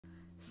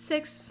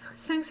Thanks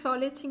for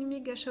letting me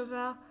gush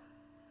over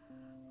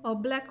our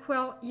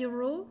Blackwell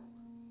hero.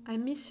 I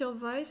miss your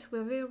voice.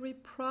 We're very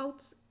proud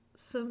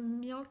to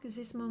milk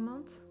this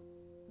moment.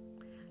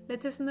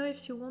 Let us know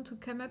if you want to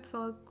come up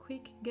for a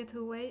quick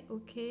getaway.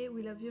 Okay,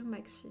 we love you,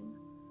 Maxine.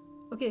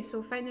 Okay,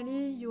 so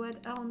finally you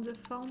had her on the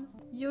phone.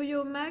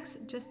 Yo Max,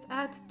 just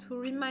had to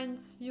remind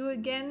you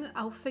again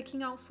how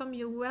fucking awesome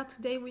you were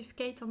today with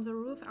Kate on the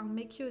roof. I'll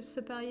make you a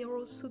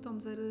superhero suit on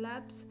the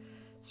lab's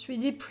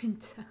 3D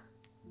printer.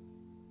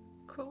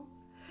 Cool.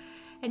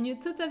 And you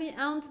totally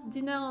earned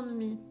dinner on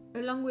me,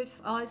 along with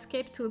our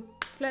escape to a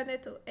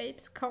planet of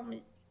apes. Call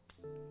me.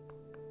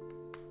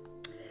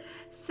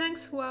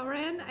 Thanks,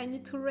 Warren. I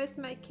need to rest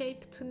my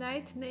cape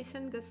tonight.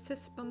 Nathan got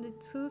suspended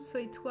too, so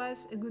it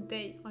was a good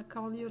day. I'll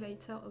call you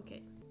later.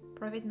 Okay.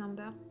 Private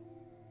number.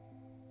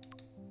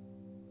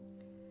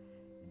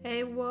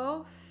 Hey,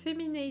 war.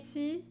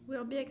 Feminazi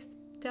will be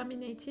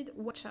exterminated.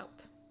 Watch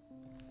out.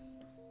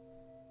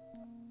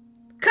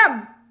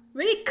 Come!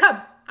 Really,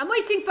 come! I'm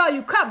waiting for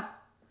you. Come!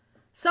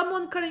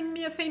 Someone calling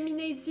me a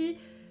feminazi.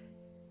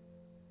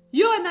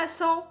 You're an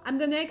asshole. I'm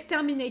gonna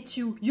exterminate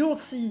you. You'll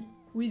see.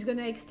 Who is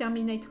gonna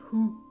exterminate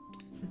who?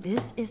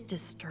 This is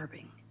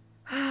disturbing.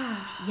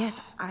 Yes,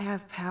 I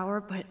have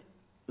power, but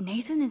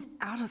Nathan is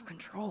out of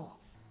control.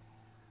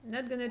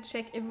 Not gonna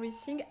check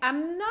everything.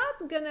 I'm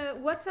not gonna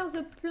water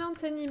the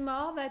plant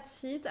anymore.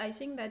 That's it. I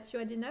think that you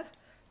had enough.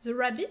 The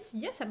rabbit?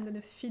 Yes, I'm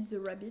gonna feed the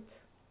rabbit.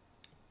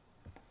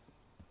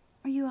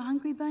 Are you a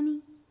hungry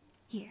bunny?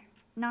 Here,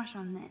 nosh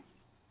on this.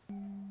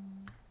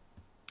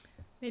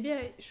 Maybe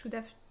I should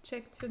have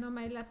checked,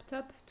 my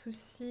laptop to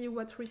see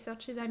what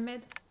researches I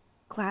made.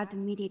 Glad the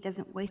media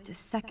doesn't waste a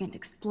second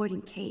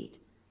exploiting Kate.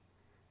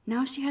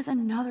 Now she has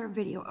another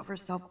video of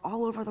herself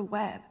all over the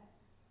web.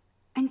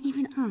 And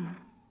even,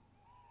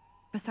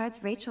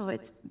 besides Rachel,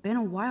 it's been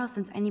a while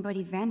since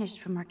anybody vanished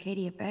from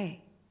Arcadia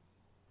Bay.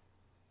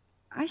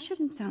 I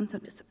shouldn't sound so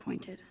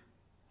disappointed.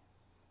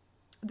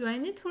 Do I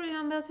need to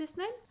remember this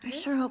name? I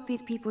sure hope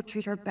these people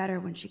treat her better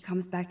when she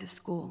comes back to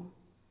school.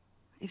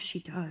 If she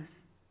does.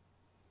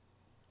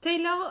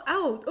 Taylor,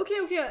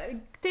 okay.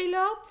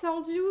 Taylor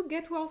told you,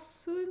 get well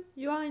soon,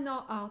 you are in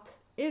our heart.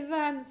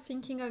 Evan,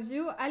 thinking of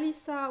you.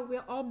 Alyssa,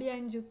 we're all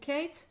behind you.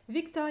 Kate.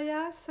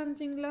 Victoria,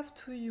 sending love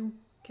to you.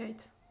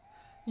 Kate.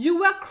 You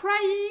were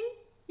crying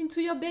into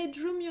your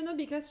bedroom,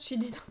 because she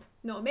didn't...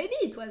 No, maybe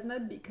it was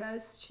not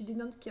because she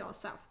didn't kill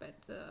herself,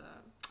 but...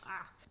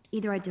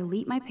 Either I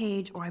delete my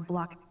page or I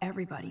block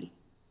everybody.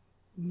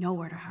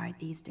 Nowhere to hide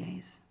these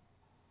days.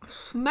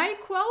 My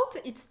quote,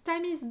 it's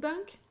time is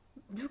bunk.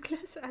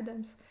 Douglas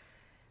Adams.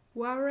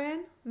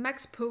 Warren,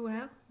 Max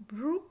Power,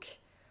 Brooke,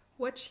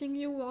 watching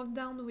you walk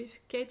down with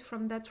Kate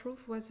from that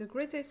roof was the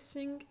greatest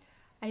thing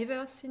I've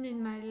ever seen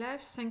in my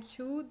life. Thank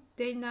you.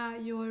 Dana,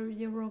 you're a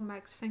hero,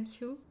 Max.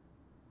 Thank you.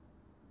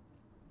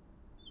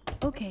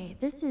 Okay,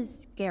 this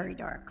is scary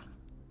dark.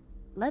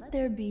 Let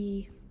there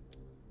be...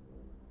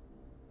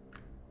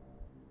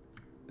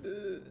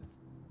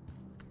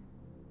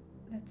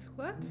 That's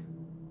what?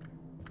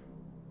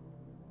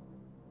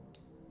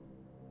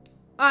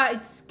 Ah,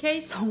 it's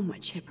Kate. So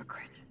much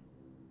hypocrite.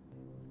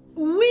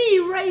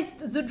 We erased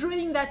the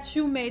drawing that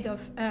you made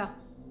of her.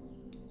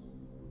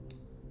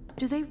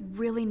 Do they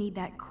really need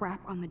that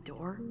crap on the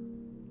door?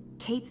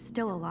 Kate's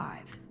still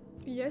alive.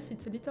 Yes,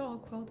 it's a little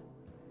awkward.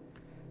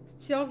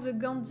 Still the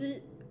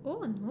Gandhi...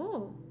 Oh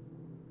no.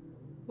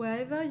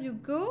 Wherever you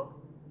go,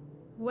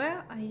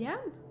 where I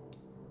am?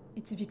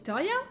 It's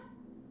Victoria?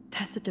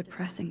 That's a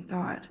depressing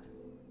thought.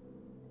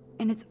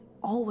 And it's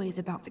always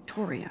about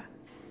Victoria.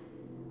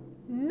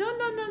 No.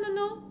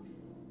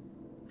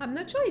 I'm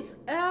not sure it's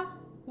her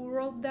who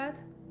wrote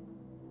that.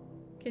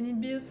 Can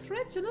it be a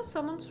threat?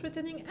 Someone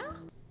threatening her?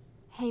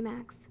 Hey,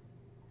 Max.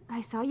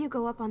 I saw you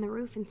go up on the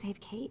roof and save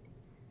Kate.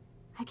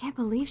 I can't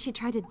believe she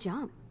tried to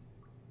jump.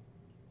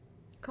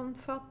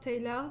 Comfort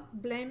Taylor,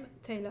 blame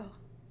Taylor.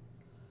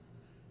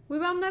 We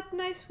were not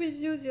nice with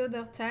you the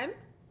other time.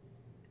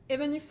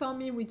 Even if for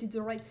me we did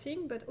the right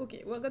thing, but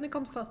okay, we're gonna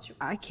comfort you.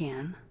 I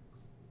can.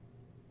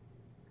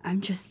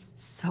 I'm just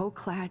so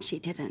glad she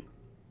didn't.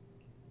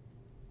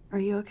 Are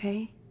you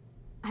okay?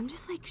 I'm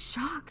just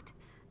shocked.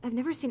 I've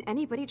never seen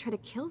anybody try to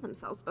kill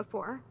themselves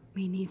before.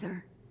 Me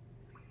neither.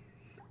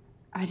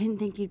 I didn't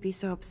think you'd be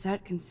so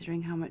upset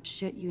considering how much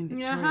shit you and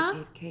Victoria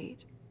gave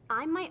Kate.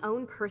 I'm my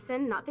own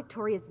person, not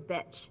Victoria's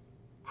bitch.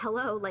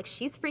 Hello,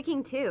 she's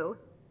freaking too.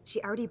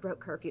 She already broke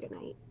curfew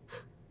tonight.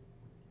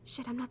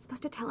 Shit, I'm not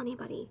supposed to tell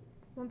anybody.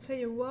 Won't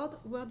say a word.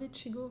 Where did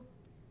she go?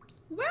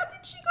 Where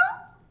did she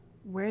go?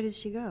 Where did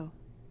she go?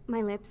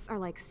 My lips are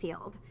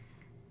sealed.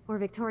 Or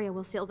Victoria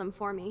will seal them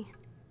for me.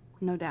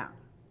 No doubt.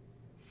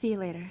 See you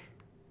later.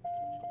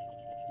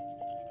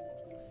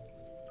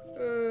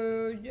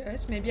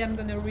 Yes, maybe I'm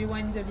gonna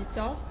rewind a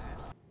little.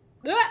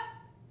 Ah!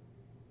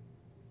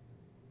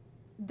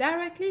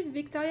 Directly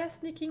Victoria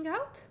sneaking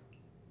out?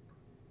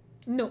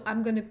 No,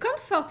 I'm gonna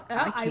comfort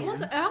her. I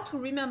want her to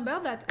remember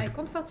that I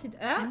comforted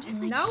her. I'm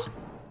just now,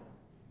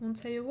 won't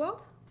say a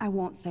word? I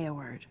won't say a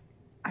word.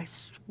 I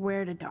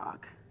swear to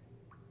dog.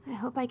 I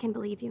hope I can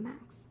believe you,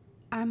 Max.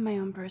 I'm my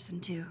own person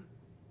too.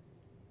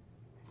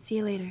 See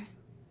you later.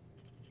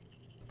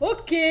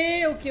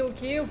 Okay,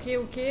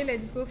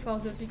 let's go for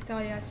the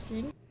Victoria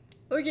thing.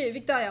 Okay,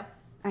 Victoria.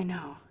 I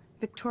know.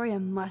 Victoria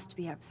must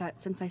be upset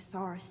since I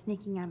saw her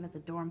sneaking out of the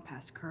dorm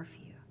past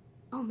curfew.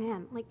 Oh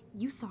man, like,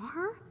 you saw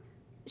her?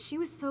 She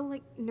was so,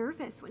 like,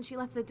 nervous when she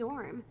left the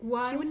dorm.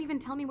 Why? She wouldn't even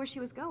tell me where she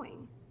was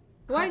going.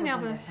 Why Probably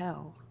nervous? to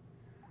hell.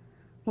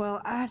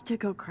 Well, I have to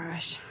go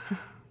crash.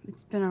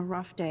 It's been a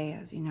rough day,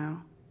 as you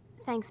know.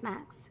 Thanks,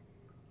 Max.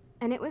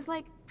 And it was,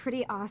 like,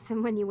 pretty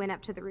awesome when you went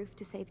up to the roof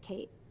to save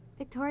Kate.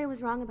 Victoria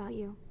was wrong about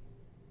you.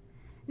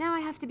 Now I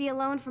have to be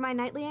alone for my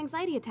nightly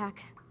anxiety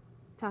attack.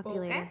 Talk to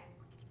you later.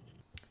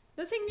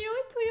 Nothing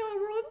new to your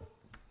room,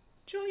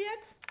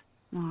 Juliet?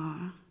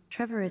 Aw,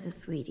 Trevor is a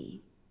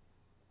sweetie.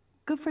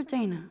 Good for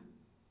Dana.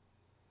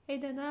 Hey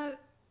Dana,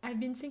 I've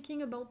been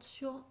thinking about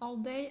you all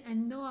day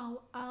and know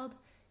how hard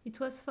it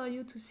was for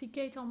you to see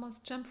Kate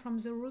almost jump from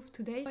the roof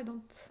today. I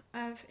don't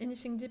have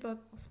anything deep or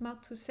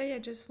smart to say, I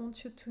just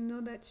want you to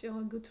know that you're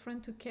a good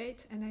friend to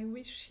Kate and I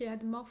wish she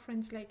had more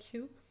friends like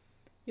you.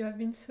 You have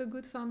been so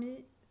good for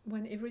me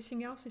when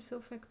everything else is so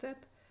fucked up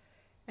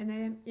and I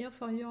am here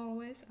for you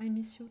always. I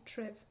miss you,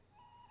 Trev.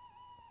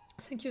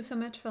 Thank you so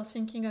much for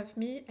thinking of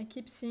me. I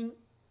keep seeing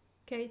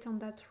Kate on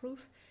that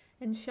roof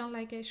and feel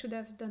like I should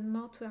have done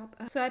more to help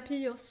her. So happy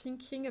you're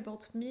thinking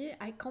about me.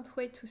 I can't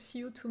wait to see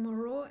you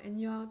tomorrow and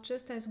you are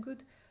just as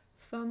good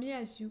for me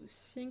as you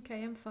think I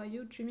am for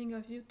you. Dreaming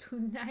of you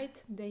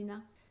tonight,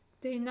 Dana.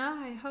 Dana,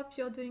 I hope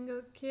you're doing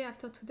okay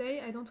after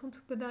today. I don't want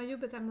to bother you,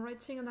 but I'm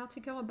writing an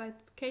article about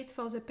Kate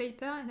for the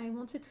paper and I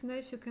wanted to know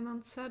if you can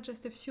answer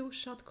just a few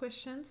short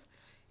questions.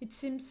 It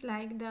seems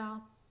like there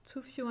are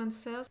too few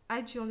answers.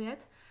 Hi,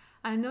 Juliet.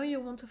 I know you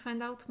want to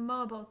find out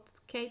more about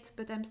Kate,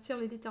 but I'm still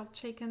a little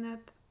shaken up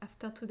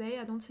after today.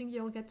 I don't think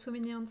you'll get too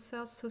many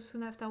answers so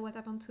soon after what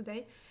happened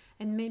today,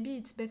 and maybe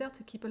it's better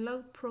to keep a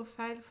low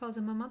profile for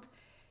the moment.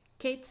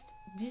 Kate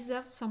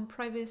deserves some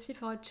privacy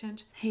for a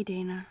change. Hey,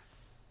 Dana.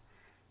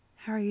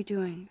 How are you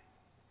doing?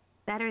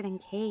 Better than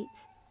Kate.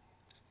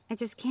 I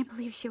just can't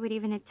believe she would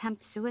even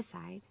attempt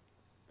suicide.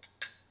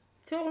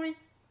 Sorry.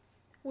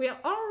 We are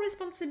all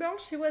responsible.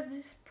 She was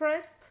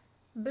depressed.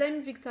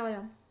 Blame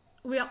Victoria.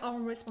 We are all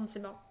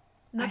responsible.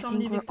 Not only I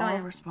think we're Victoria.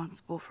 all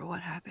responsible for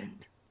what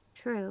happened.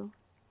 True.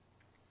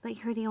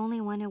 But you're the only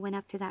one who went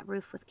up to that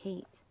roof with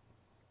Kate.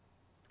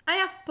 I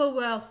have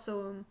power,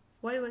 so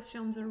why was she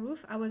on the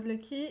roof? I was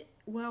lucky.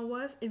 Where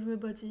was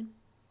everybody?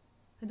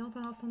 I don't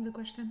understand the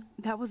question.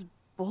 That was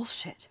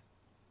bullshit.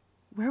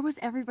 Where was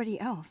everybody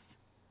else?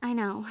 I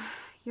know.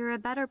 You're a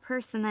better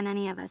person than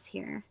any of us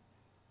here.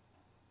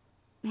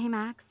 Hey,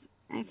 Max.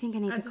 I think I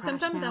need to At the same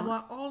crash time, they now.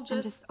 were all I'm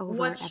just over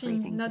watching,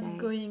 everything not today.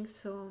 going,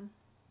 so...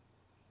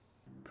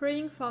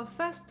 Praying for a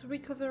fast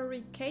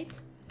recovery, Kate.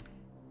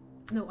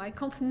 No, I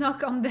can't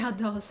knock on their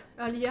doors.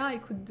 Earlier, I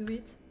could do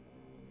it.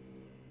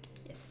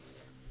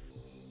 Yes.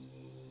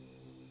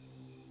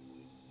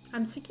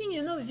 I'm thinking,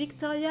 you know,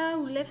 Victoria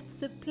who left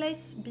the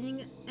place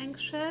being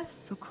anxious.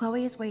 So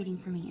Chloe is waiting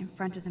for me in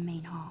front of the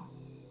main hall.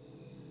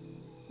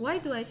 Why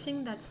do I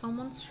think that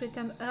someone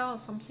threatened her or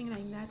something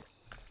like that?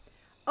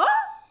 Oh!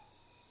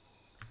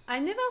 I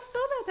never saw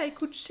that I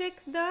could check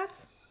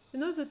that. You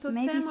know, the totem,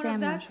 Maybe all of Samuel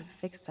that. should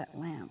fix that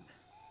lamp.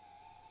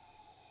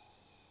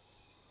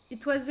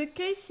 It was the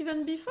case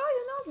even before,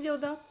 you know,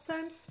 the other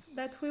times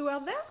that we were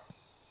there.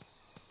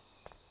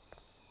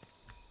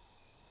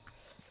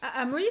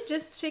 I'm really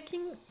just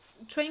checking,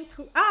 trying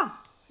to...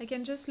 Ah! I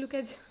can just look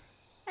at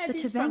The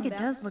it from Tobanga there.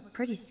 does look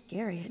pretty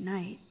scary at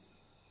night.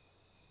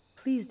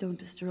 Please don't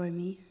destroy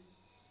me.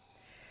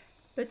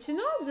 But you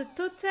know, the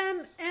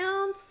totem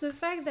and the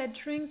fact that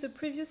during the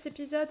previous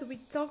episode we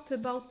talked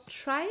about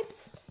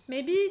tribes,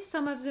 maybe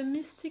some of the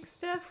mystic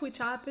stuff which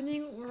are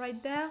happening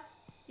right there,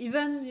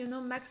 even, you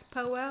know, max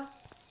power,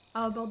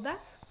 how about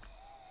that?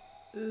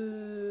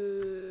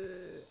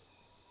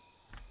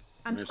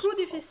 I'm Miss screwed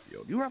if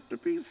Caulfield, it's... you have to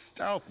be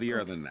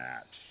stealthier than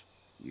that.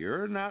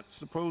 You're not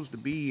supposed to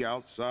be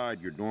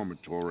outside your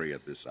dormitory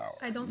at this hour.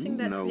 I don't You think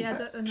that know we had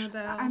that.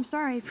 another I'm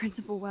sorry,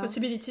 Principal Wells.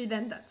 possibility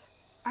than that.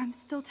 I'm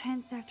still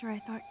tense after I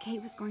thought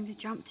Kate was going to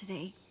jump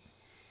today.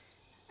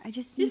 I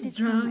just He's needed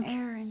some drunk.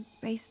 air and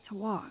space to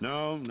walk.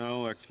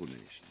 No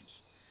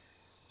explanations.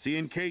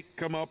 Seeing Kate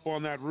come up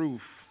on that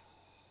roof,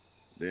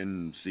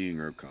 then seeing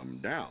her come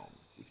down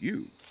with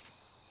you.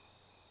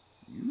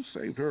 You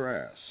saved her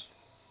ass.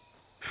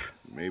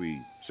 Maybe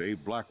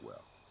saved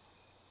Blackwell.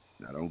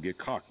 Now don't get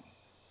cocky.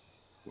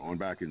 Going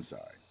back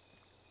inside.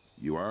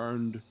 You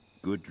earned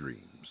good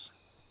dreams.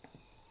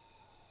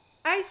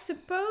 I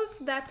suppose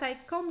that I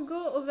can't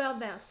go over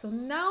there, so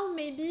now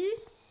maybe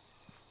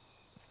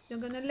you're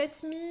gonna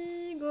let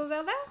me go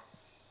over there?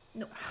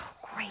 No. Oh,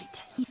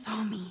 great. He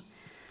saw me.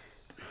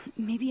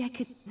 Maybe I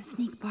could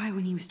sneak by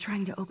when he was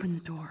trying to open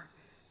the door.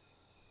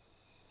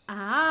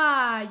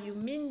 Ah, you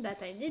mean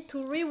that I need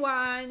to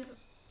rewind.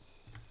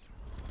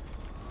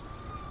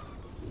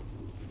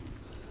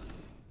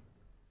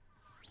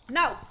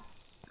 Now!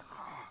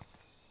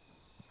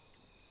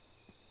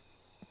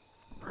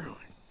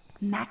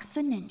 Max the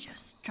Ninja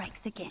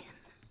strikes again.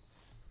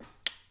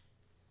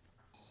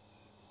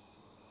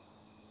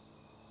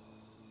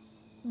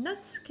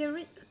 Not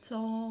scary at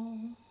all.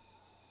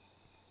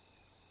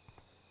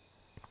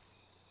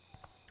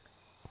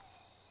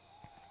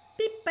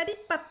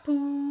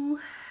 Pippadi-papoo.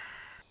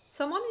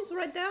 Someone is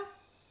right there?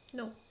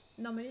 No,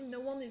 normally no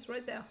one is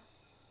right there.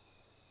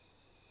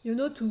 You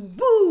know to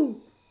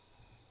boo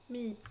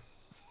me.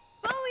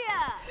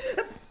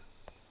 Booyah!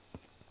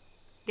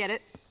 Get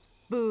it?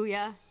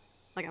 Booyah.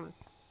 Like I'm a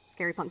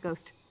scary punk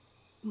ghost.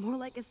 More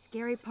like a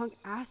scary punk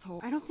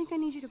asshole. I don't think I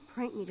need you to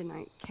prank me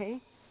tonight, okay?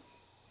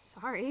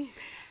 Sorry,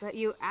 but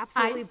you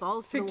absolutely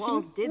balls to the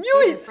walls did knew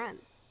save your it. friend.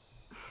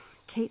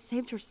 Kate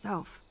saved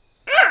herself.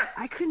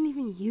 I couldn't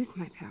even use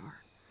my power.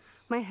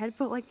 My head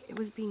felt like it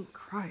was being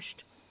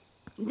crushed.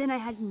 Then I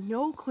had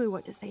no clue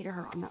what to say to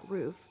her on that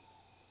roof.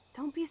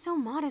 Don't be so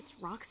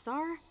modest,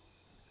 Rockstar.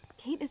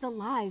 Kate is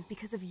alive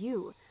because of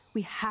you.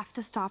 We have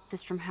to stop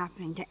this from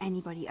happening to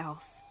anybody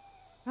else.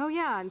 Oh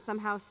yeah, and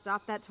somehow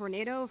stop that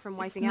tornado from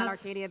wiping out not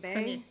Arcadia Bay,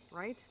 funny.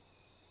 right?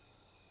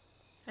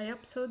 I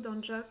hope so,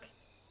 don't joke.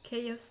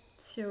 Chaos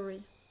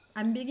theory.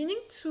 I'm beginning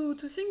to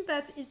think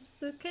that it's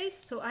the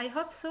case, so I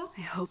hope so.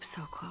 I hope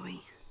so,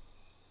 Chloe.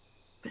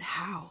 But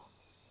how?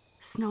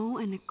 Snow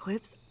and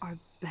eclipse are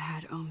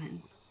bad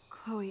omens.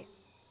 Chloe,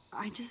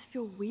 I just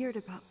feel weird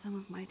about some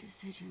of my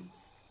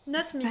decisions.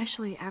 Not me.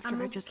 Especially after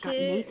I'm I just got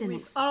okay Nathan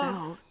with all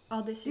expelled. of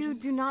our decisions.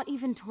 Dude, do not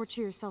even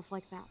torture yourself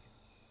like that.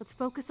 Let's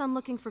focus on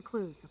looking for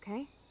clues,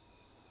 okay?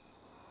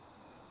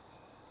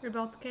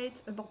 About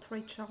Kate, about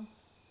Rachel.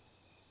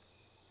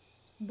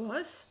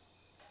 Boss?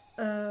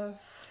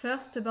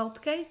 First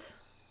about Kate.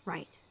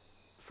 Right.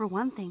 For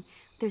one thing,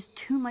 there's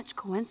too much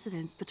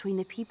coincidence between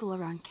the people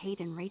around Kate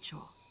and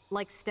Rachel.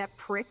 Like Step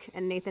Prick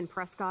and Nathan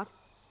Prescott.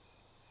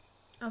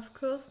 Of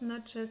course,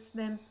 not just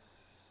them.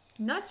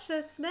 Not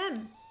just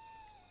them.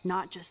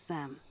 Not just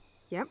them.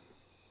 Yep.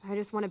 I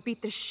just want to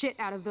beat the shit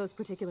out of those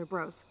particular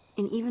bros.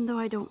 And even though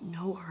I don't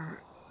know her,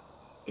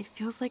 it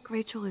feels like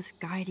Rachel is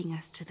guiding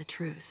us to the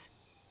truth.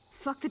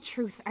 Fuck the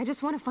truth. I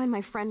just want to find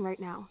my friend right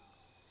now.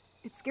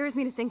 It scares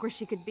me to think where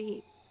she could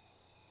be.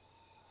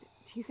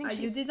 Do you think You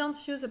she's...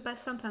 didn't use a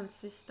past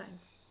sentence this time.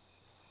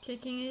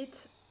 Kicking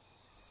it.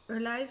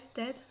 Alive,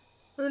 dead?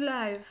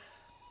 Alive.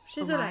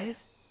 She's alive.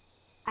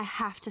 I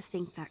have to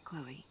think that,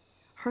 Chloe.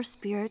 Her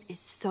spirit is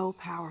so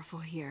powerful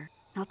here.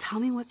 Now tell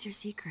me what's your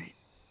secret.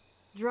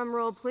 Drum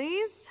roll,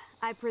 please.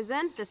 I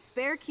present the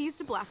spare keys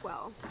to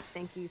Blackwell.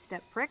 Thank you,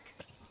 Step Prick.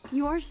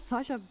 You are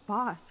such a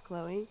boss,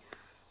 Chloe.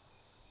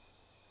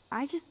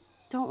 I just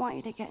don't want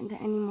you to get into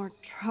any more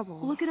trouble.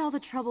 Look at all the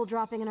trouble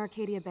dropping in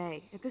Arcadia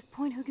Bay. At this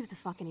point, who gives a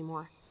fuck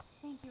anymore?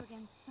 Thank you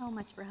again so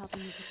much for helping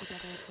me put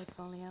together a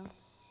portfolio.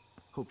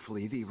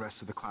 Hopefully the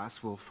rest of the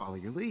class will follow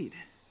your lead.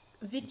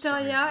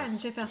 Victoria I and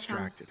was Jefferson.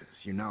 distracted,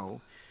 as you know.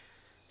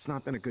 It's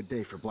not been a good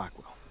day for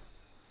Blackwell.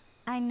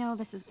 I know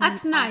this has been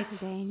At an night.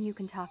 awful day, and you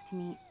can talk to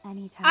me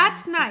anytime, At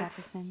Mr. night.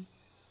 Jefferson.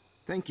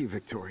 Thank you,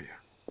 Victoria.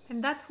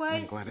 And that's why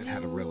I'm glad it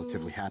had a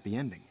relatively happy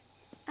ending.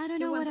 I don't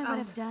You know what went I would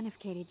out. have done if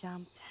Katie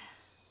jumped.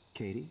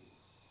 Katie?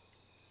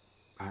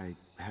 I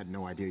had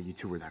no idea you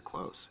two were that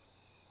close.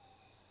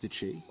 Did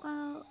she?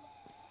 Well,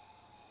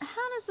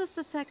 how does this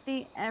affect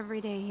the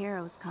Everyday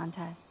Heroes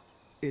contest?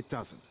 It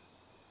doesn't.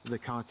 The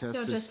contest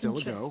You're is just still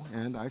a go, interested.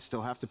 and I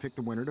still have to pick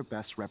the winner to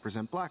best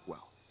represent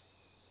Blackwell.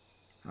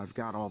 I've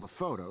got all the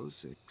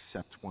photos,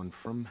 except one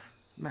from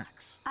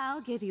Max.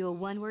 I'll give you a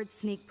one-word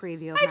sneak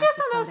preview of I just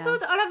Max's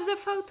understood photo. all of the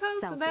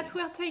photos Selfie. that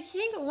we're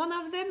taking. One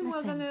of them we're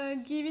Listen, gonna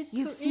give it to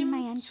you've seen him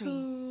my entry. to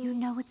You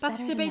know it's better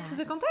than participate to that.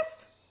 the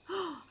contest.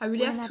 I really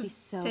Wouldn't have that to be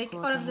so take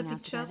cool all to of the hang out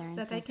pictures together in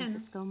that I San can.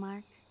 Francisco,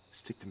 Mark?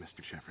 Stick to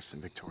Mr.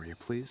 Jefferson, Victoria,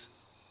 please.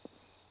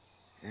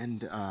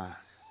 And,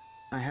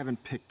 I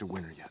haven't picked a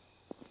winner yet.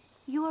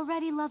 You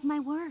already love my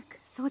work,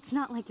 so it's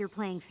not like you're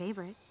playing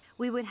favorites.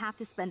 We would have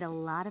to spend a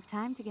lot of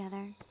time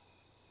together.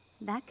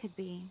 That could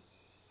be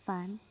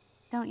fun,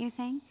 don't you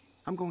think?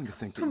 I'm going to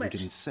think that Too you much.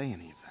 didn't say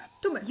any of that.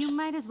 Too much. You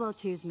might as well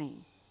choose me.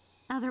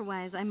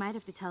 Otherwise, I might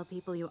have to tell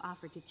people you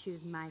offered to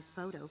choose my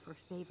photo for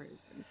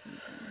favors or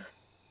something.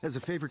 As a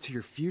favor to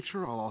your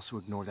future, I'll also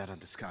ignore that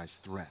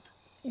undisguised threat.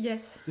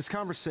 Yes. This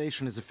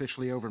conversation is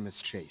officially over,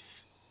 Miss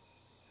Chase.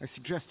 I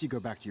suggest you go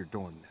back to your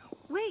dorm now.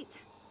 Wait!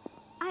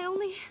 I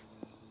only...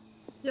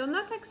 You're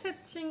not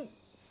accepting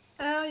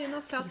her, you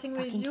know, flirting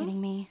with fucking you. kidding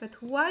me? But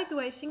why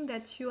do I think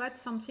that you had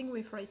something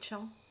with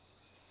Rachel?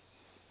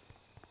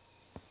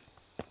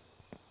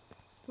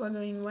 We're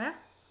going where?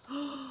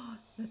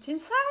 Not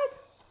inside!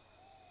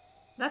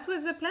 That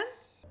was the plan?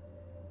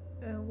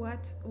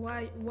 What?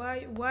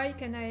 Why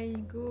can I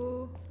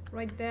go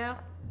right there?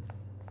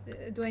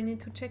 Do I need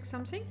to check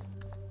something?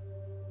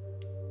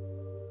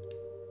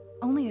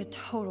 Only a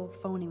total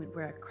phony would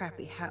wear a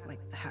crappy hat like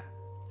that.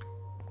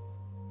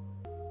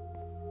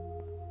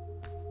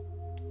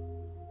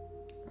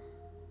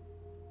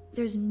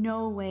 There's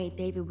no way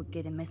David would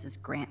get in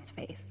Mrs. Grant's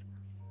face.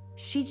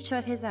 She'd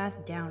shut his ass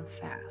down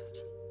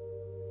fast.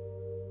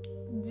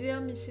 Dear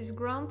Mrs.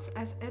 Grant,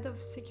 as head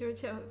of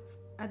security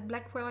at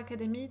Blackwell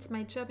Academy, it's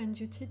my job and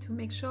duty to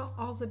make sure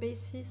all the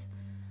bases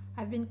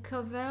have been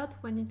covered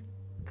when it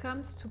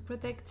comes to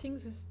protecting the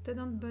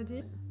student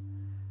body.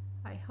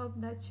 I hope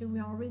that you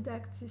will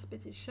redact this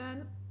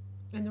petition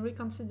and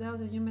reconsider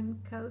the human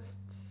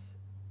cost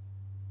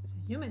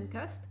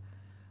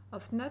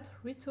of not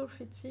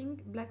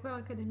retrofitting Blackwell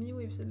Academy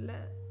with the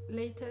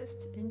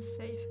latest in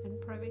safe and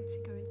private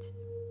security.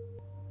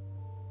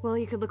 Well,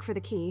 you could look for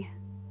the key,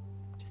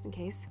 just in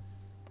case.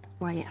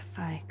 Why, yes,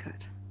 I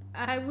could.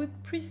 I would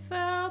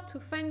prefer to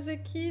find the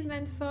key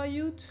than for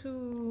you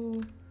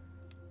to...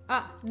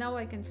 Ah, now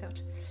I can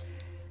search.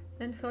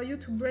 Than for you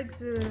to break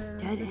the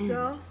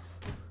door.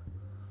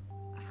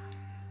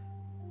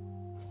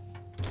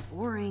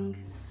 Boring.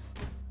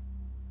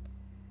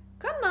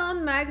 Come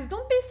on, Max,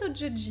 don't be so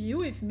judgy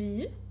with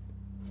me.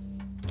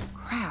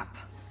 Crap.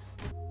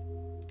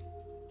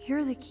 Here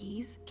are the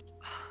keys.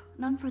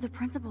 None for the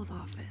principal's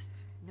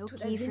office. No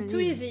Would key have for been too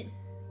these. easy.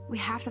 We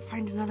have to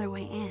find another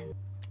way in.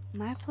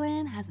 My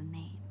plan has a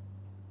name.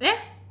 Eh?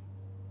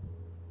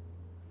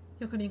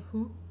 You're calling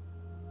who?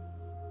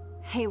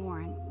 Hey,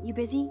 Warren, you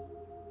busy?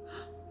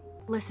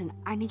 Listen,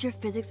 I need your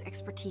physics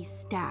expertise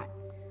stat.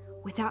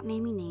 Without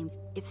naming names,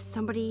 if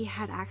somebody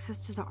had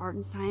access to the art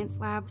and science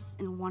labs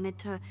and wanted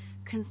to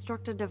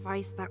construct a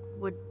device that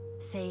would,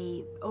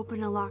 say,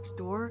 open a locked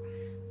door,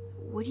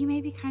 would you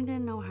maybe kind of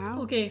know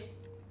how? Okay.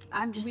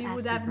 I'm just We asking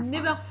would have for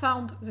never fun.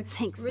 found the key.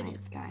 Thanks, Really.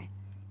 science guy.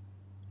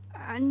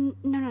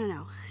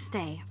 No.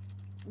 Stay.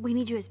 We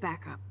need you as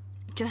backup.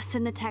 Just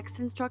send the text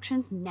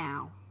instructions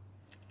now.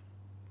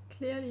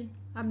 Clearly,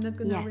 I'm not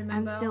gonna Yes,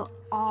 remember. I'm still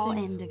all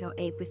things. in to go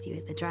ape with you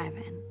at the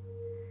drive-in.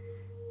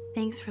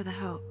 Thanks for the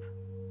help.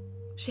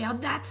 She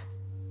heard that.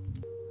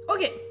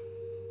 Okay.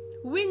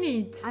 We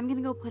need I'm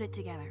gonna go put it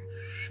together.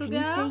 sugar. Can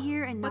you stay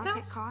here and What not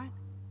get else? caught?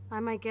 I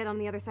might get on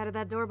the other side of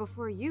that door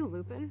before you,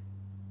 Lupin.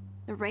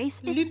 The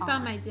race is Lupin,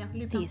 on. my dear.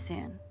 Lupin. See you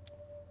soon.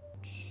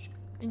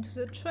 Into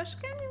the trash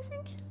can, you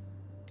think?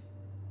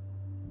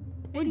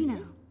 What do you Maybe.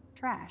 know?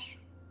 Trash.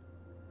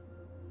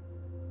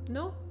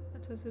 No?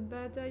 That was a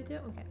bad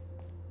idea? Okay.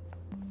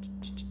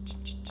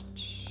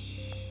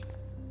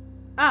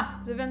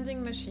 Ah, the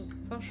vending machine.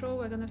 For sure,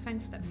 we're gonna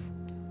find stuff.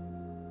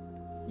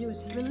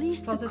 Use. Release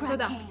for the crack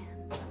soda. can.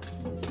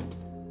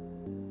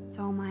 It's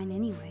all mine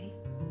anyway.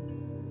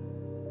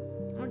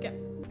 Okay.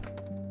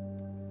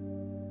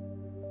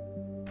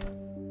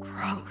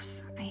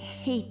 Gross. I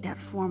hate that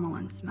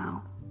formalin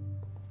smell.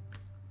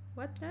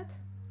 What that?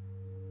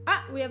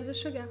 Ah, we have the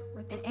sugar.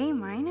 Right An there. A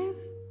minus?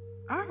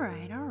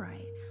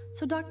 Alright.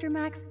 So Dr.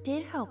 Max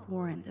did help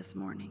Warren this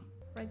morning.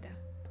 Right there.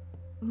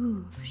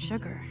 Ooh,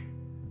 sugar.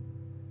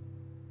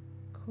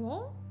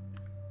 Cool.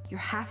 You're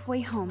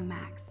halfway home,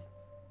 Max.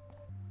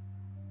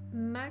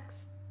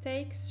 Max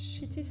takes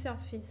shitty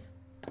selfies.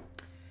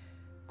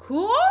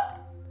 Cool?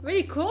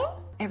 Really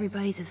cool?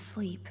 Everybody's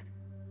asleep.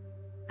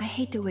 I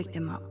hate to wake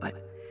them up, but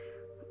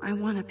I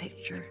want a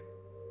picture.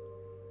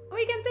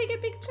 We can take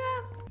a picture.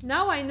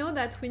 Now I know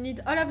that we need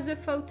all of the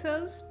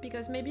photos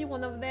because maybe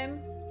one of them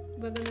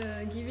we're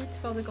gonna give it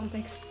for the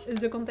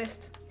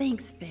contest.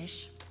 Thanks,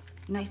 Fish.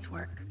 Nice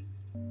work.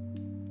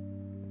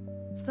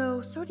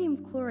 So,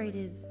 sodium chloride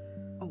is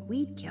a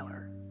weed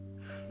killer.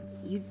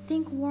 You'd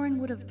think Warren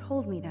would have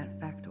told me that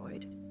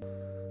factoid.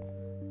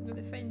 I'm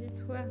gonna find it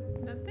where?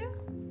 Not there?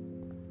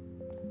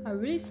 I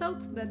really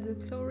thought that the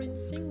chlorine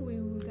thing we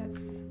would have...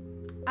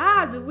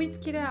 Ah, the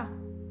weed killer!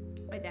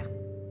 Right there.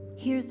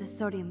 Here's the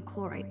sodium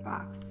chloride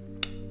box.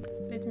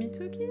 Let me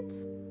take it.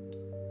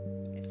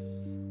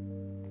 Yes.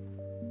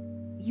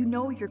 You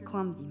know you're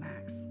clumsy,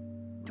 Max.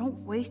 Don't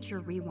waste your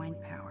rewind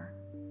power.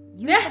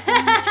 Use the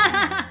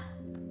damn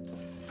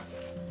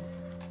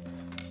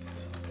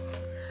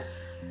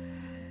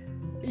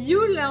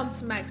You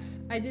learned, Max.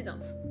 I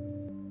didn't.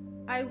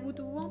 I would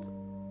want...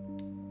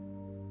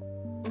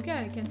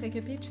 Okay, I can take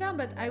a picture,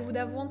 but I would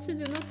have wanted,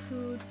 you know,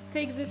 to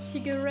take the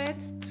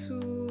cigarette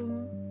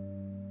to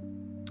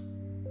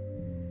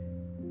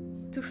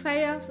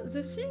fire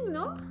the thing,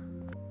 no?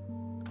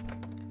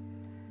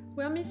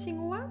 We're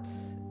missing what?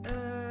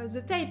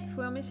 The tape.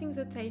 We're missing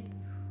the tape.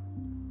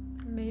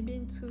 Maybe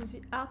into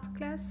the art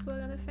class we're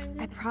gonna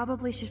find I it.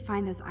 probably should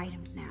find those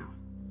items now.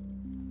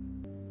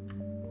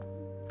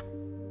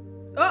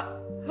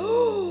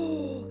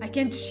 Oh! I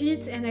can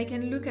cheat and I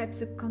can look at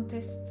the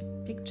contest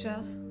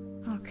pictures.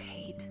 Oh,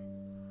 Kate.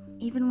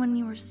 Even when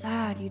you were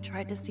sad, you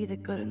tried to see the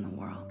good in the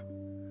world.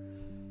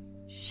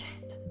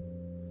 Shit.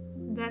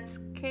 That's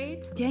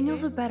Kate.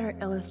 Daniel's a okay. better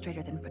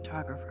illustrator than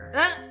photographer,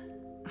 Ah!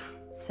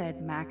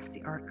 said Max,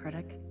 the art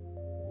critic.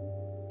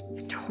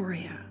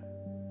 Victoria,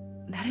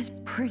 that is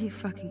pretty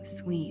fucking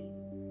sweet.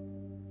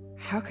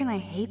 How can I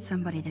hate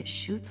somebody that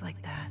shoots like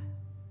that?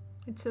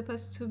 It's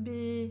supposed to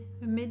be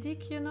a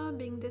medic, you know,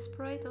 being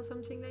desperate or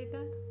something like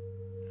that.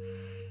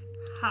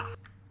 Ha!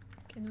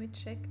 Can we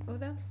check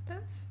other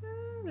stuff?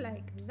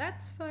 Like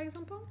that, for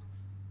example?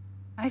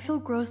 I feel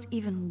gross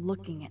even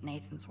looking at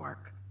Nathan's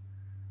work.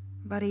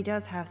 But he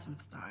does have some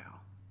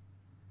style.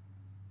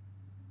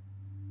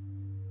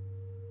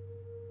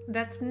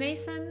 That's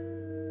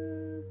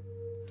Nathan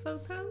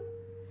photo?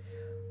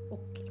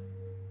 Okay.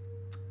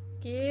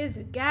 Okay,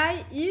 the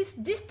guy is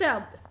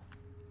disturbed.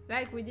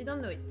 Like we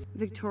didn't know it.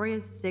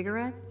 Victoria's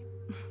cigarettes?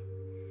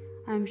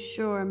 I'm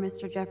sure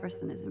Mr.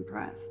 Jefferson is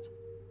impressed.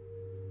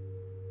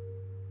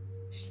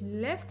 She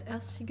left her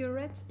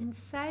cigarettes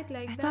inside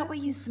like I that? thought we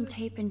used some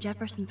tape in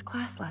Jefferson's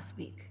class last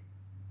week.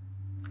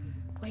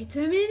 Wait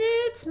a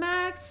minute,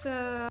 Max!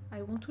 I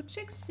want to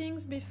check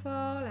things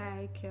before,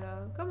 like,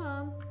 come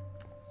on.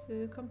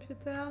 The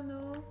computer,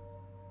 no?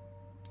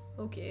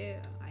 Okay,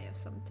 I have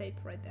some tape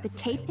right there. The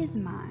tape is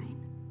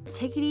mine.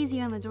 Take it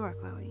easy on the door,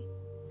 Chloe.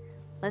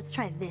 Let's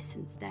try this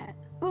instead.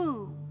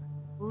 Boom!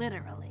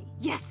 Literally.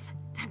 Yes!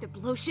 Time to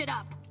blow shit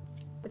up!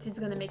 But it's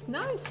gonna make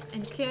noise,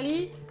 and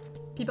clearly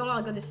people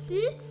are gonna see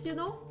it, you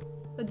know?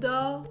 A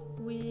door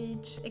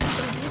which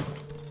exploded.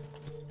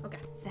 Okay.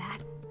 That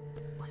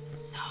was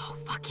so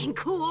fucking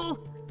cool!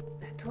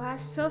 That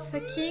was so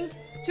fucking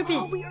stupid.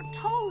 Oh, we are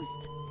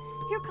toast!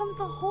 Here comes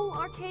the whole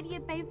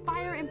Arcadia Bay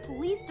Fire and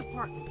Police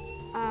Department.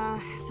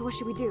 So what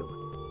should we do?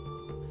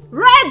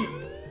 Run!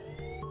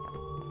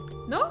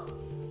 No?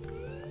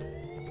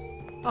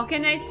 Or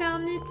can I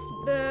turn it,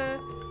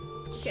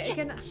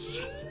 can I...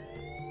 Shit!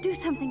 Do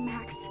something,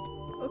 Max.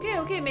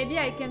 Okay, maybe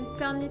I can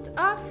turn it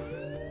off.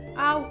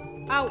 Ow,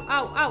 ow,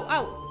 ow, ow,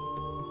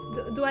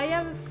 ow. Do I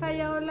have a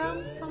fire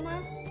alarm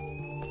somewhere?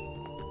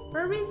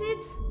 Where is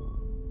it?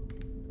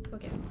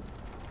 Okay.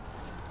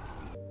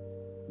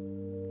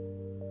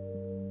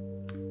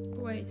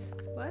 Wait,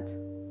 what?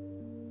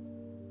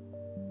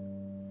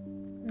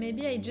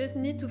 Maybe I just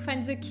need to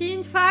find the key,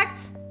 in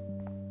fact.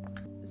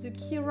 The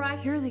key rack.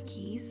 Here are the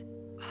keys.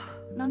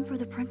 None for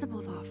the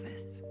principal's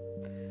office.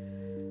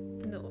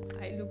 No,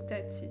 I looked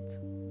at it.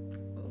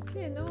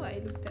 Okay, no, I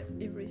looked at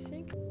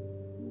everything.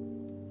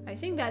 I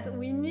think that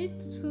we need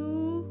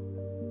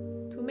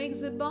to make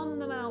the bomb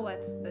no matter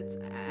what. But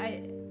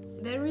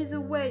there is a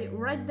way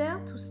right there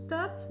to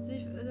stop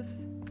the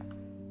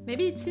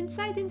maybe it's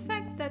inside, in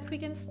fact, that we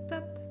can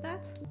stop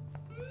that.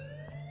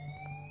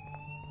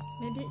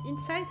 Maybe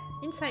inside?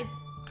 Inside.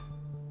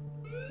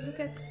 Look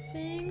at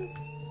things.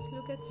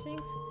 Look at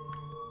things.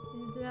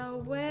 Is there a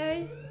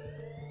way?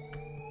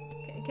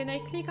 Can I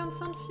click on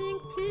something,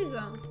 please?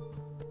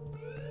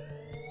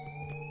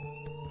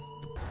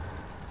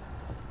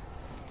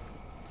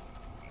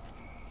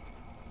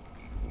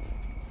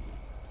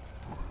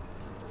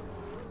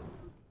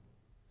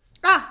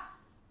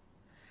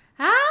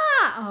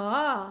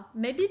 Oh,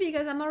 maybe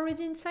because I'm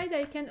already inside,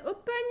 I can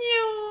open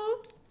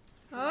you.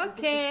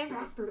 Okay. Get this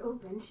bastard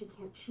open. She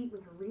can't cheat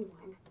with her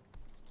rewind.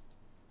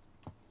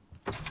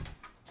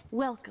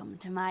 Welcome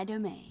to my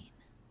domain.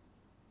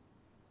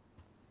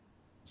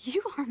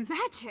 You are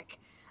magic.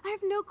 I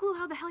have no clue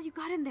how the hell you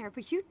got in there,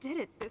 but you did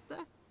it, sister.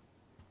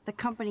 The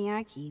company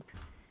I keep.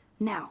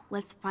 Now,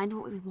 let's find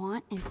what we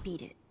want and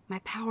beat it. My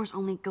powers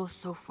only go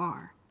so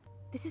far.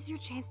 This is your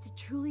chance to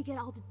truly get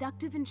all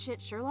deductive and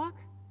shit, Sherlock.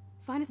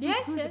 Find us some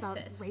clues about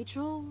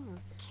Rachel, or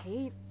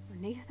Kate, or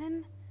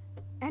Nathan.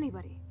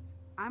 Anybody.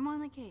 I'm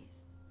on the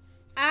case.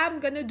 I'm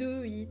gonna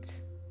do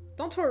it.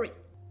 Don't worry.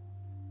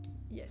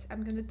 Yes,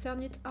 I'm gonna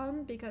turn it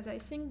on because I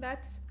think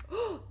that's...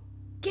 Oh!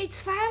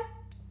 Kate's file?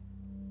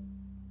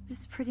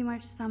 This pretty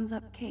much sums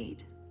up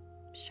Kate.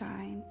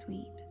 Shy and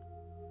sweet.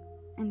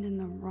 And in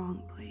the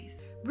wrong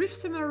place. Brief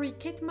summary.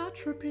 Kate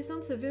March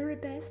represents the very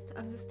best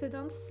of the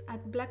students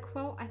at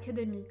Blackwell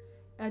Academy.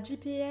 Her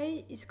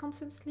GPA is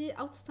constantly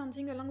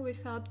outstanding along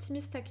with her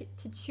optimistic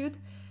attitude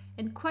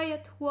and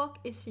quiet work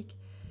ethic.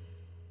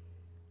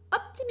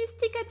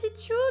 Optimistic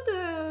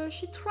attitude,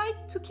 she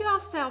tried to kill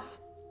herself.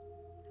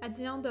 At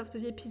the end of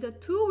the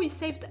episode 2, we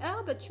saved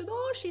her, but you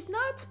know, she's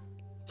not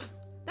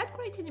that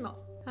great anymore.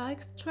 Her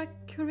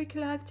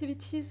extracurricular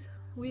activities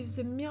with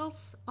the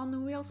Meals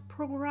on Wheels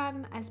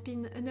program has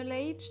been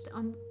acknowledged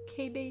on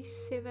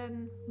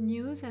KB7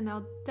 News, and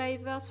our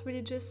diverse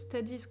religious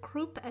studies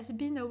group has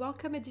been a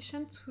welcome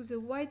addition to the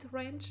wide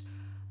range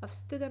of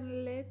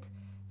student-led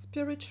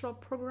spiritual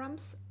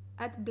programs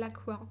at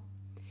Blackwell.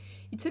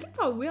 It's a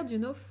little weird, you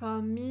know,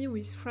 for me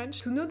with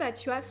French to know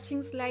that you have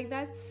things like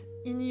that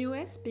in the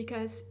US,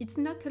 because it's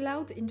not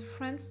allowed in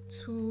France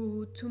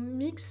to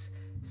mix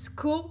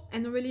school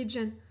and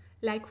religion.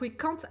 Like, we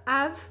can't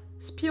have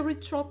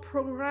spiritual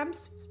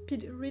programs,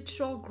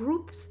 spiritual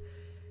groups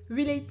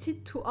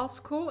related to our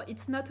school.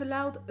 It's not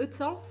allowed at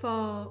all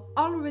for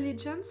all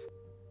religions.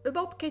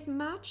 About Kate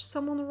March,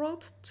 someone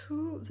wrote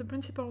to the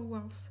principal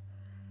walls.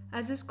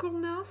 As a school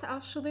nurse, I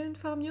should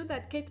inform you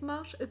that Kate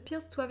March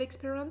appears to have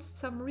experienced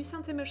some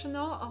recent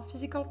emotional or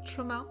physical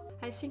trauma.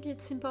 I think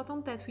it's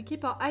important that we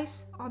keep our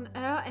eyes on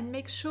her and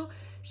make sure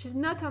she's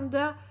not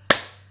under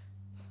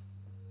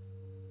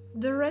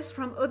the rest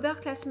from other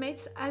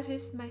classmates, as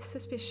is my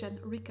suspicion.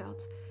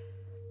 Records.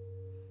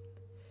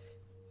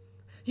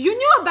 You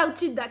knew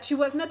about it, that she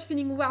was not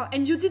feeling well,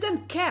 and you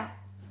didn't care.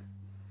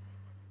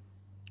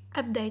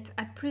 Update.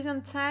 At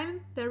present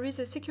time, there is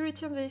a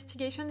security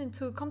investigation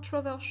into a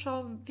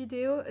controversial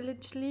video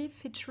allegedly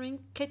featuring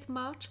Kate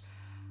March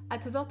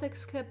at a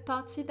Vortex Club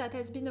party that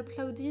has been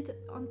uploaded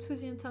onto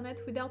the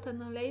internet without a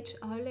knowledge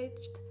or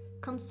alleged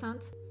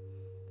consent.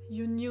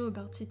 You knew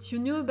about it. You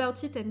knew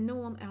about it and no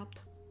one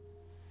helped.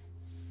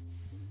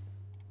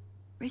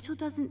 Rachel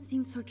doesn't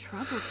seem so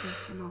troubled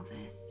based on all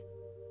this.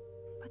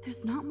 But But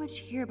there's not much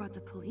here about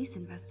the police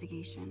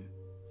investigation.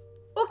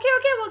 Okay,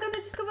 we're gonna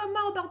discover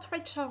more about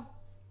Rachel.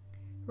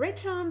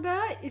 Rachel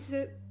Amber is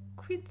a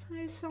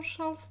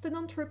quintessential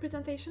student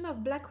representation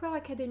of Blackwell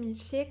Academy.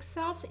 She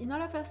excels in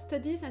all of her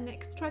studies and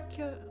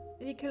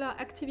extracurricular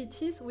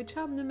activities, which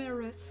are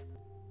numerous.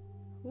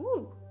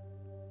 Ooh.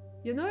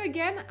 You know,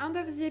 again, end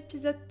of the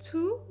episode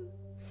 2,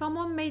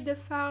 someone made a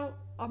file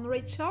on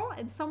Rachel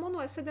and someone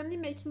was suddenly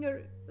making a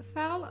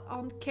file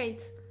on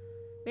Kate.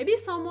 Maybe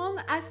someone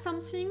has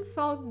something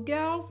for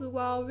girls who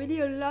are really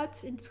a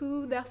lot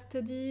into their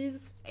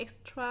studies,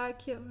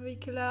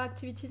 extracurricular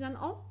activities and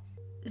all.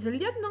 The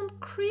Lieutenant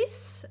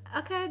Chris,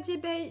 Arcadia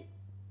Bay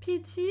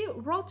PD,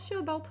 wrote you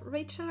about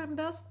Rachel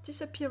Amber's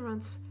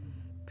disappearance.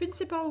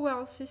 Principal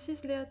words, this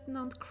is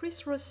Lieutenant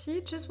Chris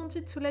Rossi. Just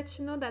wanted to let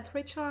you know that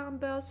Rachel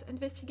Amber's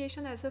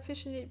investigation has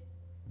officially...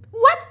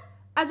 What?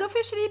 Has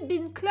officially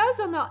been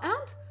closed on our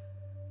end?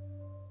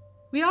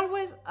 We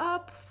always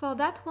hope for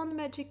that one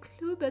magic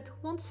clue, but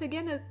once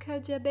again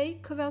Arcadia Bay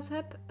covers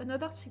up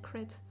another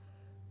secret.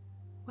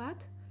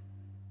 What?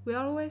 We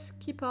always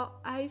keep our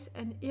eyes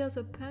and ears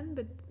open,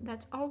 but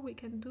that's all we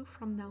can do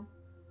from now.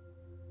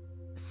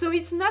 So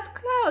it's not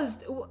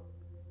closed!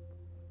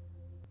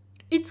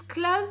 It's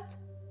closed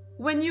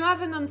when you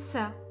have an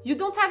answer. You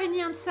don't have any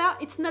answer,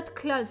 it's not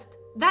closed.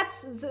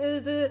 That's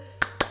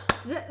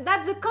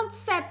that's the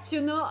concept,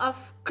 you know,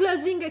 of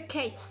closing a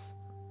case.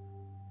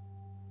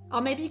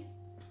 Or maybe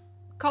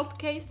cold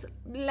case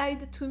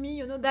lied to me,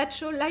 you know, that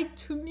show lied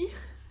to me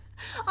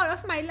all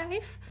of my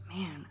life.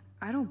 Man,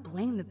 I don't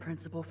blame the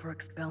principal for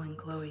expelling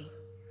Chloe.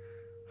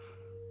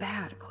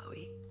 Bad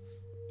Chloe.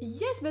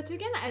 Yes, but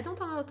again, I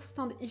don't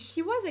understand. If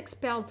she was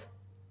expelled,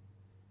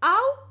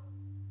 how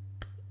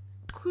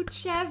could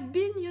she have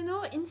been, you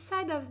know,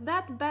 inside of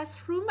that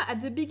bathroom at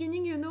the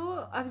beginning, you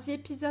know, of the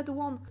episode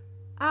 1?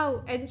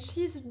 How? And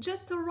she's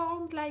just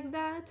around like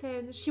that,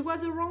 and she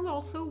was around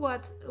also,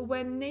 what,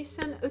 when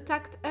Nathan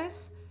attacked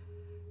us?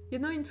 You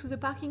know, into the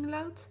parking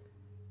lot?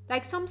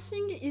 Like,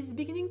 something is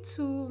beginning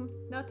to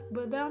not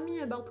bother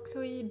me about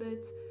Chloe,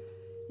 but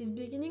is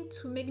beginning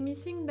to make me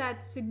think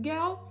that the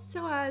girl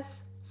still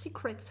has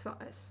secrets for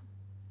us.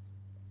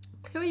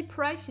 Chloe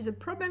Price is a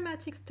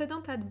problematic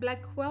student at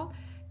Blackwell,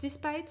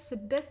 despite the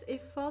best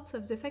efforts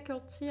of the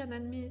faculty and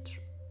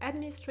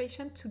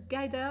administration to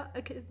guide her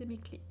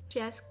academically. She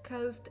has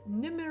caused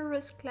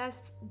numerous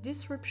class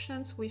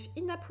disruptions with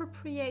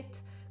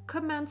inappropriate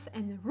comments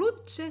and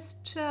rude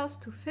gestures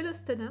to fellow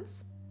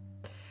students.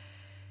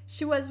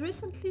 She was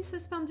recently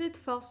suspended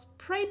for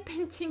spray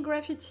painting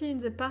graffiti in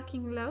the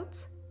parking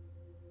lot.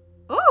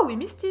 Oh, we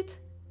missed it!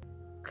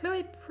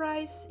 Chloe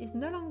Price is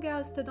no longer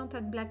a student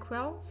at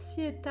Blackwell.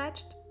 See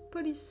attached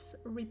police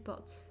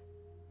reports.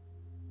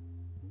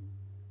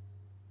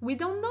 We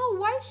don't know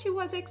why she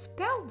was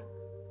expelled.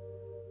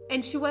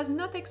 And she was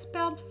not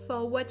expelled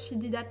for what she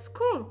did at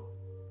school.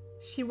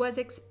 She was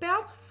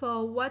expelled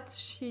for what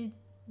she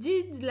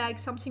did, like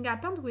something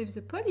happened with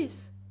the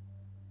police.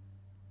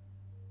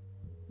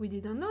 We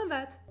didn't know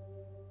that.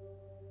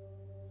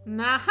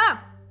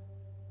 Aha!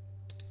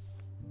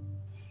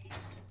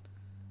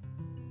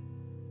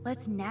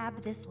 Let's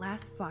nab this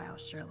last file,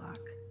 Sherlock.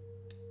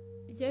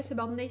 Yes,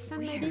 about Nathan,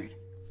 Weird. maybe?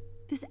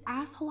 This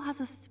asshole has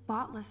a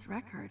spotless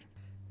record.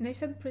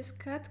 Nathan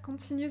Prescott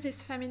continues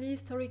his family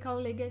historical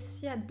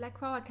legacy at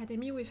Blackwell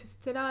Academy with a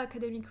stellar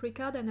academic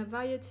record and a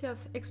variety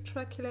of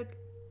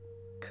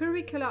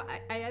extracurricular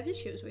I have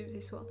issues with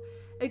this word,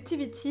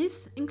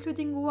 activities,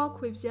 including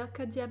work with the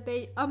Arcadia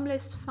Bay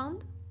Homeless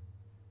Fund.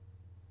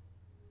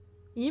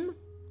 Him?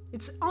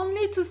 It's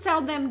only to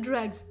sell them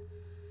drugs.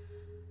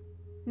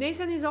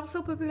 Nathan is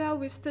also popular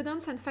with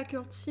students and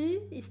faculty.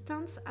 He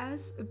stands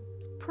as a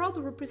proud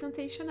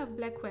representation of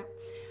Blackwell.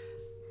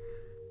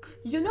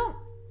 You know,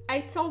 I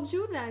told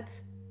you that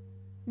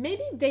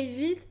maybe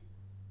David,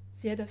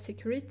 the head of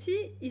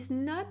security, is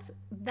not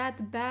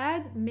that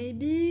bad.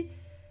 Maybe,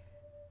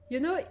 you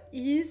know,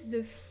 he is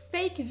the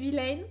fake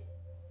villain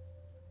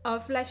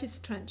of Life is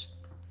Strange.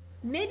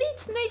 Maybe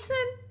it's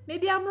Nathan.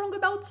 Maybe I'm wrong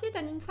about it,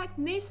 and in fact,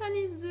 Nathan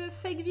is the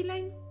fake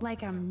villain.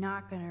 Like I'm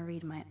not gonna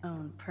read my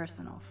own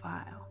personal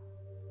file.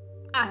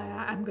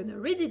 I'm gonna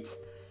read it.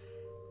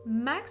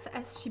 Max,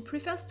 as she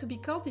prefers to be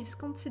called, is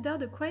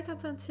considered a quite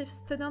attentive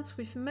student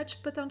with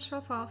much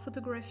potential for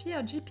photography.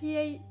 Her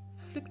GPA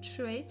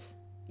fluctuates.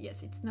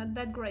 Yes, it's not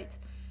that great.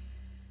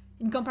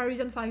 In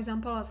comparison, for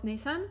example, of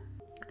Nathan.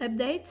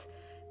 Update.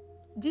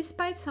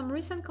 Despite some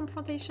recent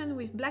confrontation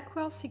with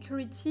Blackwell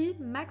security,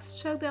 Max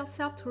showed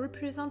herself to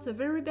represent the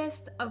very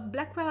best of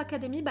Blackwell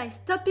Academy by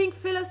stopping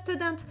fellow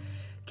student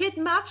Kate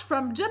March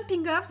from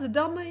jumping off the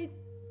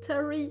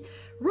dormitory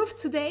roof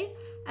today.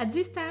 At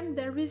this time,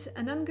 there is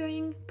an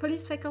ongoing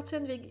police faculty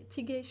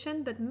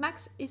investigation, but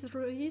Max's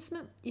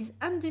heroism is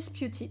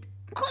undisputed.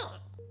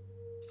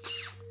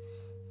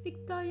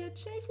 Victoria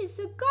Chase is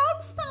the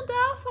gold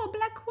standard for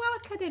Blackwell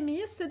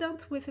Academy, a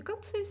student with a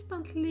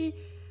consistently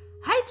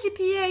high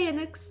GPA and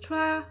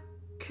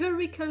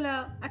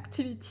extracurricular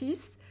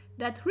activities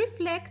that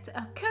reflect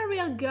her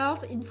career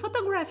goals in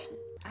photography.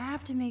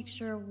 have to make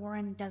sure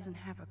Warren doesn't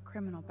have a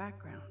criminal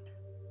background.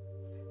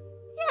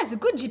 Yes, a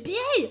good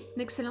GPA!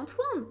 An excellent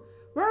one!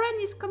 Warren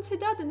is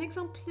considered an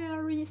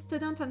exemplary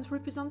student and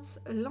represents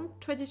a long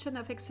tradition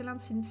of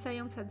excellence in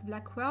science at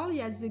Blackwell. He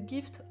has the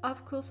gift,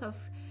 of course, of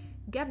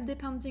gap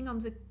depending on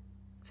the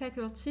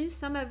faculty.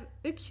 Some have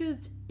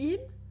accused him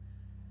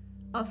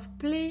of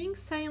playing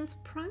science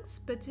pranks,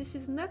 but this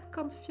is not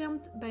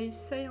confirmed by his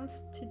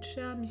science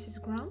teacher,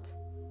 Mrs. Grant.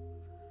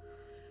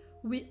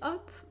 We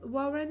hope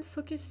Warren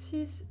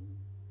focuses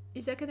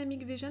his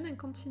academic vision and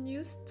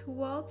continues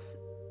towards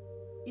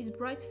his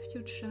bright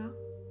future.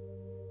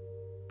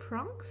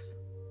 Pranks?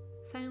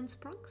 Science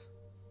pranks?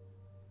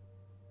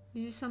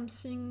 This is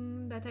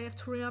something that I have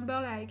to remember,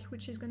 like,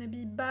 which is gonna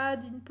be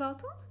bad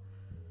important?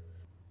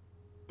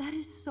 That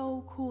is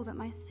so cool that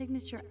my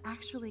signature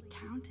actually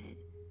counted.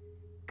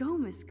 Go,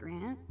 Miss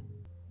Grant.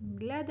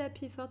 Glad,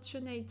 happy,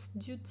 fortunate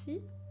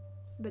duty,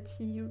 but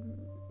he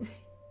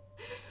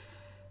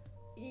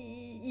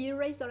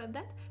erased all of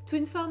that. To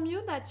inform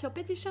you that your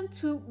petition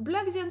to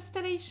block the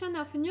installation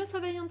of a new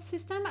surveillance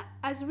system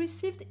has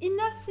received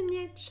enough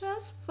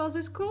signatures for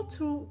the school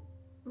to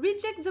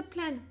reject the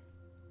plan.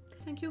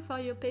 Thank you for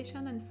your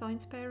patience and for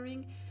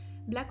inspiring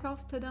Blackwell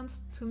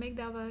students to make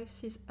their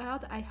voices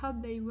heard. I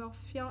hope they will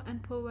feel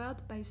empowered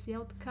by the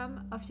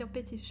outcome of your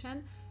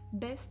petition.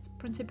 Best,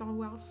 Principal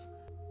Wells.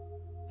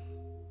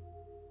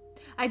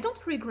 I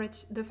don't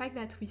regret the fact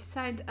that we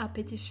signed our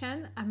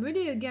petition. I'm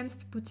really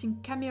against putting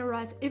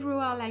cameras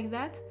everywhere like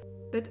that.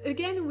 But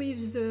again,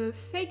 with the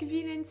fake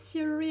villain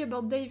theory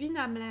about David,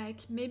 I'm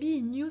like, maybe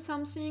he knew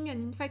something and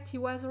in fact he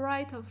was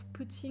right of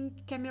putting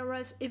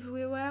cameras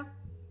everywhere.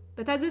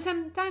 But at the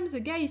same time, the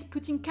guy is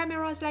putting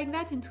cameras like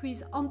that into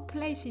his own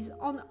place, his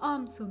own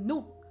home, so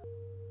no.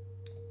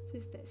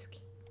 This desk.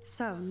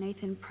 So,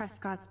 Nathan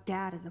Prescott's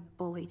dad is a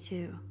bully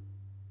too.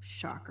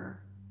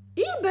 Shocker.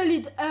 He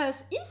bullied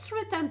us, he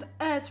threatened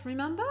us,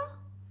 remember?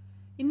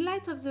 In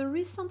light of the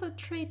recent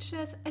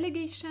outrageous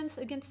allegations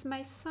against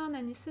my son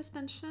and his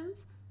suspension,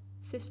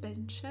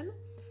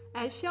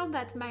 I feel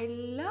that my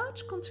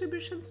large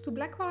contributions to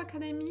Blackwell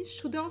Academy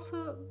should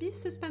also be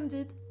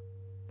suspended.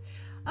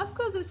 Of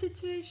course, the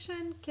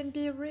situation can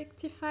be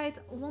rectified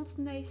once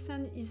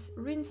Nathan is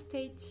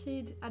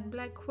reinstated at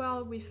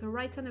Blackwell with a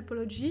written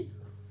apology.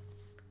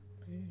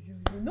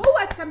 You know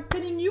what I'm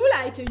telling you?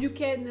 Like, you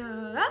can...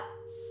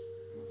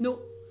 No.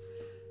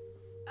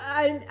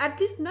 At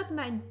least not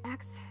mine.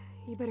 Axe,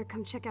 you better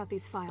come check out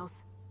these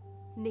files.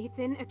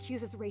 Nathan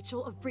accuses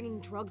Rachel of bringing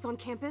drugs on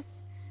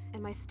campus,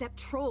 and my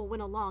step-troll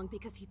went along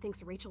because he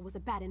thinks Rachel was a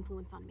bad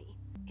influence on me.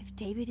 If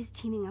David is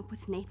teaming up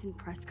with Nathan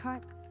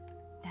Prescott,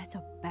 that's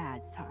a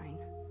bad sign.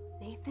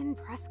 Nathan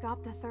Prescott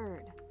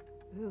III.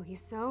 Ooh,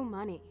 he's so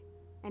money.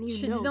 And you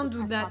she know didn't do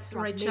Prescott's that,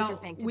 dropped Rachel. major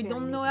bank to We bury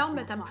don't know Nathan's her,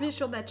 but real I'm file. pretty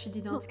sure that she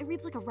didn't. Look, it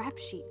reads like a rap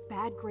sheet.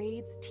 Bad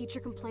grades, teacher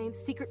complaints,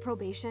 secret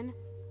probation.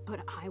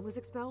 But I was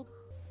expelled?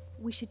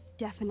 We should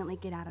definitely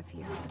get out of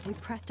here. We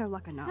pressed our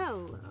luck enough.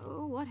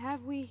 Hello, what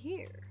have we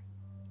here?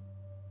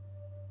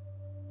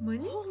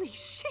 Money? Holy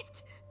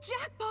shit!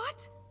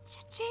 Jackpot!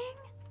 Cha-ching!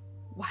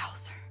 Wow,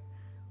 sir.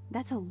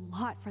 That's a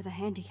lot for the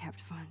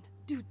handicapped fund.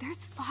 Dude,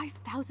 there's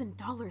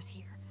 $5,000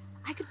 here.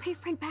 I could pay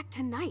Frank back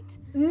tonight.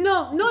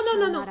 No,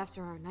 Not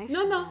after our knife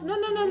showdown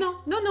yesterday.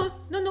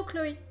 No,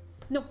 Chloe.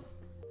 No.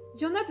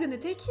 You're not gonna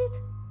take it.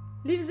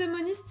 Leave the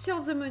money,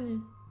 steal the money.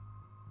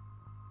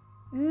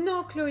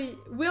 No, Chloe.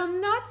 We're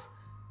not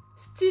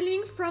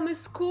stealing from a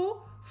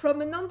school,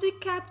 from an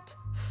handicapped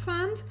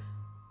fund.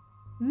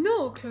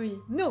 No,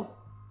 Chloe. No.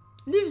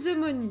 Leave the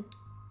money.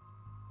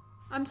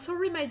 I'm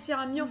sorry, my dear.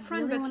 I'm your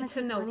friend, really but it's a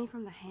take no. money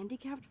from the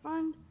handicapped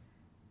fund?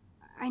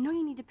 I know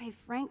you need to pay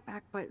Frank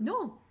back, but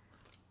No.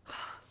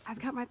 I've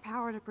got my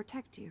power to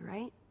protect you,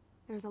 right?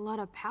 There's a lot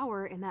of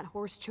power in that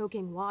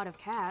horse-choking wad of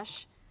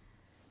cash.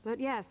 But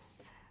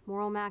yes,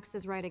 Moral Max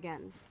is right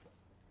again.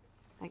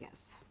 I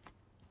guess.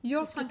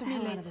 You'll Let's get thank the me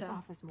hell out of this later.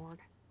 office morgue.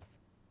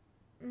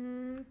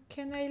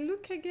 Can I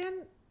look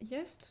again?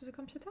 Yes, to the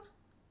computer?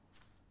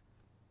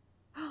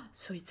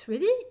 So it's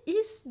really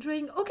his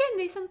drawing. Okay,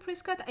 Nathan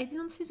Prescott. I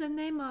didn't see the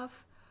name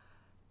of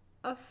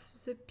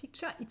the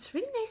picture. It's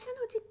really Nathan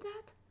who did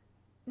that?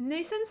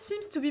 Nathan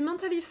seems to be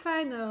mentally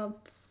fine.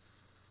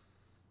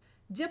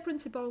 Dear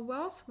Principal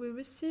Wells, we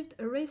received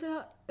a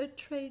rather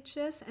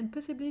outrageous and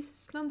possibly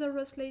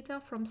slanderous letter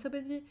from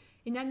somebody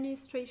in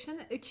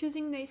administration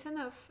accusing Nathan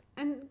of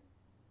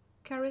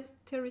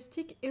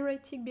uncharacteristic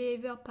erratic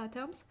behavior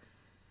patterns.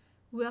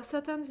 We are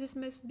certain this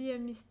must be a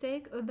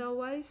mistake,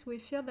 otherwise we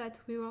fear that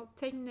we will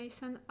take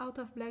Nathan out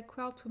of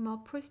Blackwell to more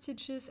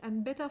prestigious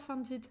and better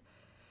funded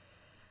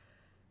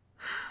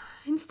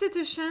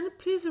institution.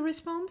 Please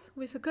respond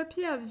with a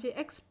copy of the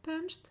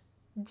expunged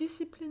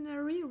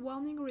disciplinary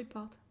warning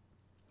report.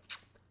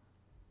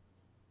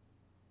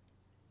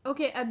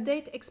 Okay,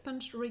 update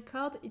expunged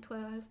record. It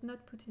was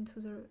not put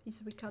into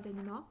his record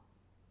anymore.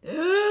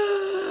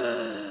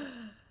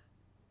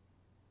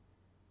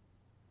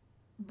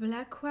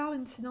 Blackwell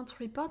incident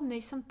report,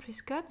 Nathan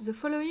Prescott. The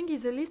following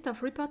is a list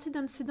of reported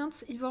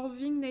incidents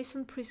involving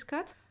Nathan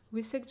Prescott.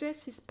 We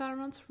suggest his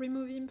parents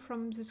remove him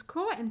from the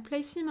school and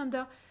place him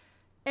under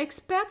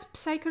expert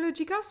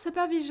psychological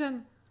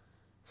supervision.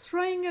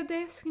 Throwing a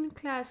desk in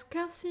class,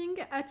 cursing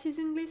at his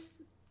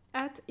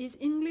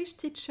English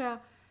teacher,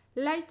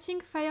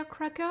 lighting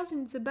firecrackers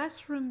in the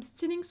bathroom,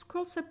 stealing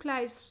school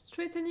supplies,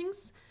 threatening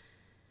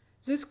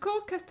the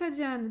school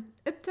custodian,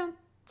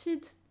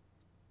 attempted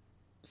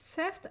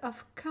theft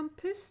of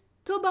campus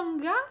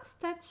Tobanga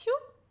statue.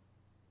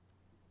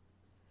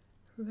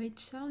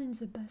 Rachel in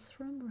the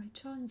bathroom,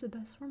 Rachel in the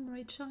bathroom,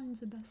 Rachel in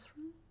the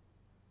bathroom.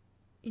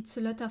 It's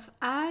a lot of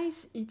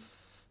eyes.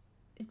 It's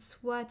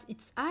what?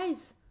 It's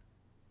eyes.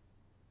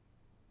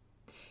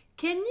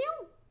 Can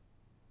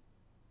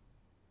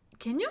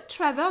you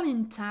travel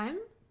in time,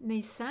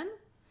 Nathan?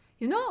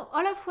 You know,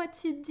 all of what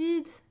he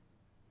did,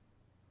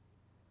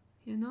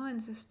 you know, and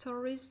the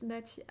stories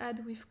that he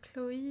had with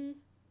Chloe.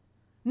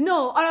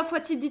 No, all of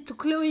what he did to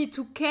Chloe,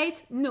 to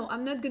Kate, no,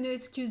 I'm not going to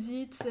excuse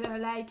it.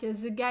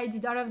 The guy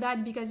did all of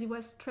that because he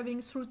was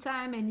traveling through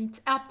time and it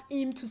helped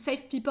him to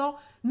save people.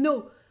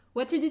 No,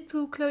 what he did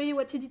to Chloe,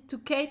 what he did to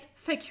Kate,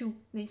 fuck you,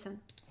 Nathan.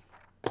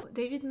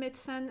 David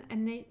Madsen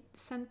and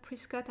Nathan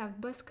Prescott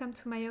have both come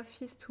to my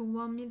office to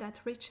warn me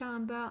that Rachel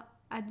Amber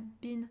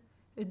had been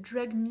a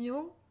drug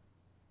mule,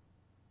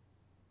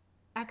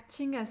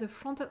 acting as a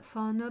front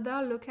for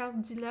another local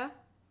dealer.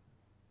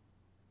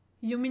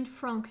 You mean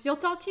Frank? You're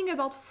talking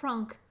about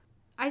Frank.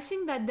 I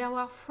think that they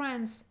were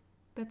friends,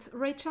 but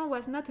Rachel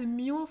was not a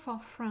mule for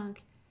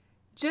Frank.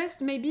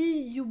 Just maybe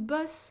you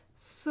both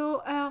saw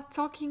her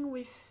talking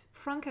with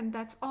Frank and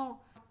that's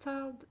all. I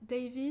told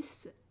David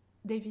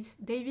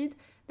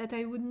that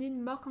I would need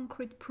more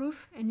concrete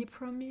proof and he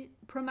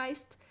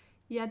promised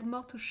he had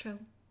more to show.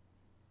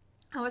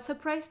 I was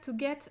surprised to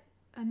get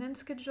an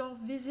unscheduled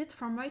visit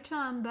from Rachel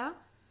Amber.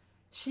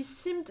 She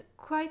seemed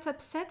quite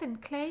upset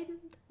and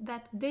claimed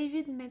that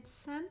David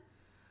Madsen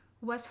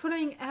was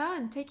following her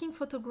and taking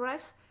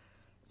photographs.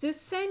 The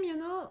same, you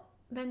know,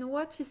 than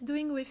what he's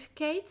doing with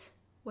Kate,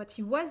 what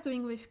he was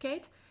doing with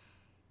Kate.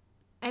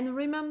 And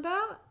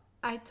remember,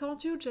 I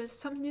told you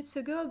just some minutes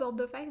ago about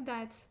the fact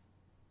that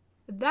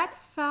that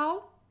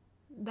file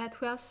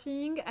that we are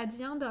seeing at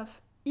the end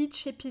of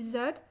each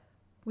episode,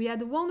 we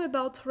had one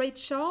about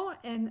Rachel,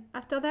 and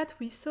after that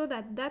we saw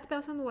that that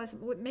person was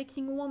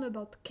making one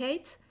about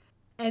Kate.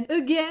 And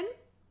again,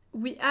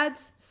 we had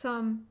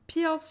some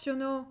pills, you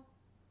know,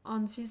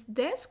 on this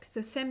desk,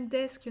 the same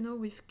desk, you know,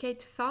 with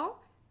Kate file,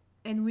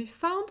 and we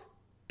found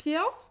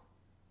pills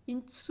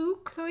into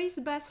Chloe's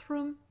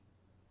bathroom.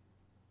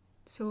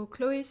 So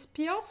Chloe's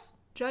pills,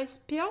 Joyce's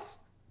pills,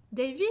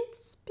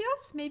 David's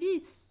pills, maybe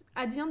it's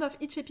at the end of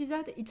each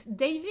episode, it's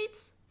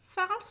David's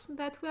files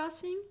that we are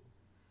seeing.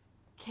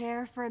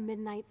 Care for a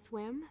midnight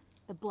swim?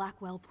 The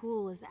Blackwell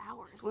pool is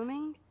ours.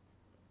 Swimming?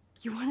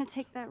 You want to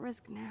take that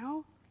risk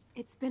now?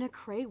 It's been a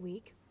cray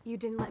week. You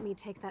didn't let me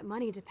take that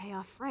money to pay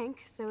off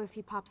Frank, so if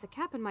he pops a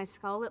cap in my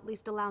skull, at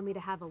least allow me to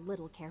have a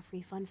little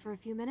carefree fun for a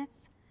few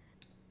minutes.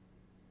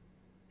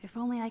 If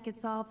only I could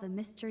solve the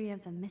mystery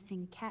of the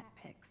missing cat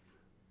pics.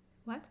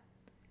 What?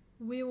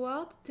 We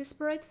were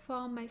desperate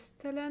for my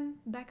stolen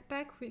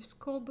backpack with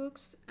school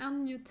books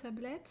and new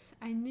tablets.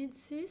 I need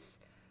this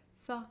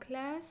for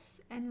class,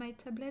 and my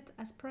tablet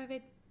has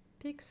private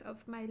pics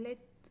of my late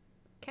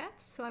cat,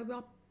 so I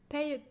will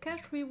pay a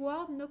cash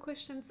reward, no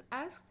questions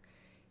asked.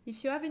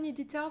 If you have any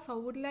details or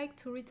would like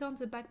to return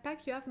the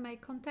backpack, you have my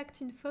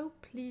contact info,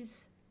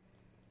 please.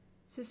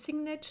 The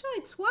signature,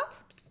 it's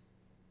what?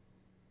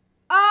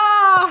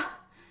 Ah!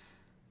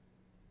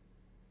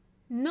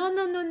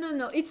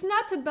 No. It's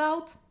not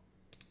about...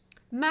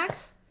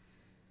 Max,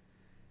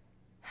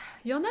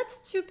 you're not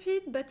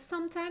stupid, but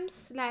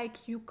sometimes,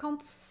 like, you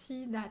can't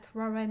see that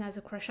Warren has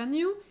a crush on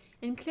you,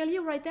 and clearly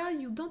right there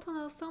you don't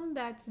understand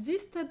that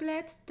this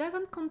tablet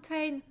doesn't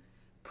contain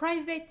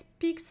private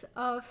pics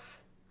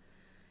of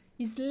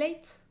his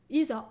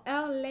or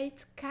her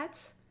late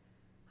cat.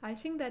 I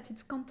think that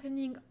it's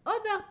containing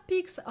other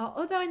pics or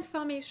other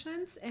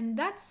informations, and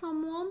that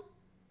someone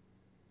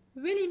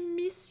really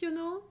miss, you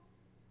know,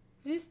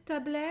 this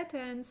tablet,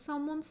 and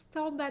someone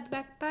stole that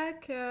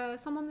backpack.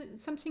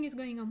 Something is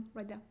going on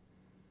right there.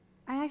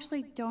 I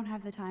actually don't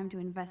have the time to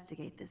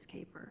investigate this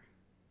caper.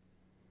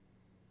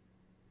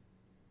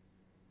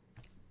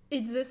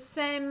 It's the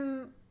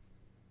same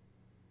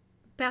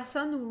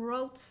person who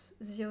wrote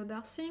the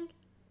other thing?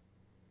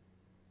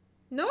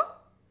 No?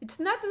 It's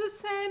not the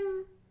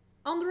same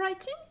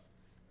handwriting?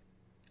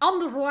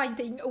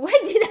 Handwriting. Why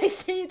did I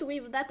say it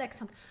with that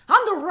accent?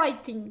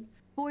 Handwriting.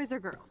 Boys or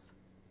girls?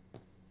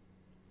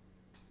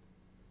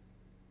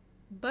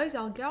 Boys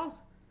or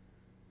girls?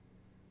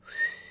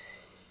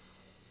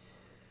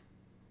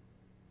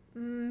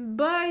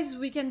 Boys,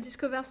 we can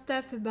discover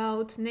stuff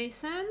about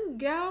Nathan.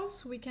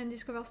 Girls, we can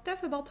discover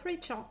stuff about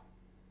Rachel.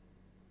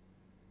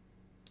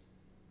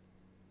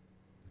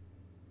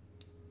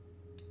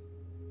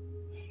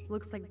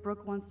 Looks like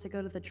Brooke wants to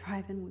go to the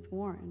drive-in with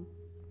Warren.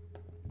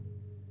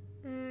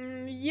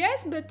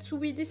 Yes, but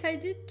we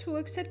decided to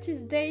accept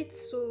his date,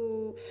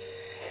 so...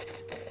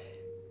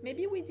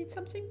 Maybe we did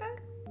something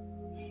bad?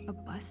 A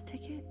bus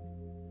ticket?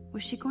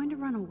 Was she going to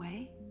run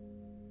away?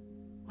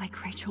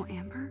 Like Rachel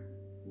Amber?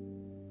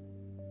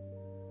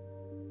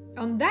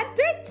 On that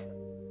date?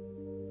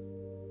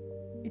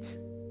 It's...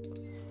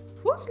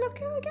 Who's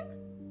locker again?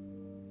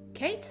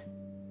 Kate?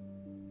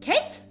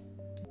 Kate?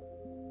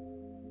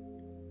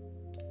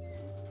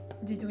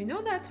 Did we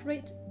know that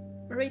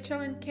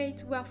Rachel and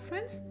Kate were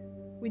friends?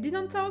 We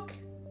didn't talk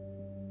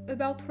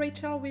about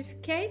Rachel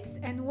with Kate,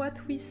 and what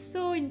we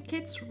saw in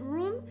Kate's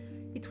room,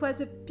 it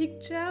was a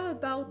picture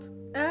about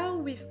her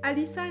with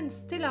Alyssa and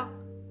Stella,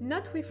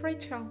 not with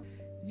Rachel.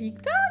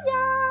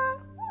 Victoria!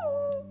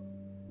 Woo!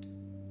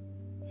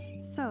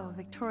 So,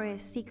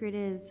 Victoria's secret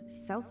is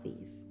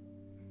selfies.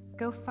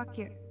 Go fuck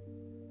your...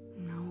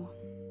 No.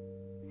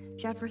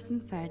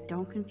 Jefferson said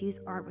don't confuse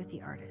art with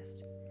the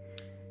artist.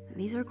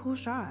 These are cool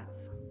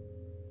shots.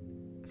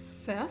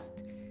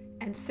 First,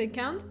 and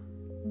second,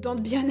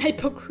 don't be an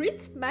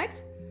hypocrite,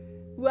 Max.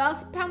 We are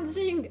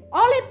spending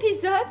all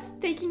episodes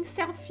taking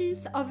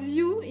selfies of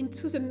you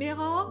into the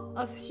mirror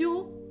of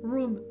your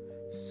room.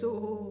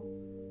 So,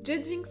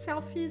 judging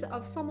selfies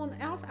of someone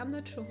else, I'm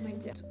not sure, my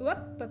dear.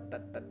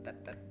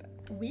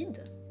 Weed?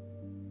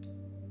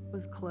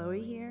 Was Chloe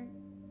here?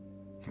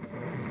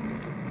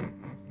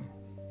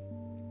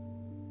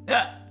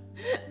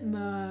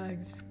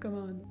 Max, come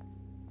on.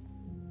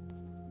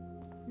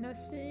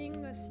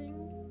 Nothing,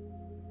 nothing.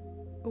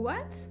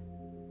 What?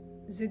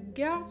 The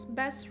girls'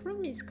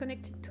 bathroom is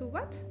connected to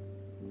what?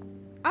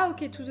 Ah,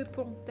 okay, to the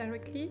pool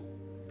directly.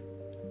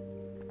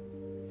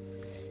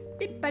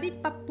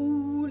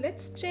 Pippadi-papoo.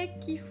 Let's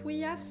check if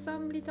we have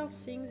some little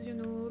things, you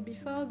know,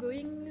 before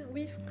going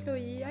with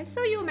Chloe. I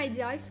saw you, my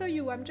dear, I saw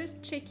you. I'm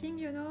just checking,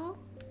 you know.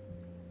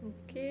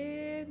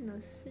 Okay,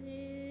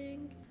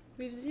 nothing.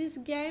 With this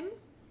game,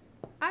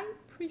 I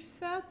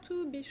prefer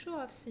to be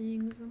sure of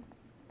things.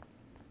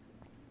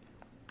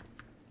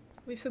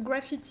 With a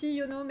graffiti,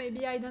 you know,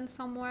 maybe hidden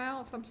somewhere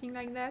or something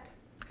like that.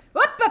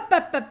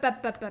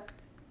 Up.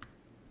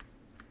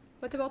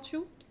 What about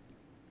you?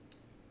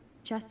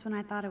 Just when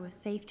I thought it was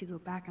safe to go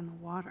back in the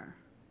water.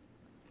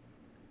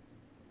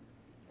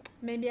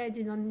 Maybe I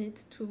didn't need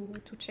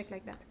to check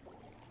like that.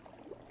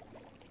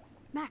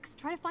 Max,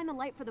 try to find the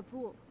light for the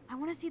pool. I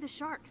want to see the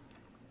sharks.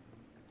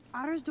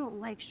 Otters don't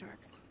like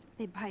sharks.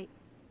 They bite.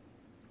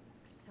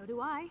 So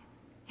do I.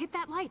 Hit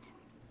that light.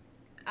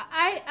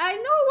 I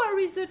know where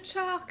is the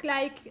shark.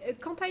 Like,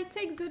 can't I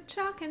take the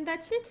shark and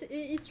that's it?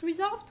 It's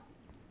resolved?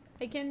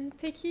 I can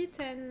take it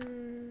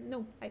and...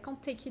 No, I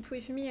can't take it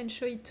with me and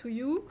show it to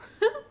you.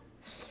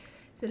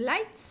 The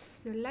light.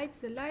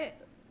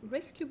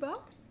 Rescue board?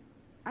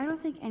 I don't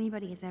think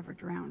anybody has ever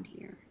drowned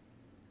here.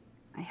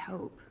 I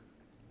hope.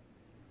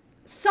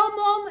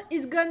 Someone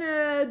is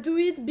gonna do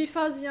it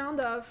before the end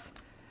of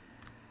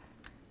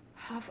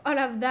all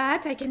of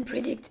that. I can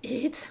predict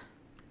it.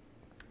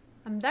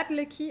 I'm that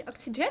lucky.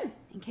 Oxygen?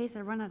 In case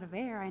I run out of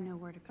air, I know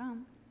where to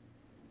come.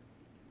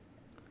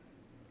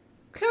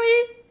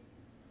 Chloe!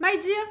 My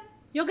dear,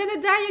 you're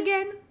gonna die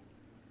again.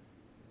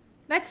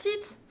 That's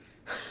it.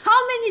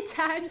 How many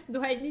times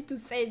do I need to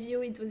save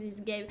you into this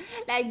game?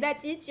 Like,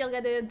 that's it, you're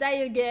gonna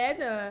die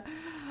again.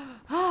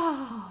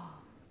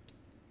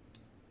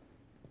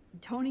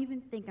 Don't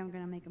even think I'm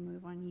gonna make a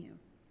move on you.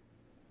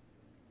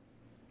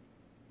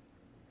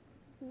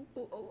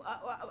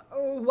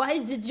 Why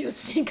did you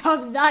think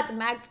of that,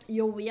 Max?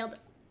 You're weird.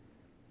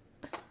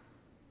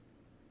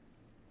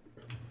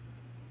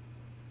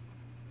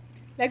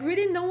 Like,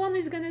 really, no one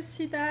is gonna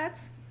see that?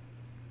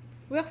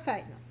 We're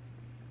fine.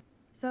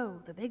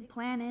 So, the big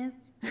plan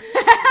is...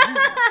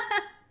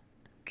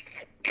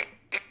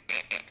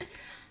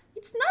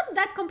 It's not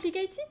that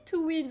complicated to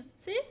win,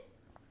 see?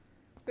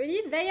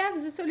 Really, they have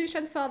the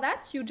solution for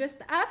that. You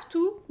just have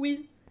to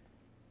win.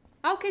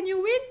 How can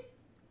you win?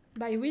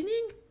 By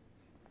winning.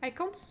 I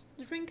can't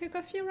drink a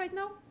coffee right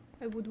now.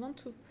 I would want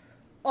to.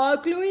 Oh,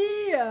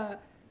 Chloe!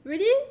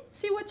 Really?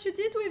 See what you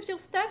did with your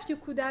stuff? You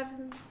could have...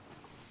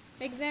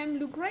 Make them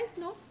look great,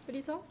 no? A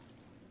little?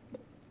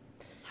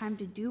 Time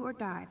to do or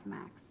dive,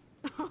 Max.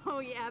 Oh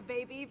yeah,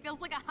 baby.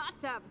 Feels like a hot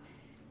tub.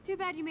 Too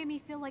bad you made me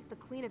feel like the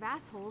queen of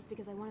assholes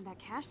because I wanted that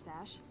cash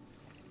stash.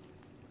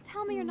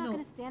 Tell me you're not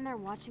gonna stand there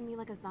watching me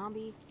like a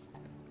zombie.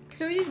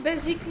 Chloe is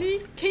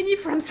basically Kenny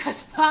from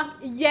South Park.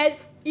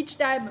 Yes, each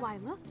time. Why,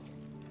 look.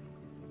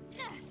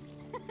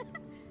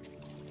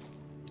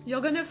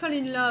 You're gonna fall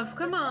in love.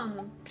 Come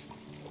on.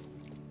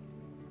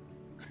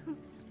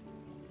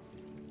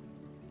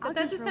 But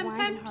at the same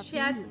time, she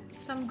had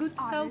some good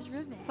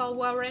thoughts for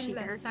Warren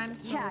last time.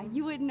 So Yeah,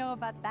 you wouldn't know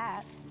about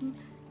that.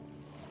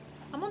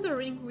 I'm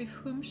wondering with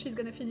whom she's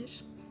gonna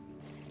finish.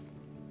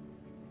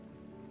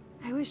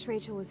 I wish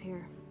Rachel was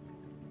here.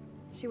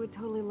 She would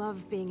totally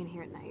love being in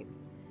here at night.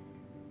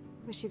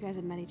 Wish you guys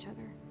had met each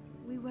other.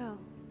 We will.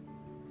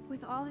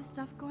 With all this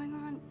stuff going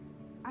on,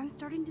 I'm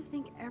starting to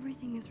think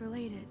everything is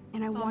related.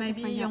 And I Or want to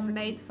maybe find you're out for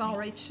made Kate's for sake.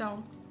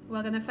 Rachel.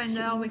 We're gonna find She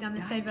her, we're almost gonna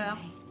died save her.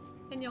 today.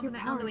 And you're Your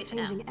gonna power handle is it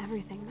changing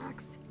everything,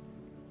 Max.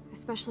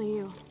 Especially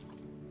you.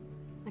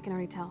 I can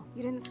already tell.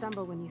 You didn't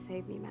stumble when you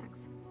saved me,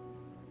 Max.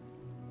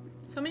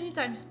 so many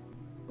times.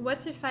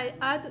 What if I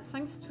add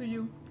thanks to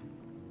you?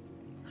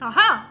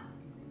 Haha!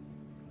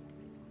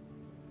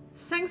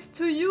 Thanks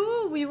to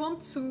you, we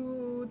want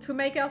to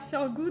make her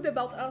feel good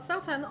about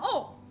herself, and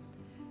oh!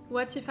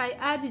 What if I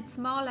add it's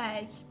more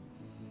like,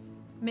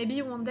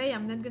 maybe one day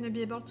I'm not gonna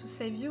be able to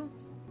save you?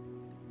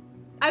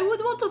 I would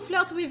want to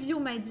flirt with you,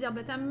 my dear,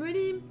 but I'm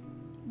really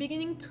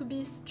beginning to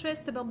be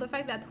stressed about the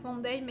fact that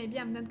one day maybe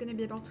I'm not gonna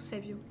be able to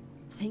save you.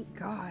 Thank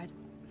God.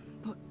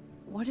 But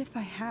what if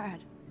I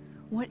had?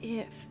 What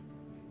if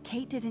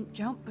Kate didn't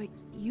jump, but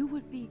you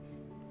would be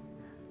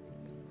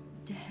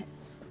dead?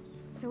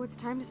 So it's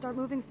time to start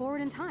moving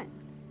forward in time.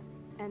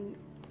 And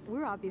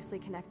we're obviously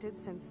connected,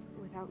 since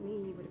without me,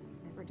 you would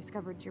have never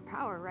discovered your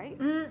power, right?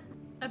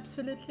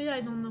 Absolutely, I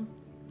don't know.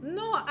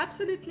 No,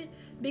 absolutely.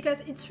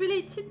 Because it's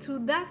related to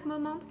that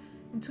moment,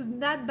 to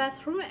that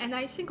bathroom, and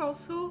I think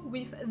also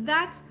with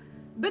that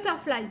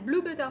butterfly,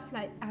 blue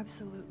butterfly.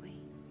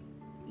 Absolutely.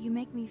 You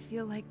make me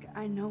feel like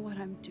I know what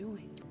I'm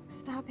doing.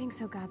 Stop being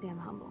so goddamn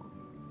humble.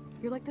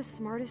 You're like the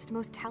smartest,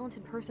 most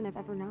talented person I've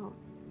ever known.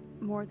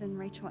 More than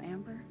Rachel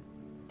Amber?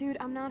 Dude,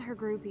 I'm not her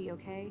groupie,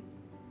 okay?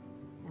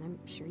 And I'm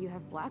sure you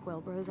have Blackwell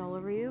bros all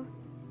over you.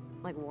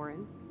 Like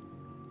Warren.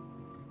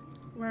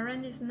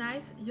 Warren is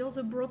nice. You're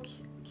the broke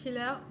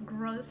killer.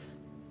 Gross.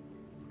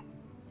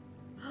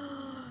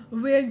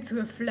 We're into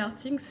a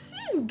flirting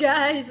scene,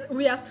 guys.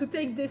 We have to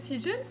take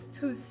decisions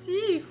to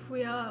see if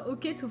we are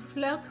okay to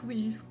flirt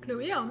with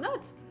Chloe or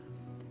not.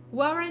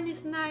 Warren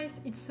is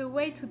nice. It's a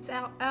way to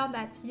tell her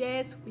that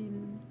yes,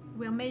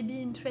 we're maybe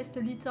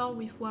interested a little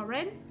with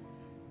Warren.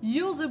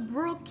 You're the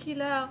broke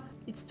killer.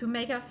 It's to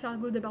make her feel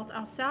good about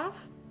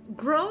herself.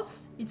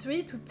 Gross. It's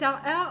really to tell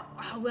her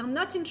we're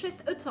not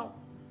interested at all.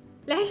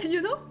 Like,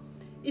 you know,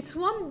 it's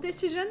one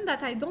decision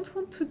that I don't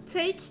want to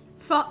take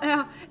for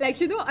her. Like,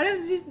 you know, all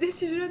of these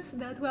decisions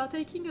that we are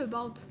taking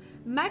about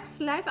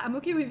Max's life, I'm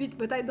okay with it,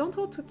 but I don't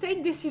want to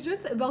take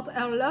decisions about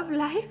her love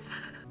life.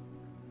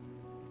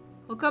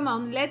 Oh, come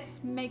on,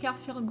 let's make her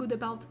feel good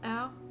about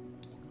her.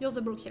 You're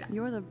the bro killer.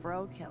 You're the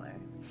bro killer.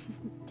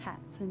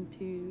 Tats and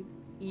dude.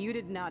 You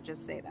did not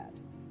just say that.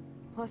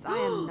 Plus, I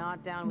am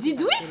not down with Did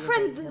that we video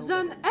friend they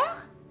zone killed.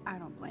 her? I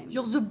don't blame you.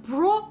 You're the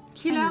bro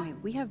killer. Anyway,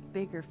 we have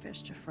bigger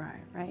fish to fry,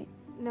 right?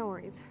 No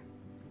worries.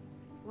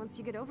 Once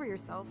you get over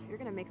yourself, you're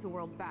gonna make the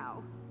world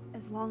bow.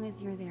 As long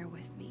as you're there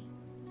with me.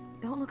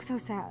 Don't look so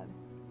sad.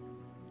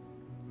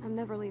 I'm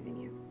never leaving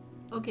you.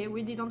 Okay,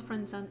 we didn't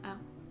friend zone her.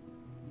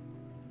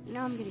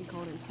 Now I'm getting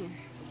cold in here.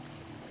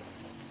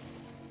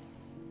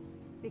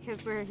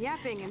 Because we're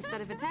yapping instead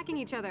of attacking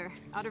each other,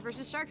 otter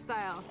versus shark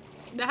style.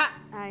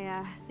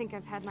 I think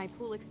I've had my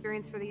pool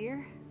experience for the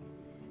year.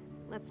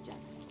 Let's jet.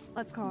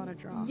 Let's call it a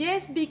draw.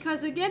 Yes,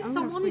 because again,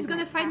 someone is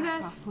gonna find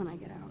ass us. off when I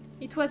get out.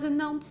 It was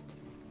announced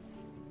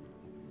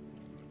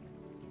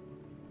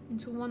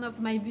into one of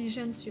my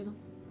visions, you know.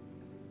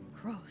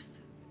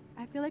 Gross.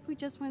 I feel like we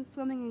just went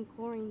swimming in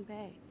Chlorine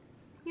Bay.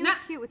 You look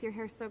cute with your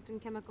hair soaked in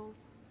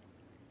chemicals.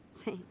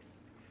 Thanks.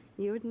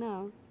 You would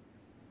know.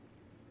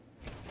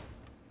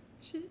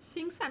 She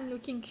thinks I'm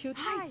looking cute.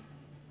 Hi.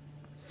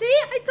 See,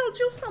 I told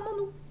you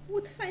someone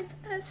would find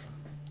us.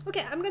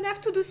 Okay, I'm gonna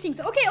have to do things.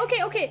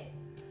 Okay.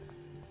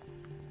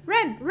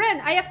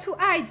 Ren, I have to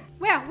hide.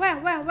 Where?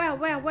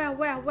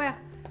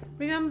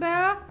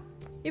 Remember?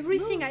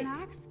 Everything Move,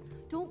 Max.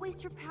 Don't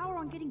waste your power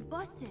on getting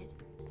busted.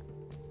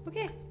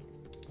 Okay.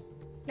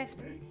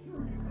 Left.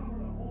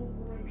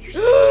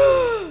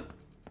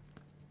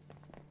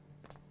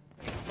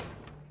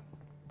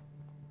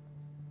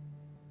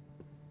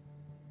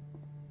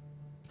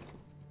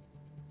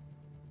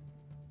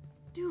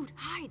 Dude,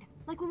 hide!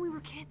 Like when we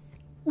were kids.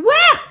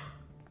 Where?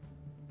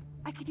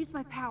 I could use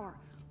my power.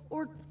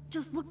 Or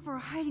just look for a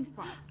hiding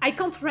spot. I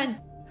can't run.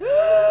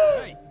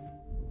 Hey!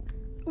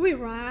 We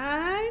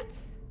right.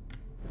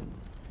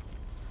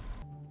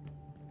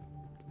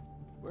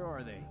 Where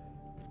are they?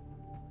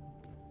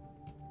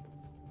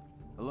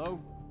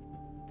 Hello?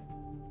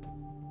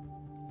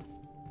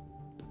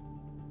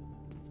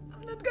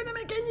 I'm not gonna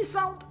make any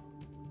sound.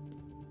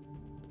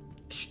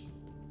 Shh.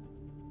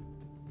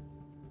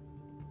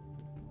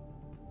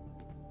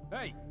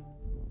 Hey!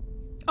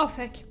 Oh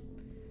fuck.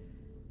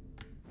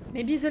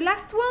 Maybe the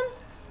last one?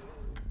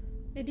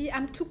 Maybe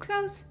I'm too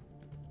close.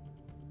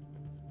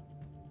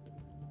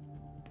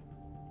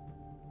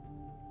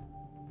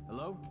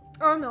 Hello?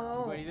 Oh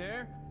no. Anybody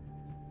there?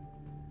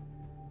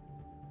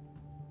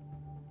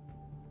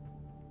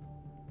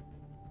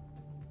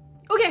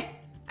 Okay,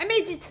 I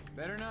made it.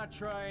 Better not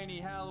try any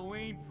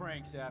Halloween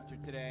pranks after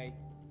today.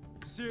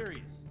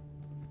 Serious.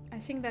 I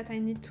think that I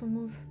need to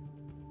move.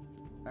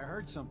 I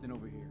heard something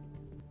over here.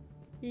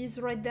 He's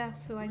right there,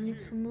 so I need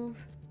to move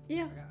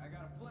here. I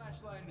got a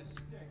flashlight and a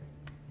stick.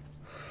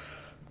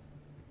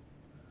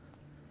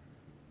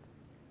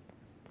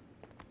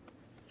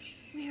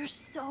 We are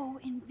so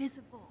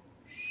invisible.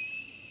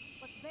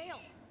 Let's bail.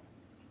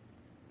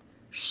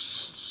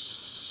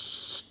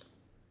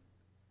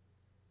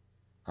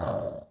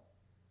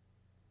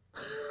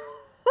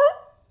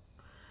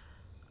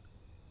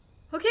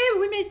 Okay,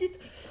 we made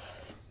it.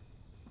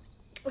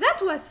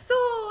 That was so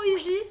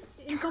easy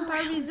in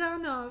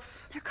comparison of,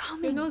 They're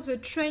coming. you know, the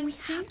train We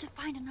scene. have to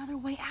find another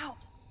way out.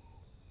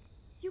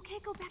 You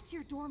can't go back to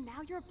your dorm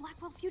now. You're a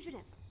Blackwell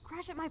fugitive.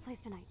 Crash at my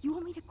place tonight. You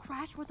want me to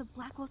crash where the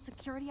Blackwell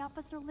security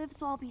officer lives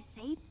so I'll be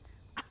safe?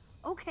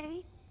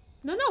 Okay.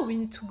 No, no, we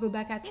need to go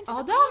back at Into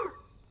our the dorm.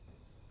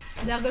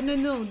 They're gonna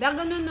know. They're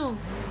gonna know.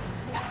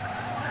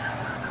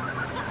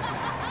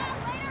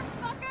 Later,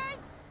 fuckers!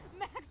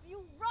 Max, you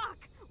rock!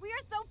 We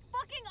are so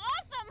fucking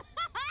awesome!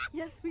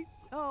 Yes, we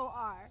so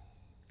are.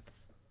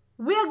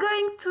 We're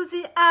going to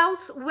the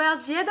house where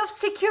the head of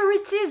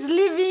security is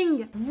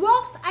living.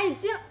 Worst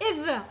idea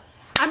ever.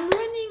 I'm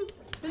running,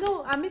 you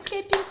know, I'm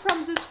escaping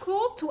from the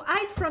school to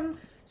hide from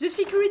the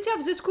security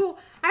of the school.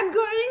 I'm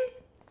going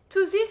to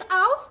this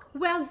house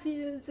where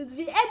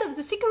the head of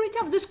the security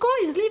of the school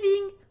is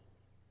living.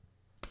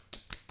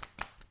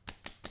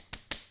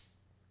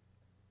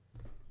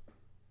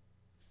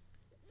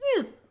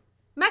 Ew.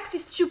 Max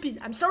is stupid.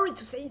 I'm sorry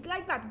to say it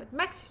like that, but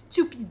Max is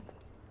stupid.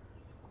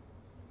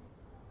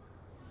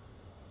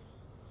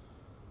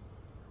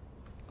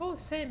 Oh,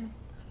 same.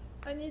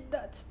 I need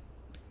that.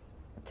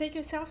 Take a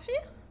selfie?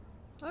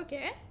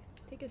 Okay,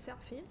 take a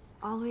selfie.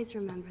 Always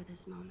remember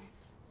this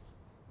moment.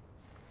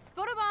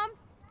 Photobomb!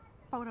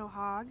 Photo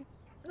hog.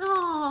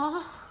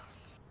 Oh,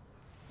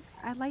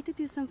 I'd like to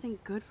do something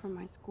good for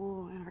my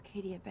school in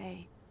Arcadia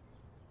Bay.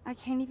 I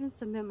can't even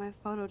submit my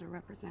photo to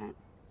represent.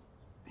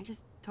 I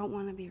just don't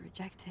want to be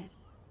rejected.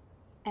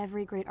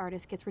 Every great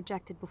artist gets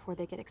rejected before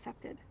they get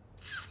accepted.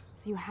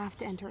 So you have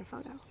to enter a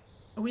photo.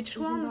 which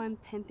Even though one? I'm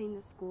pimping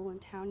the school in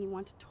town you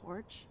want to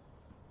torch.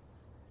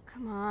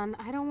 Come on,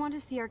 I don't want to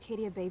see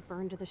Arcadia Bay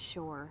burn to the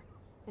shore.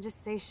 I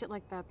just say shit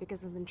like that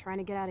because I've been trying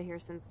to get out of here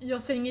since You're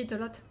saying it a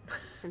lot.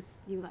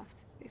 you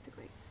left,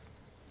 basically.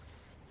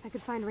 If I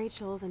could find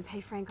Rachel, then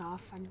pay Frank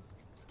off, I'm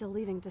still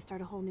leaving to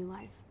start a whole new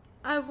life.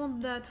 I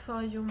want that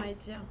for you, my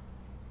dear.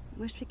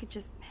 Wish we could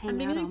just hang I'm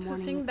out all beginning morning to like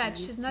think we that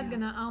she's used not to.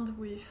 gonna end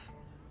with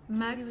Maybe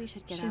Max. we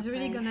should get She's out,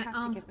 really but I gonna have to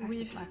end get back to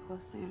with Blackwell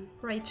soon.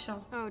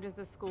 Rachel. Oh, does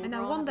the school And I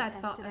girl want have a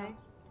that test for today? her.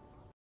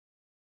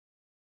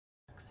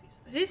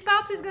 This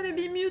part is gonna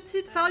be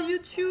muted for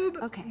YouTube.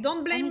 Okay,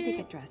 Don't blame I need to me.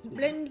 get dressed now.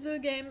 Blame the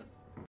game.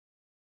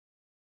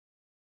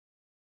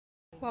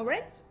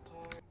 Alright.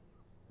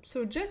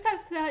 So just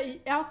after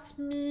he helped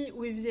me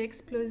with the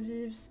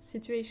explosives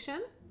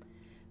situation.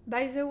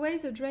 By the way,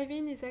 the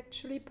drive-in is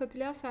actually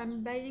popular, so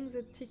I'm buying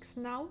the tickets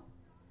now.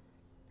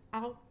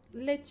 I'll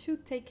let you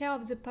take care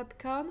of the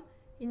popcorn.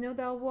 In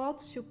other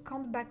words, you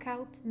can't back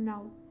out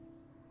now.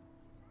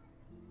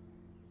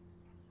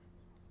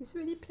 He's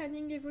really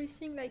planning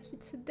everything like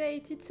it's a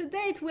date. It's a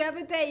date! We have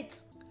a date!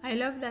 I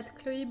love that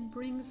Chloe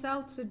brings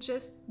out the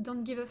just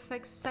don't give a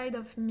fuck side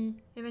of me,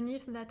 even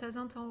if that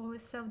hasn't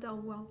always served her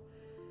well.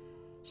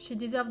 She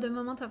deserved the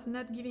moment of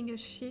not giving a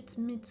shit,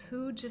 me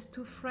too, just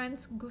two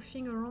friends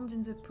goofing around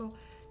in the pool.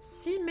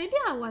 See, maybe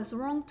I was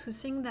wrong to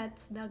think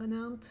that they're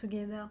gonna end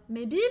together.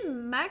 Maybe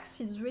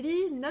Max is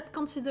really not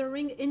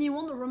considering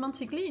anyone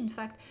romantically, in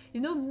fact.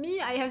 You know,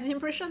 me, I have the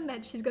impression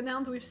that she's gonna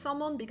end with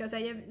someone because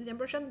I have the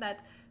impression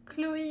that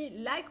Chloe,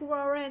 like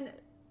Warren,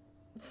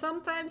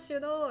 sometimes, you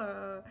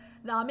know,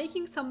 they are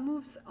making some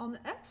moves on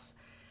us.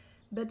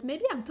 But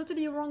maybe I'm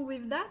totally wrong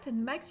with that,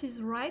 and Max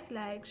is right,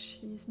 like,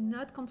 she's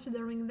not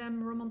considering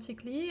them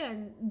romantically,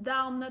 and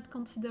they're not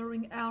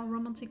considering her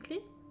romantically.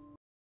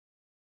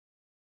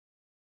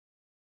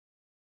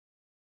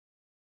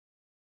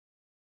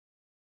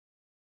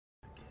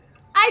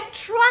 I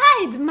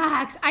tried,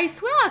 Max! I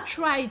swear I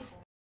tried!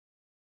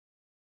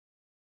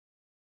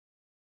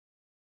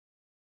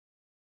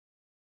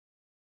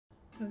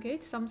 Okay,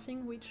 it's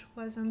something which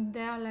wasn't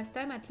there last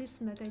time, at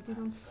least that I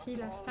didn't see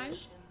last time.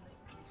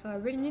 So I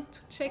really need to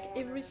check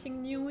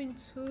everything new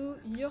into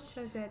your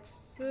closet.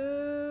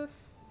 The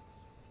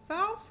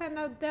files are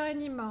not there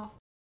anymore.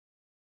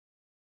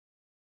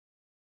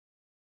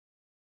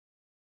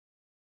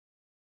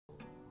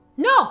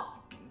 No!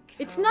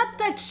 It's not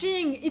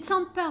touching! It's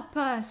on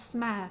purpose,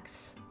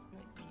 Max.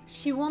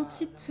 She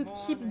wanted to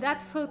keep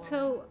that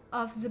photo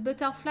of the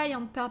butterfly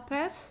on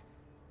purpose.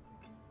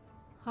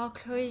 Oh,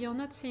 Chloe, you're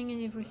not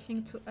saying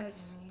everything to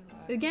us.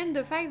 Again,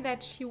 the fact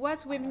that she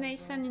was with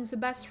Nathan in the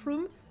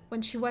bathroom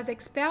when she was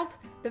expelled,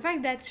 the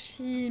fact that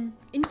she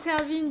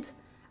intervened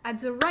at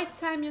the right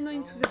time, you know,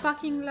 into the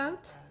parking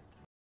lot.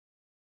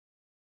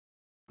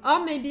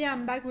 Or maybe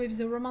I'm back with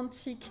the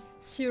romantic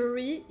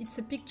theory. It's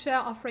a picture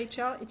of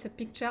Rachel, it's a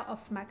picture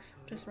of Max,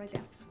 just right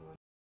there.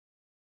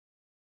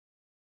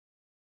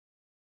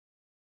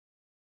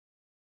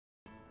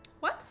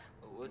 What?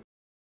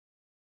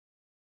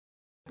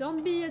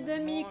 Don't be a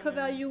dummy,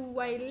 cover you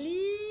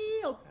Wiley,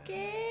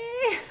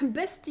 okay.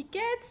 Best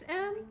tickets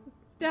and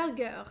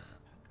burger.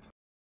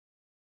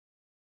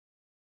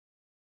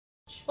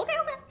 Okay,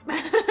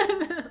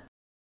 okay.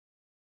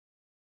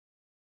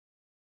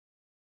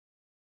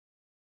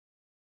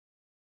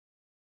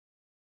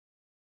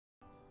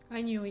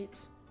 I knew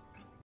it.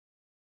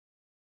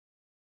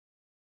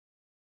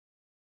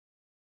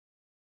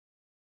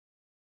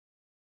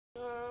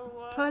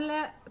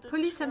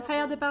 Police and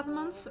fire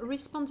departments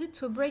responded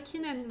to a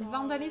break-in and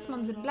vandalism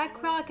on the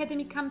Blackwell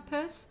Academy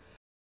campus.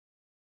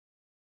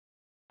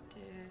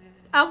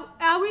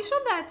 Are we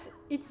sure that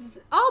it's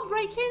our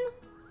break-in?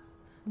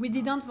 We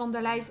didn't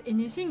vandalize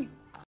anything.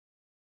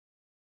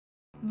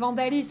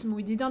 Vandalism,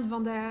 we didn't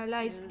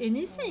vandalize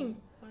anything.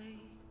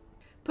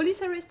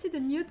 Police arrested a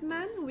nude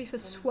man with a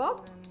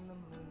sword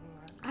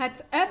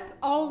at Up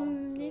All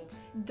Meat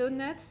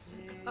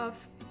Donuts of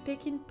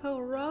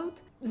Pekinpo Road.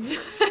 The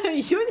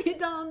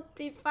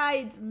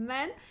unidentified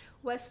man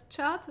was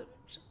charged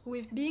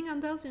with being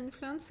under the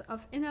influence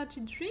of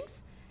energy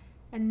drinks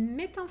and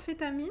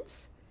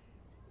methamphetamines.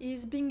 He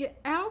is being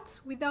held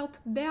without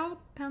bail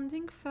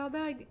pending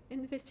further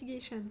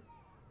investigation.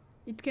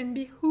 It can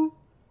be who?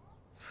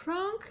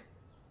 Frank?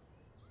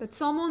 But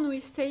someone who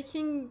is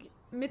taking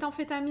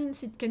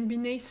methamphetamines, it can be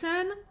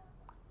Nathan.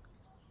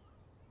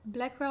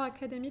 Blackwell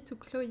Academy to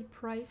Chloe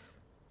Price.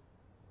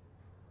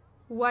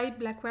 Why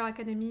Blackwell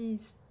Academy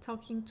is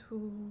talking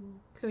to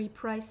Chloe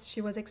Price?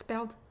 She was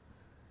expelled.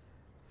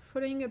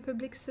 Following a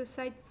public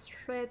suicide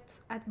threat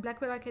at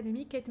Blackwell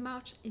Academy, Kate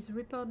March is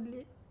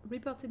reportedly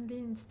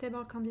in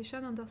stable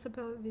condition under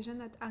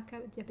supervision at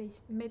Arcadia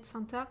Med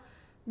Center.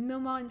 No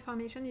more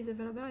information is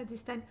available at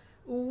this time.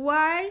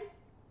 Why?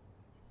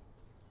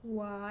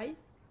 Why?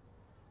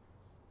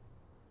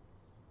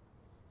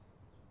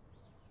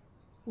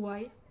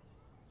 Why?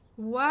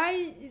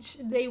 Why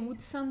they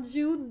would send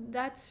you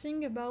that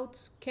thing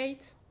about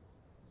Kate?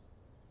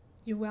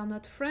 You were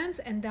not friends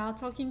and they are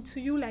talking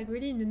to you like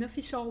really in an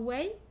official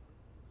way?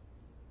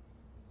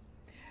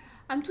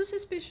 I'm too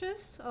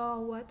suspicious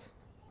or what?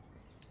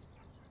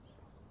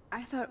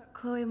 I thought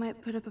Chloe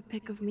might put up a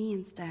pic of me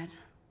instead.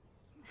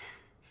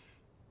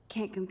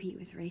 Can't compete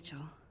with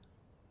Rachel.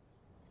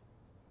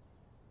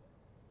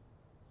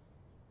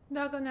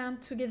 They're gonna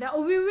end together.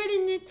 Oh, we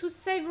really need to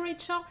save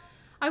Rachel.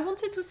 I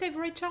wanted to save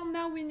Rachel,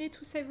 now we need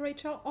to save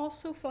Rachel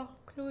also for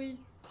Chloe.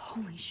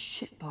 Holy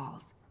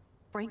shitballs.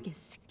 Frank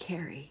is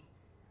scary.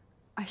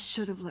 I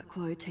should have let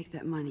Chloe take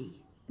that money.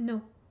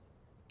 No.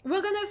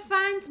 We're gonna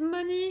find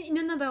money in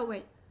another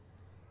way.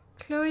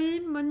 Chloe,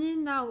 money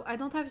now. I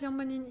don't have your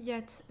money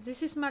yet.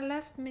 This is my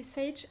last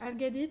message. I'll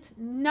get it.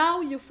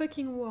 Now you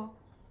fucking war.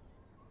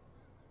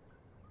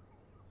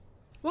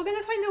 We're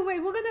gonna find a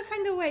way. We're gonna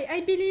find a way. I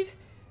believe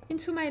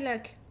into my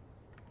luck.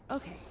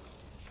 Okay.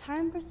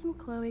 Time for some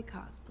Chloe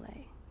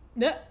cosplay.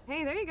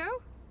 Hey, there you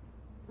go.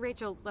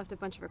 Rachel left a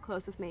bunch of her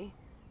clothes with me.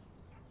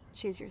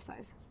 She's your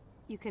size.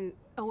 You can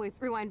always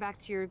rewind back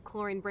to your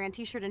chlorine brand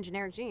t-shirt and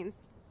generic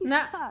jeans. You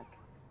suck.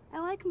 I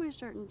like my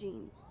shirt and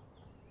jeans.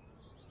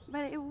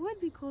 But it would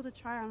be cool to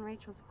try on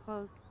Rachel's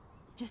clothes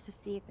just to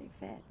see if they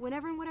fit.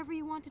 Whenever and whatever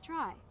you want to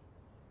try.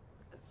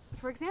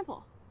 For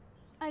example,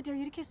 I dare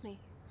you to kiss me.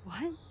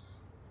 What?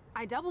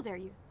 I double dare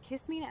you.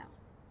 Kiss me now.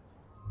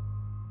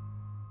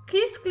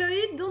 Kiss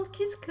Chloe, don't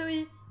kiss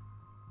Chloe.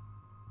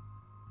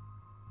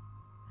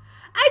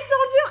 I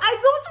told you I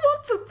don't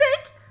want to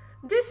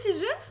take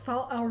decisions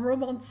for a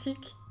romantic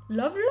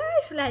love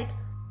life. Like,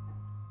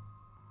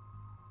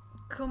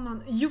 come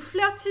on, you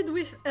flirted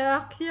with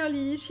her,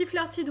 clearly. She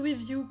flirted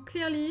with you,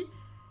 clearly.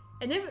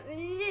 And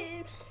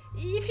if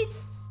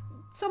it's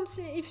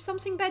something, if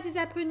something bad is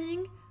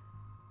happening,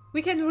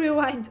 we can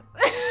rewind.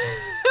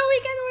 We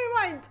can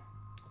rewind.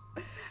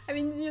 I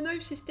mean, you know,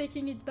 if she's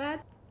taking it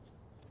bad.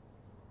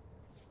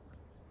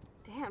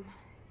 Damn,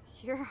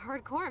 you're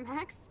hardcore,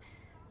 Max.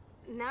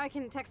 Now I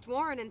can text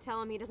Warren and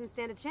tell him he doesn't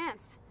stand a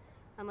chance.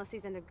 Unless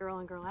he's into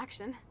girl-on-girl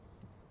action.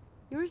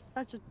 You're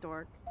such a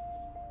dork.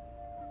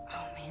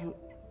 Oh man,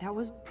 that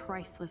was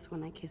priceless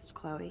when I kissed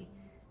Chloe.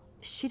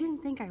 She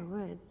didn't think I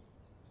would.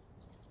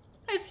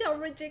 I feel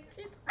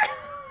rejected.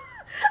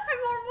 I'm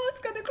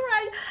almost gonna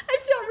cry. I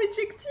feel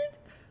rejected.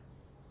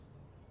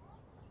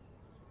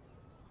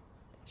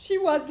 She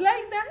was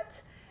like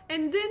that,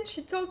 and then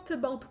she talked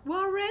about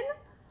Warren.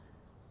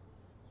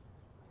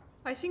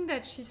 I think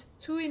that she's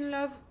too in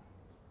love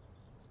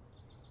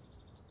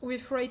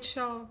with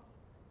Rachel.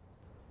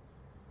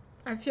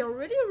 I feel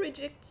really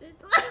rejected.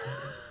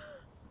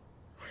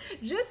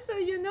 Just so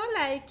you know,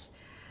 like,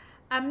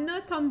 I'm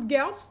not on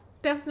girls.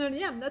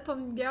 Personally, I'm not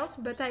on girls,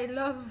 but I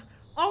love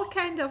all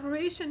kind of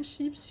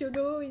relationships, you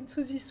know,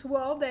 into this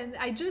world. And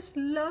I just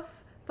love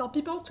for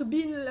people to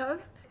be in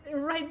love.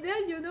 Right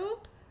there, you know,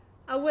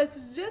 I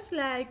was just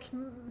like,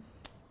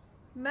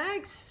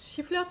 Max,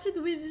 she flirted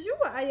with you.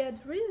 I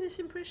had really this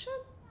impression.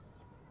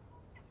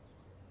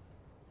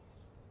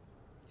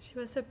 She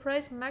was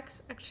surprised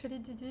Max actually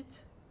did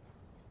it.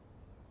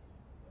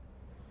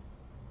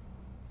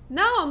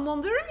 Now I'm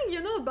wondering,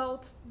 you know,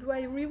 about do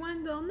I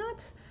rewind or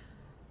not?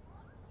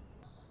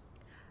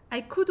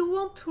 I could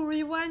want to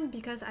rewind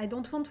because I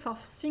don't want for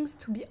things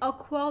to be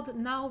awkward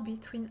now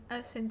between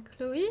us and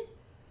Chloe.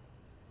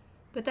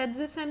 But at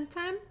the same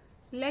time,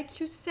 like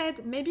you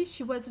said, maybe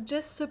she was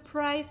just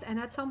surprised and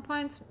at some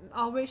point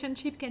our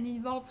relationship can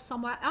evolve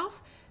somewhere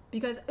else.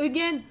 Because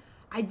again,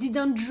 I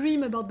didn't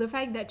dream about the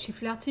fact that she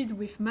flirted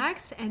with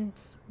Max and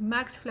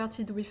Max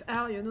flirted with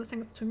her, you know,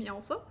 thanks to me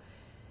also.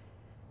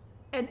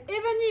 And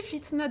even if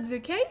it's not the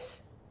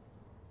case,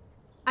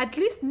 at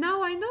least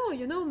now I know,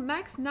 you know,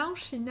 Max, now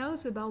she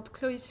knows about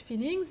Chloe's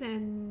feelings,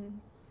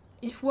 and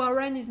if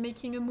Warren is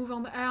making a move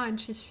on her and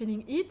she's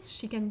feeling it,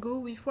 she can go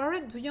with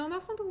Warren. Do you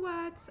understand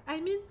what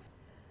I mean?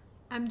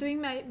 I'm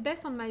doing my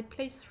best on my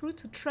playthrough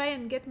to try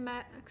and get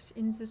Max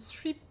in the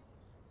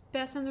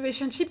 3-person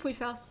relationship with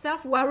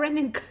herself, Warren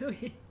and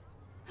Chloe.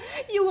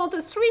 You want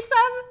a threesome?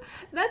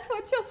 That's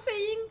what you're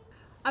saying?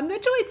 I'm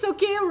not sure it's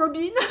okay,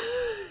 Robin.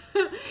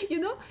 You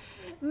know,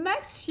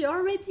 Max, she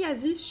already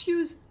has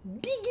issues,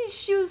 big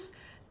issues,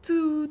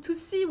 to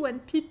see when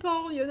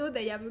people, you know,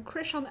 they have a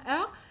crush on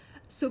her.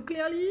 So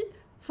clearly,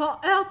 for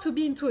her to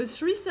be into a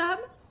threesome,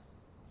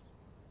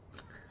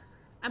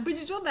 I'm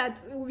pretty sure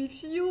that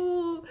with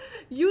you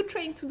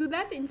trying to do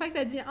that, in fact,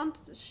 at the end,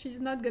 she's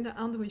not gonna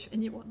end with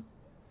anyone.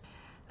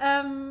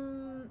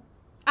 I'm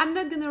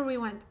not gonna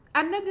rewind.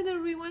 I'm not gonna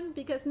rewind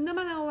because no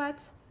matter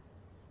what,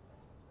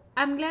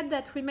 I'm glad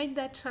that we made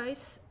that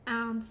choice,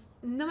 and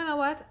no matter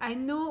what, I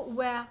know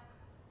where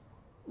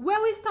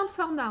we stand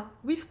for now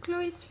with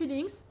Chloe's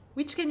feelings,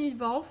 which can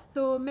evolve.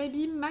 So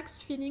maybe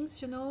Max's feelings,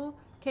 you know,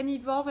 can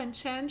evolve and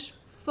change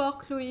for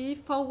Chloe,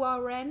 for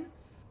Warren.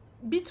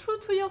 Be true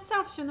to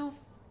yourself, you know.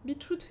 Be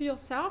true to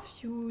yourself.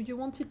 You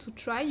wanted to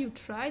try, you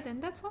tried,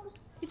 and that's all.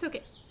 It's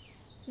okay.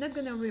 Not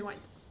gonna rewind.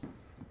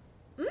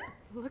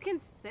 Looking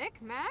sick,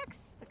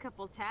 Max. A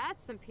couple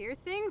tats, some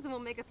piercings, and we'll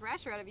make a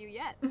thrasher out of you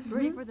yet.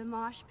 Ready for the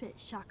mosh pit,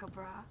 Shaka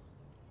Bra.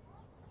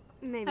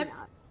 Maybe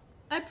not.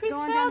 I prefer Go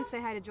on down and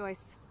say hi to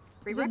Joyce.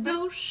 Free the breakfast?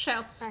 those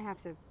shirts. I have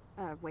to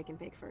wake and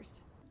bake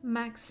first.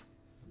 Max,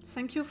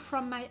 thank you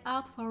from my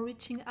heart for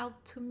reaching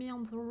out to me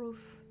on the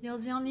roof. You're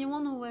the only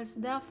one who was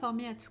there for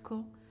me at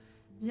school.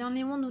 The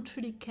only one who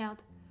truly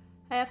cared.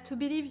 I have to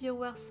believe you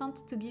were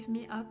sent to give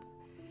me up.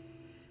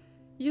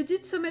 You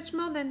did so much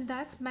more than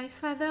that. My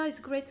father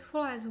is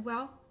grateful as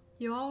well.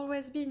 You'll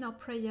always be in our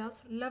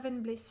prayers. Love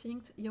and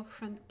blessings, your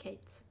friend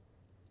Kate.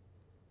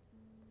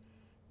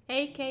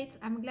 Hey Kate,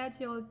 I'm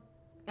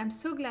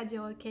so glad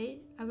you're okay.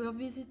 I will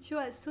visit you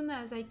as soon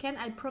as I can,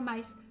 I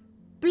promise.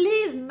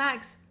 Please,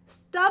 Max,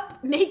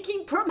 stop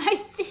making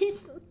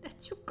promises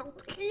that you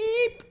can't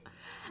keep.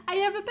 I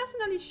have a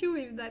personal issue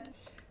with that.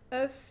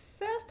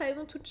 First, I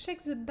want to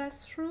check the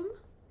bathroom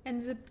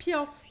and the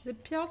pills. The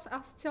pills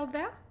are still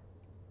there?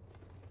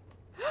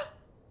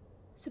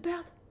 The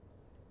bird!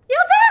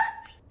 You're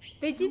there!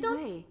 They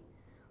didn't. No way.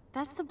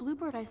 That's the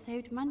bluebird I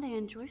saved Monday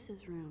in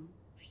Joyce's room.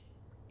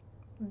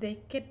 They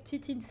kept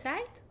it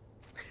inside?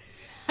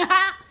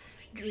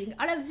 During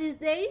all of these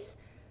days,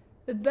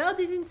 a bird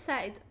is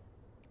inside.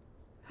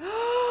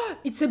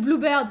 It's a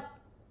bluebird!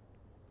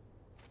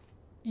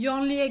 You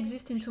only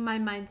exist into my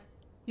mind.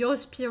 You're a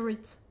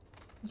spirit.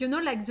 You know,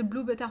 like the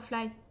blue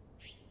butterfly.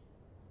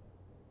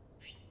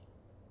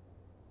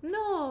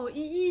 No,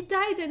 he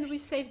died and we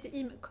saved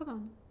him. Come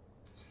on.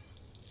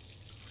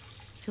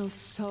 Feels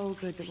so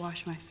good to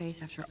wash my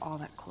face after all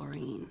that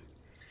chlorine.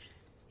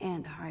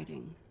 And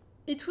hiding.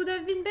 It would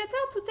have been better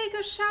to take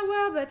a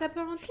shower, but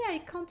apparently I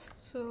can't,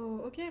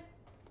 so okay.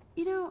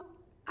 You know,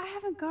 I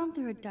haven't gone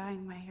through a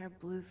dyeing my hair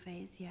blue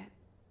phase yet.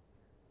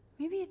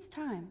 Maybe it's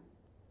time.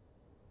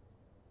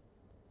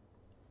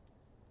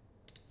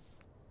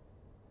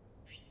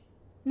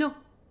 No,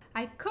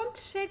 I can't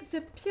check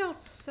the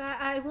pills.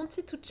 I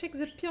wanted to check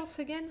the pills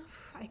again.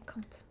 I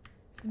can't.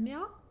 The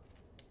mirror?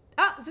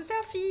 Ah, the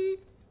selfie!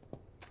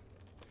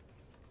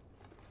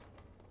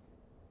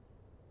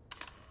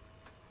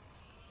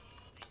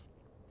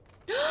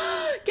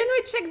 Can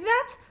we check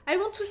that? I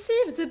want to see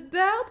if the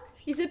bird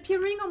is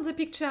appearing on the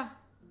picture.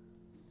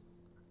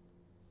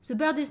 The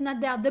bird is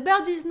not there. The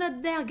bird is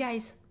not there,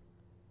 guys.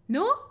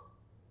 No?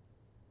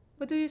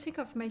 What do you think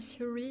of my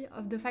theory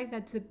of the fact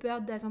that the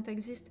bird doesn't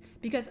exist?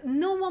 Because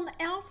no one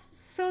else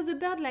saw the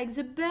bird, like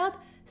the bird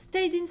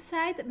stayed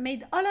inside,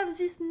 made all of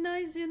this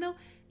noise, you know,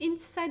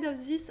 inside of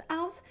this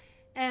house,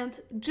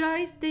 and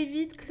Joyce,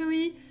 David,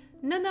 Chloe,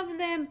 none of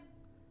them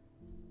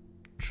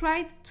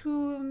tried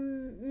to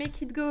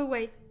make it go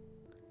away.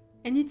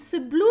 And it's a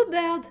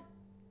bluebird.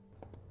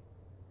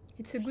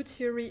 It's a good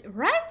theory,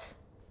 right?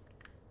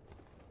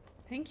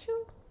 Thank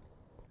you.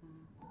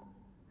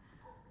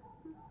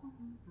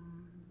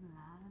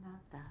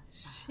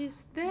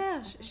 She's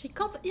there. She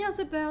can't hear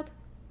the bird.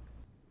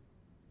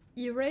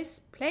 Erase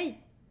play.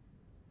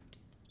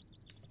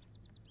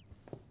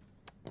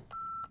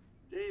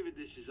 David,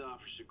 this is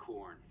Officer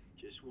Korn.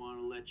 Just want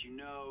to let you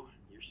know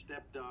your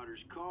stepdaughter's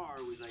car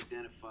was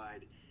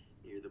identified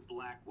near the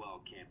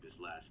Blackwell campus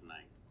last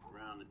night,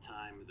 around the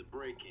time of the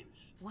break-ins.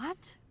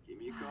 What? Give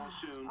me a call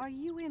soon. Are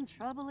you in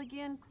trouble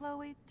again,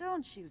 Chloe?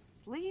 Don't you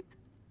sleep?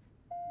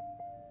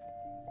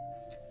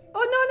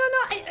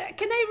 Oh, no.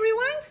 Can I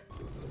rewind?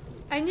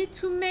 I need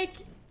to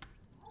make...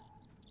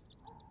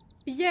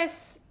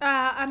 Yes,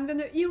 I'm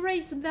gonna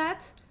erase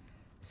that.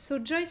 So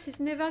Joyce is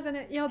never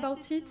gonna hear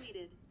about it.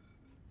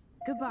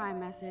 Goodbye,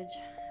 message.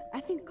 I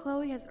think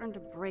Chloe has earned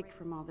a break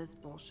from all this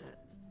bullshit.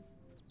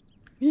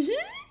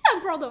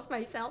 I'm proud of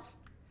myself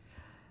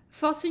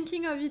for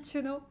thinking of it,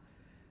 you know.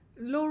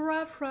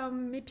 Laura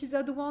from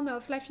episode 1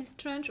 of Life is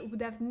Strange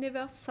would have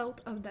never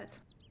thought of that.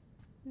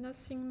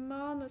 Nothing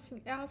more,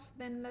 nothing else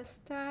than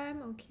last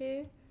time,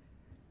 okay.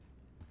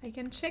 I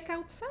can check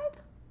outside?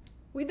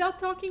 Without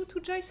talking to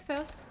Joyce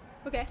first.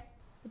 Okay.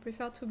 I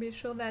prefer to be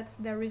sure that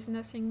there is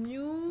nothing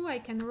new. I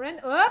can run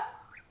up.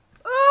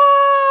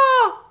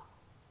 Oh!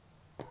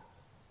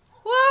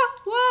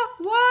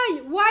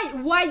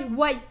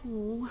 Why?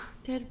 Oh,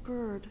 dead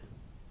bird.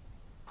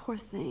 Poor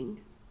thing.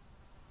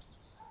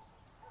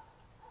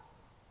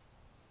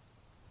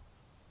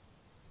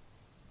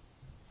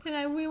 Can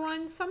I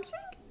rewind something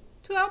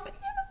to help him?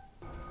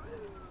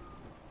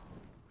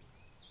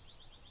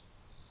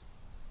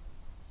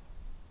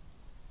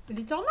 A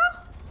little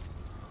more?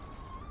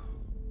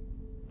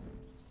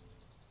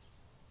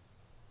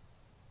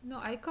 No,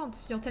 I can't.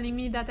 You're telling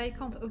me that I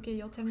can't. Okay,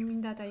 you're telling me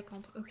that I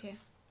can't. Okay.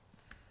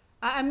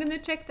 I'm gonna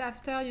check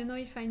after, you know,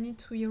 if I need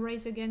to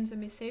erase again the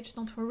message.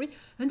 Don't worry.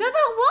 Another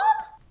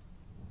one?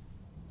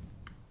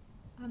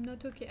 I'm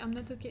not okay. I'm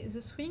not okay.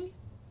 The swing?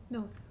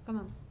 No, come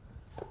on.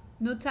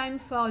 No time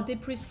for a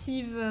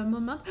depressive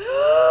moment.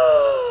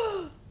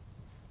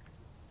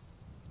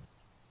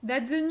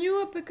 That's the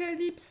new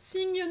apocalypse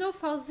thing, you know,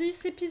 for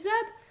this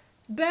episode?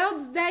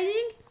 Birds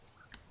dying?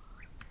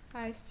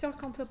 I still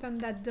can't open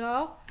that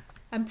door.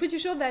 I'm pretty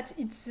sure that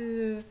it's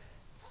the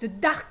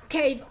dark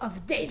cave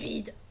of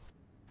David.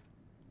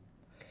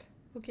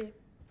 Okay.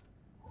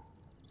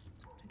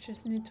 I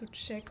just need to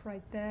check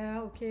right there,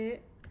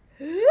 okay.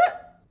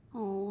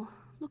 Oh,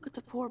 look at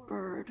the poor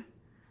bird.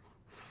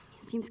 He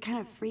seems kind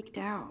of freaked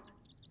out.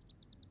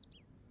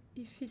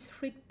 If he's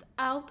freaked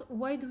out,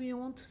 why do you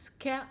want to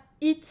scare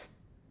it?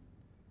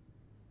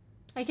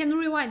 I can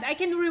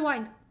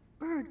rewind.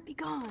 Bird, be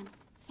gone.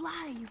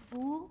 Fly, you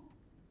fool.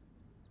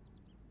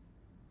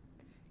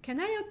 Can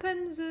I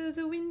open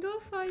the window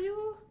for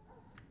you?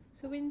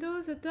 The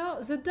window, the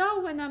door. The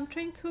door, when I'm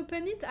trying to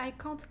open it, I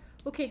can't.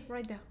 Okay,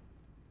 right there.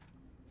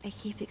 I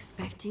keep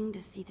expecting to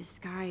see the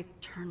sky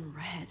turn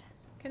red.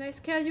 Can I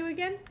scare you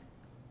again?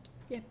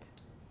 Yep.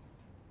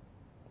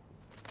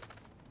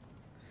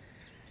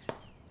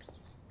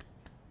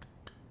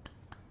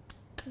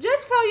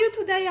 Just for you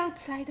to die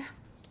outside.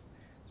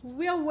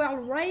 We're well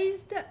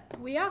raised.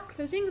 We are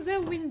closing the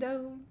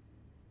window.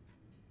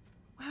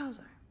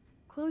 Wowzer.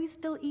 Chloe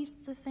still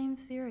eats the same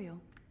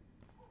cereal.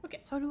 Okay.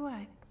 So do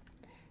I.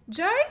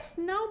 Joyce,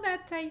 now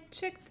that I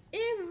checked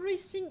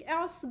everything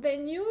else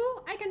than you,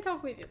 I can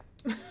talk with you.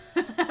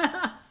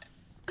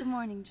 Good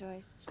morning,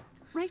 Joyce.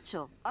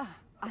 Rachel,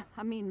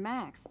 I mean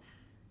Max.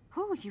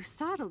 Whew, you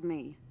startled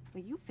me.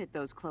 Well, you fit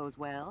those clothes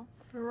well.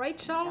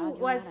 Rachel God,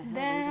 you was wanna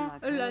there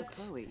have a reason like lot.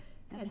 Chloe.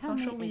 Now And tell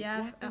for sure me we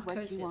have exactly our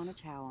what you want choices.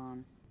 to chow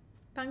on.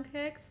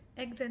 Pancakes,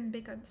 eggs and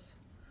bacons.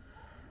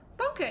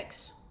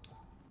 Pancakes!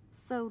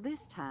 So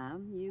this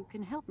time, you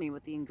can help me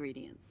with the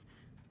ingredients.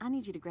 I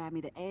need you to grab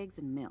me the eggs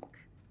and milk.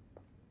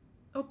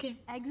 Okay.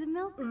 Eggs and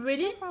milk?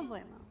 Really? No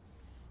problemo.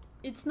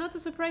 It's not a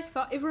surprise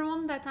for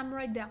everyone that I'm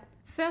right there.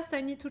 First,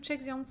 I need to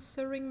check the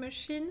answering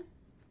machine.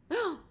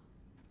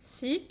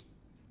 See?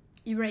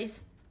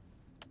 Erase.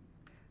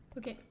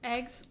 Okay,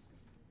 eggs.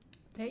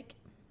 Take.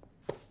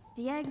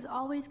 The eggs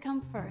always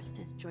come first,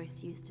 as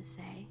Joyce used to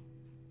say.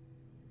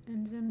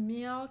 And the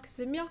milk.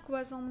 The milk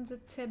was on the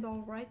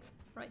table, right?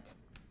 Right.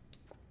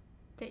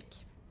 Take.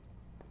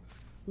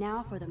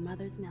 Now for the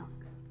mother's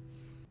milk.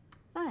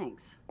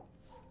 Thanks.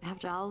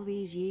 After all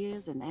these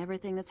years and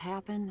everything that's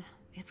happened,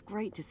 it's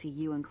great to see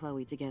you and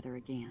Chloe together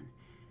again.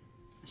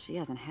 She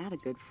hasn't had a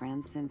good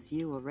friend since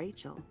you or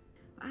Rachel.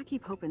 I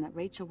keep hoping that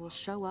Rachel will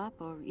show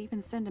up or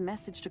even send a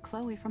message to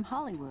Chloe from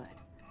Hollywood.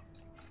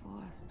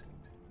 Or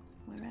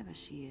wherever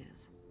she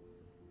is.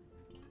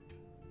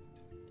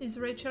 Is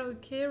Rachel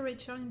okay?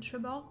 Rachel in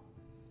trouble?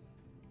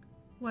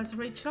 Was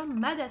Rachel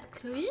mad at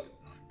Chloe?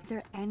 Is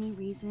there any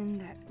reason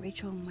that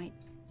Rachel might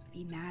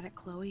be mad at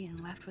Chloe and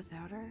left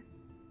without her?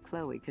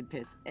 Chloe could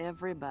piss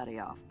everybody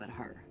off but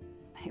her.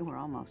 They were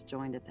almost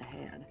joined at the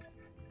head.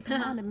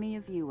 Reminded me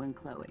of you and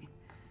Chloe.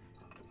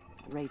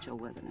 Rachel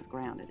wasn't as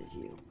grounded as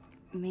you.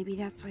 Maybe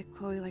that's why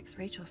Chloe likes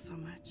Rachel so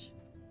much.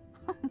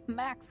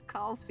 Max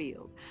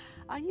Caulfield,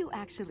 are you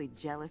actually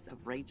jealous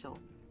of Rachel?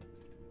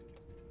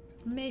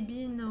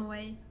 Maybe, no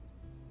way.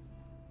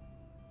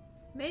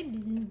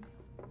 Maybe.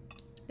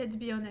 Let's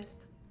be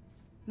honest.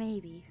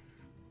 Maybe.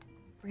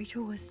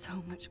 Rachel was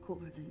so much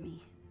cooler than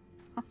me.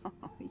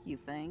 You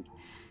think?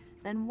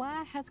 Then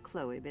why has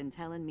Chloe been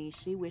telling me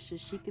she wishes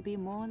she could be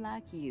more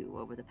like you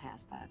over the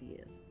past 5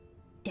 years?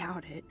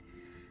 Doubt it.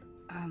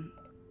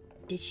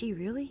 Did she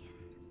really?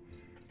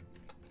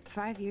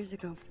 5 years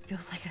ago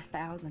feels like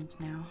 1,000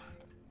 now.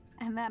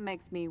 And that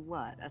makes me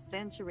what, a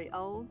century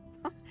old?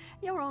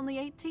 You're only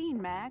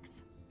 18,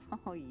 Max.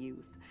 Oh,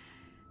 youth.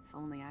 If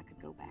only I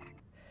could go back.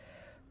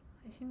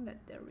 I think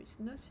that there is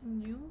nothing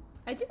new.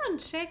 I didn't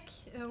check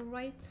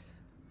right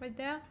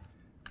there.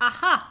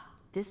 Aha!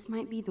 This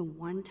might be the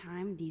one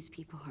time these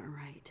people are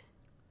right.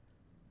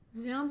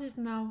 The end is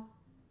now.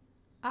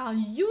 Are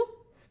you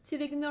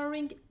still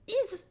ignoring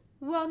his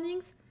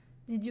warnings?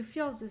 Did you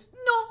feel the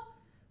snow?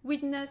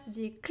 Witness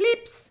the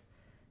eclipse?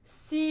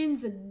 Seeing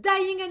the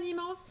dying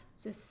animals,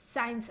 the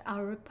signs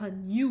are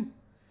upon you.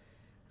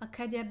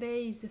 Arcadia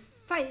Bay is the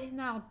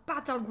final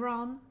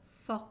battleground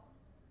for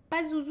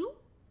Pazuzu.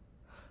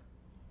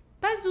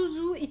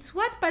 Pazuzu, it's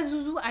what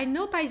Pazuzu? I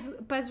know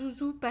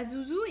Pazuzu.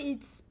 Pazuzu,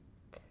 it's...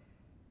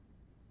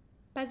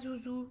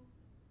 Pazuzu.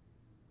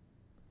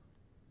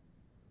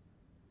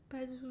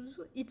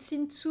 Pazuzu. It's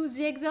into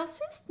The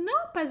Exorcist? No,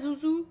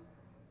 Pazuzu.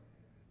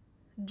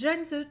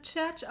 Join the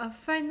Church of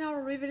Final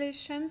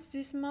Revelations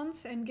this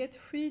month and get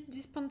free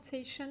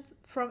dispensations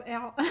from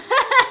hell.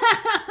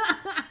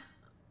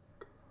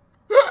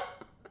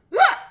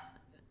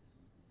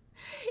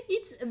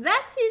 It's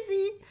that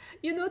easy,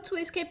 you know, to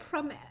escape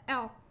from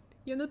hell.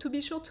 You know, to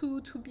be sure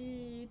to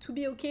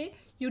be okay.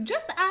 You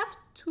just have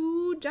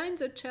to join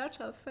the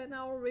Church of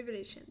Final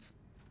Revelations.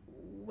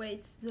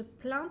 Wait, the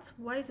plant?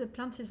 Why the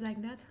plant is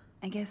like that?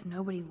 I guess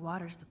nobody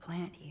waters the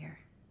plant here.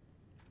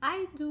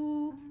 I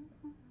do.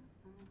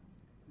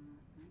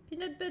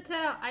 Peanut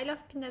butter. I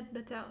love peanut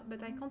butter,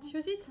 but I can't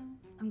use it.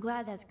 I'm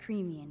glad that's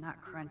creamy and not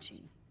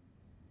crunchy.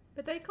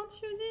 But I can't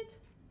use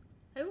it.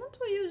 I want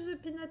to use the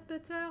peanut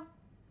butter.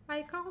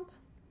 I can't.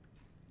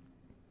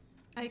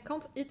 I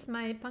can't eat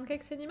my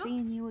pancakes anymore.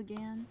 Seeing you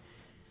again,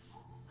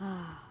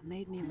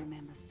 made me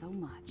remember so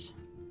much.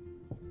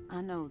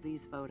 I know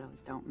these photos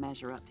don't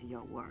measure up to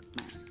your work,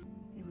 Max.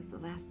 It was the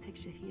last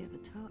picture he ever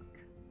took.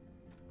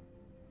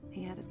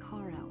 He had his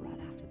car out right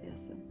after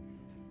this, and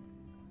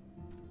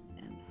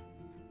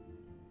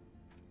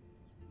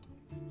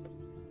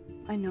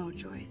I know,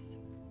 Joyce.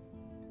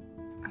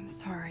 I'm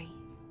sorry.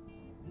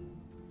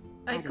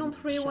 I can't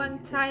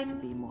rewind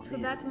time to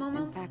that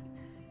moment. In fact,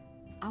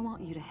 I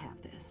want you to have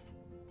this.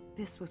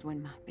 This was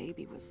when my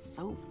baby was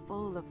so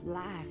full of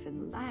life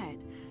and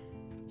light.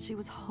 She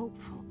was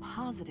hopeful,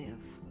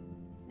 positive.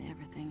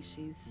 Everything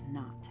she's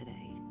not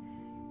today.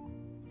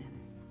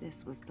 And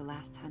this was the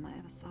last time I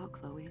ever saw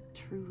Chloe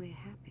truly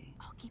happy.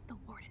 I'll keep the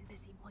warden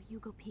busy while you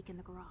go peek in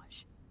the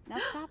garage. Now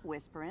stop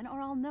whispering,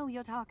 or I'll know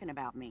you're talking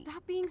about me.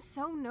 Stop being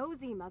so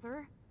nosy,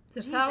 Mother.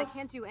 Jeez, I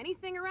can't do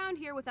anything around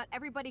here without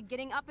everybody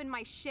getting up in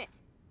my shit.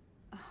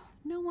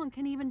 No one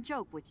can even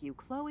joke with you,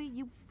 Chloe.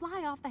 You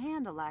fly off the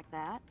handle like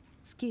that.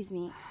 Excuse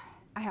me.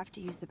 I have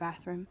to use the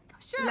bathroom.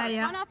 Sure,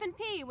 Liar. run off and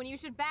pee when you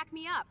should back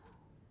me up.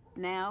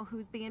 Now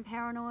who's being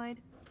paranoid?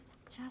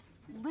 Just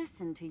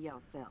listen to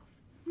yourself.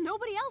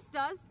 Nobody else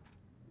does.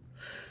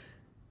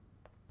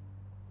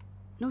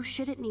 No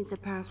shit, it needs a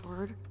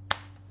password.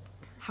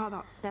 How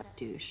about step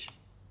douche?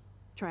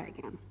 Try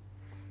again.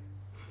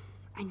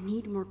 I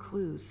need more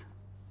clues.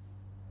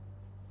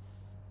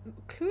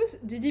 Clues?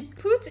 Did he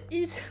put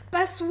his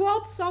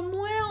password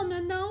somewhere on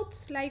a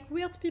note, like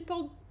weird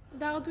people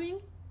that are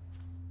doing?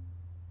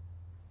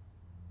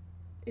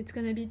 It's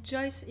gonna be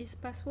Joyce's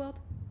password.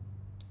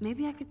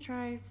 Maybe I could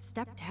try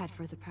stepdad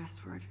for the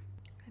password.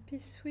 Happy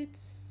sweet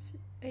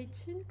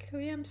 18.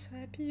 Chloe, I'm so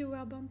happy you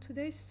were born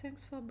today.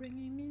 Thanks for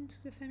bringing me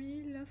into the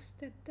family. Love,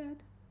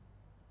 stepdad.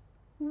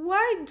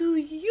 Why do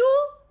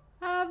you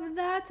have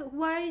that?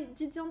 Why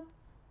didn't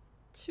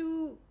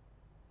you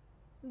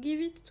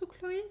give it to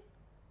Chloe?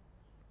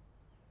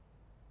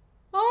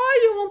 Oh,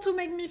 you want to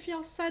make me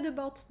feel sad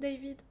about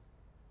David.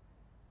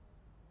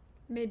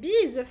 Maybe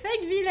he's a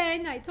fake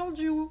villain, I told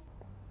you.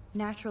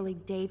 Naturally,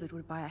 David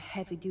would buy a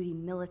heavy-duty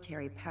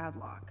military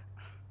padlock.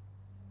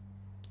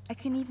 I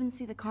can even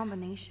see the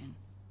combination.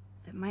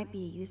 That might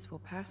be a useful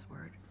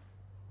password.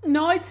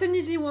 No, it's an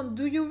easy one.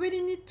 Do you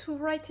really need to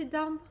write it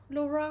down,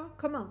 Laura?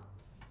 Come on.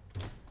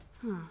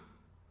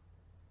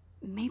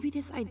 Maybe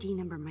this ID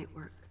number might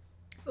work.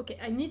 Okay,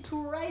 I need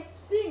to write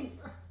things.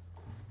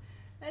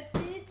 That's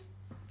it.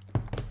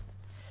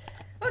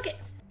 Okay.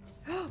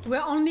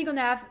 We're only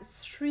gonna have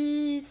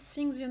 3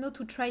 things, you know,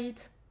 to try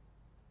it.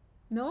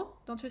 No?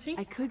 Don't you think?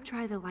 I could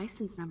try the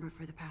license number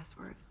for the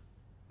password.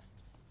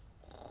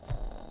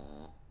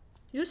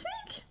 You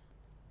think?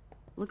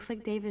 Looks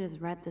like David has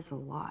read this a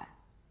lot.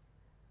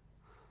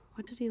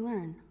 What did he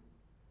learn?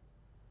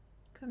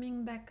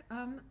 Coming back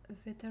home, a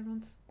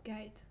veteran's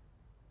guide.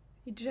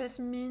 It just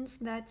means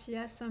that he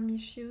has some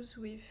issues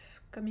with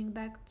coming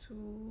back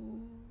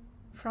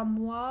from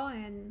war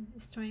and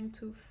is trying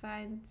to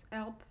find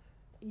help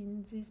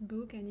in this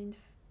book and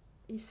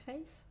in his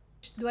face.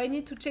 Do I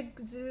need to check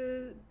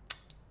the...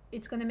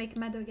 It's gonna make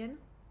mad again?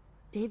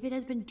 David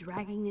has been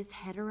dragging his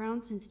head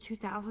around since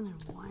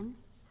 2001?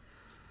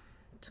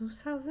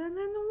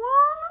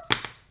 2001?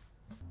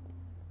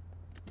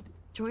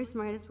 Joyce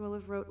might as well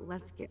have wrote,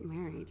 "Let's get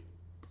married."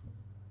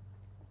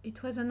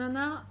 It was an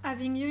honor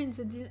having you in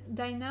the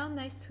diner.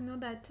 Nice to know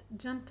that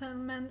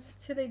gentlemen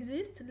still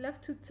exist. Love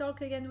to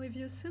talk again with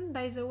you soon.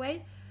 By the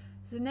way,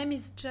 the name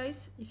is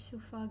Joyce, if you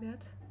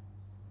forgot.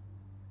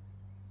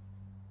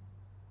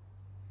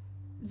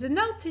 The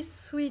note is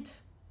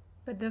sweet,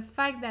 but the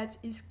fact that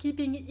he's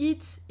keeping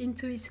it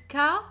into his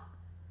car,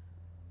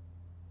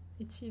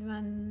 it's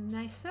even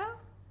nicer.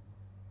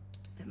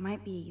 That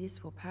might be a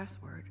useful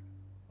password.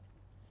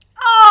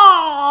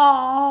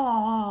 Oh!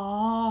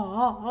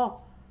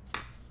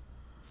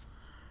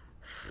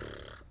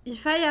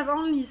 If I have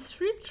only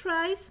 3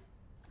 tries,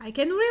 I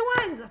can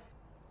rewind!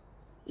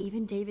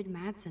 Even David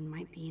Madsen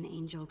might be an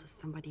angel to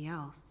somebody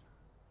else.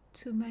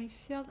 To my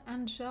field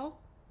angel,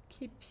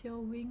 keep your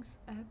wings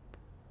up.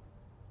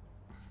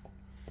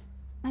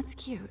 That's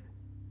cute.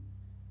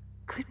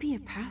 Could be a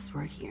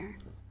password here.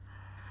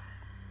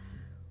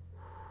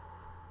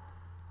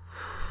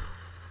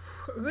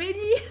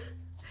 Really?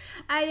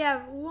 I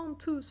have 1,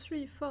 2,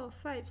 3, 4,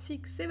 5,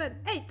 6, 7,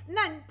 8,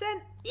 9,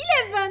 10,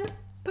 11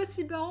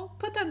 possible,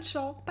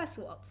 potential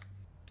passwords.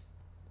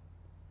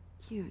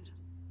 Cute.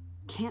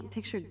 Can't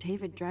picture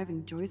David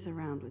driving Joyce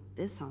around with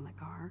this on the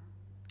car.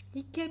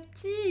 He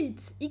kept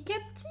it! He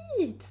kept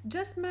it!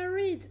 Just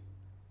married.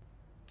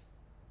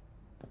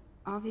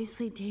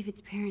 Obviously,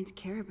 David's parents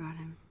care about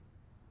him.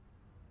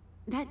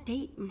 That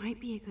date might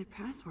be a good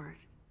password.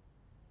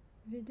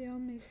 Video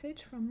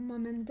message from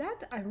mom and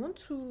dad. I want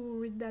to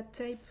read that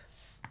tape.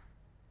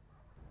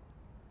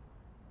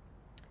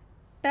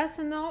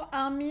 Personal,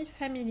 army,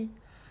 family.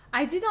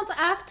 I didn't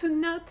have to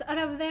note all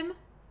of them.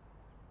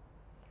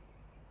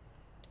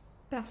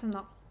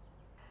 Personal.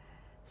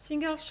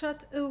 Single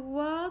shot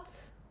award.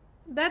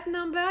 That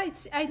number,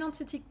 it's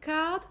identity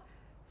card.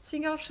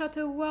 Single shot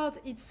award,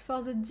 it's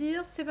for the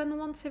deal.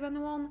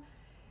 7171.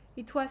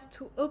 It was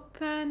to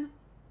open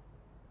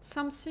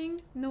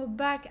something. No,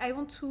 back. I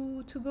want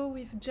to go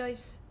with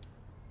Joyce.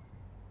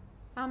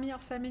 Army or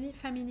family?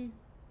 Family.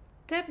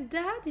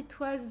 Stepdad, it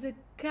was the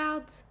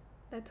card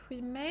that we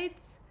made.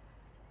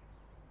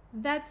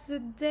 That's the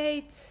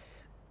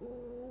date.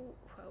 Oh,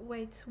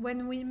 wait,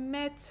 when we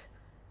met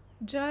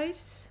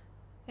Joyce.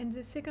 And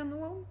the second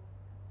one?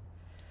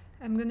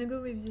 I'm gonna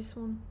go with this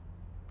one.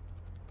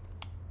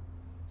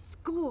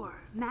 Score!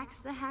 Max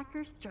the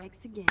hacker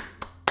strikes again.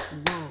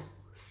 Whoa,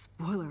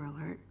 spoiler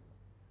alert.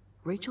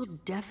 Rachel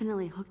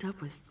definitely hooked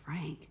up with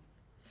Frank.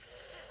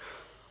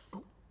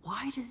 But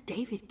why does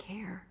David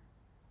care?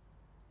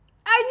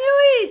 I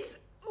knew it!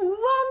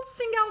 One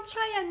single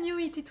try, I knew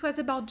it. It was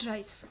about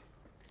Joyce.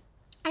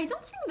 I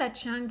don't think that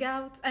she hung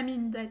out,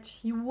 that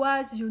she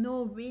was,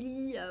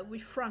 really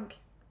with Frank.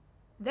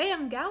 They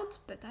hung out,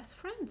 but as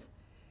friends.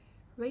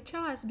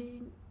 Rachel has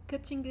been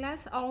cutting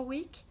glass all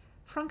week.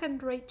 Frank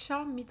and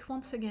Rachel meet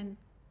once again.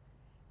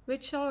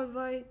 Rachel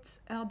avoids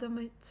her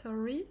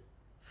dormitory,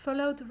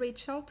 followed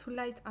Rachel to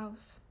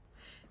Lighthouse.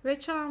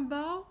 Rachel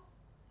Amber,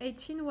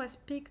 18, was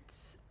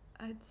picked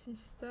at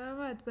this time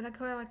at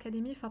Blackwell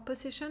Academy for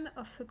possession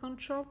of a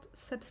controlled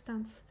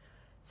substance.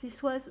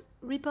 This was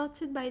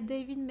reported by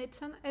David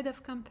Madsen, head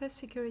of campus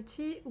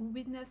security, who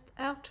witnessed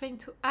her trying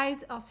to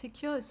hide or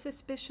secure a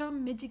suspicious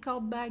medical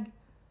bag.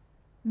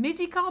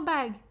 Medical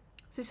bag!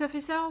 This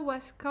officer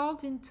was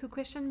called in to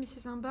question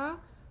Mrs. Amber,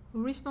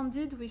 who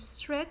responded with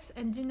threats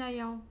and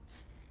denials.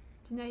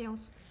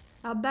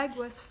 Her bag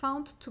was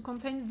found to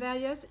contain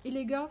various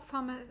illegal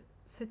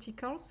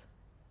pharmaceuticals.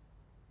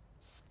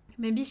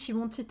 Maybe she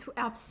wanted to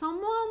help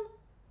someone.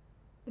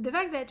 The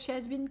fact that she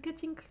has been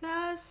cutting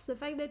class, the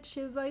fact that she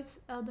avoids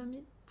her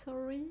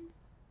dormitory.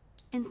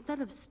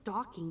 Instead of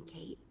stalking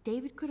Kate,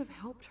 David could have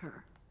helped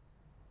her.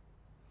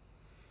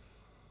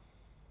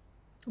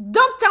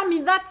 Don't tell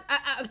me that!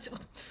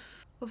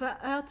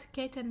 Overheard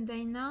Kate and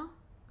Dana,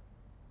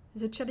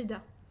 the cheerleader,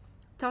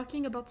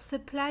 talking about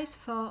supplies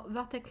for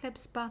Vortex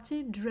Club's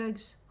party,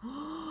 drugs.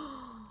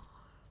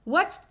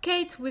 Watched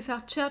Kate with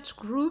her church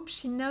group.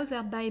 She knows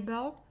her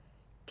Bible.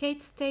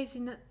 Kate stays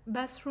in a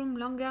bathroom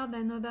longer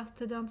than other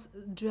students'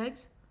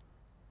 drugs.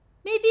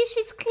 Maybe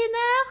she's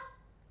cleaner?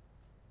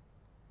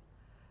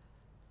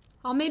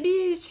 Or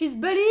maybe she's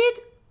bullied?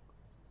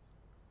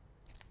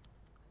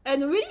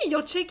 And really,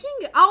 you're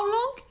checking how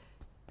long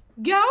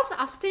girls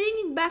are staying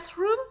in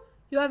bathroom?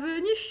 You have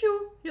an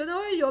issue, you're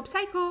a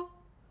psycho.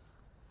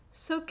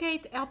 So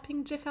Kate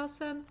helping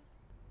Jefferson.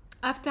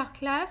 After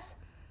class,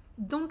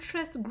 don't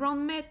trust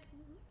grown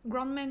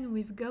men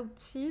with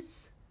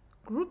goatees.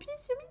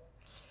 Groupies, you mean?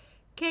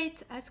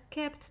 Kate has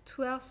kept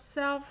to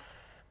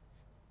herself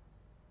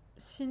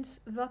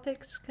since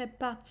Vortex Club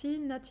party,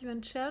 not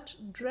even church,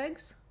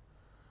 drugs.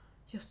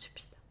 You're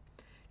stupid.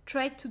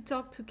 Tried to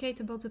talk to Kate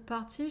about the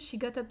party. She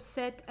got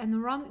upset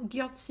and ran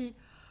guilty.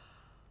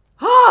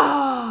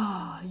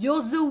 Ah,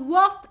 you're the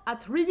worst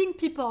at reading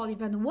people,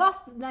 even worse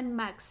than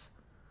Max.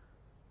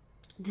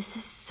 This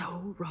is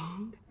so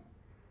wrong.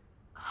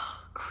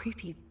 Oh,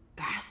 creepy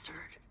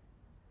bastard.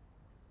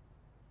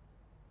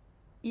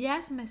 He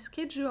has my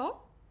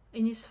schedule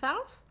in his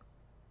files.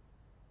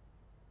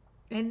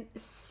 And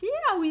see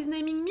how he's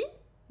naming me?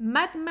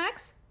 Mad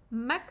Max,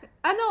 Max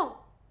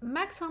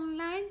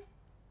Online,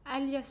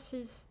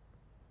 aliases.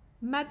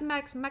 Mad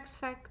Max, Max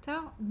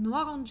Factor,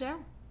 Noir Angel,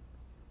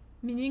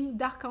 meaning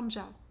Dark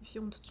Angel, if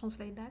you want to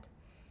translate that.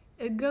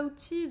 A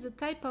goatee is a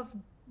type of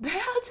bird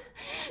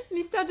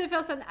Mr.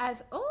 Jefferson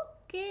has.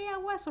 Okay, I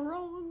was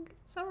wrong.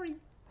 Sorry.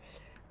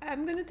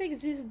 I'm gonna take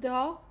this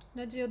door,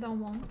 not the other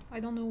one. I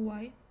don't know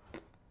why.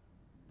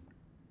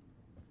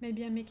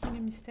 Maybe I'm making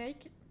a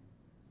mistake.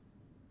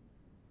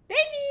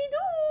 David!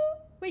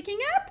 Ooh! Waking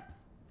up?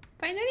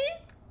 Finally?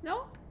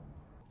 No?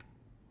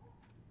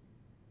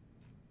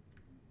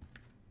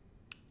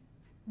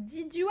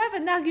 Did you have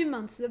an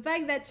argument? The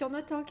fact that you're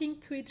not talking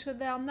to each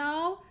other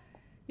now,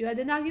 you had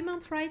an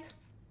argument, right?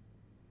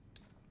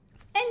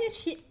 And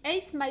she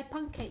ate my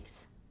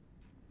pancakes.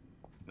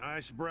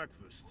 Nice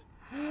breakfast.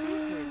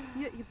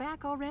 David, you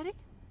back already?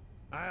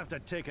 I have to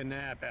take a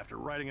nap after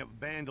writing up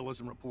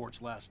vandalism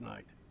reports last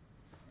night.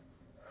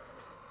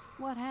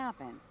 What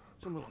happened?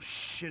 Some little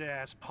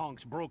shit-ass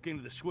punks broke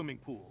into the swimming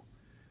pool.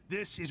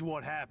 This is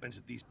what happens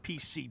at these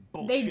PC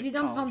bullshit They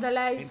didn't colleges.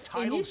 vandalize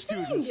Entitled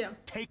students anything.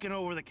 taking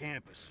over the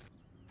campus.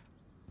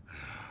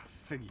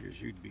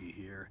 Figures you'd be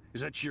here.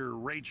 Is that your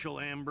Rachel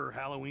Amber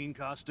Halloween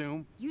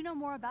costume? You know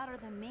more about her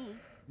than me.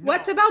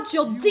 What No, about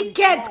your you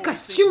dickhead always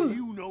costume? think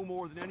you know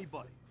more than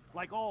anybody,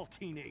 like all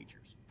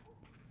teenagers.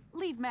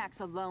 Leave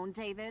Max alone,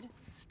 David.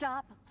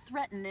 Stop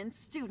threatening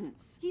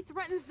students. He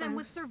threatens them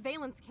with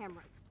surveillance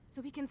cameras,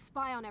 so he can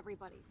spy on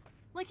everybody.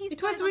 Like he's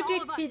It was spies on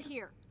all of us rejected.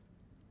 here.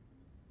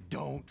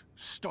 Don't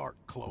start,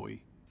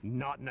 Chloe.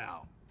 Not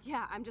now.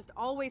 Yeah, I'm just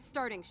always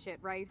starting shit,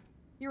 right?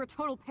 You're a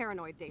total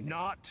paranoid, David.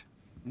 Not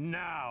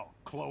now,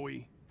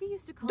 Chloe. You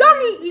used to call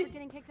Don't me for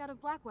getting kicked out of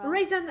Blackwell.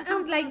 raise an So arms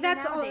who's like losing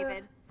that now, on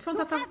David? front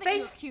Who of her haven't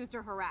face. you accused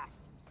or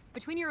harassed?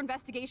 Between your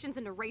investigations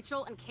into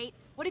Rachel and Kate,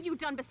 what have you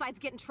done besides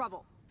get in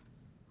trouble?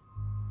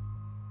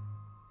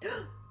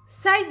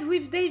 Side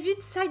with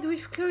David, side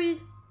with Chloe.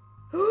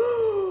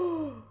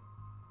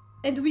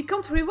 And we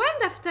can't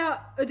rewind after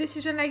a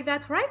decision like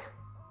that, right?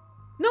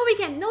 No, we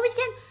can. No, we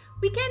can.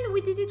 We can.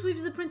 We did it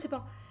with the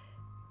principal.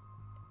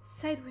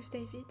 Side with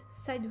David,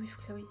 side with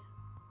Chloe.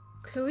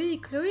 Chloe.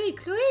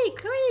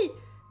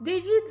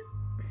 David.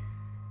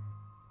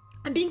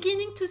 I'm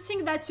beginning to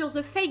think that you're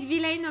the fake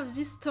villain of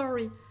this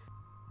story.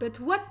 But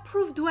what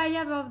proof do I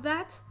have of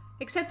that?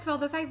 Except for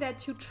the fact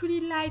that you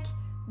truly like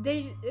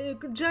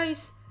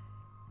Joyce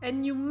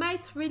and you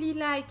might really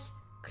like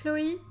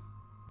Chloe.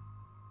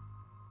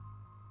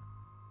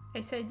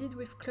 As I did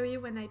with Chloe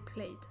when I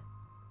played.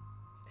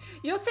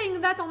 You're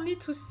saying that only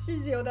to see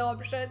the other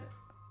option.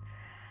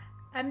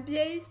 I'm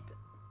biased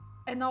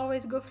and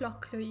always go for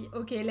Chloe.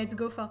 Okay, let's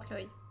go for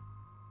Chloe.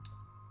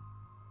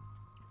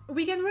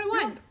 We can You're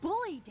rewind. a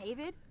bully,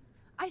 David.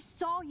 I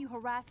saw you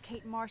harass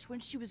Kate Marsh when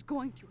she was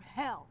going through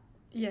hell.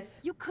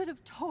 Yes. You could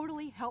have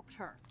totally helped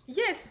her.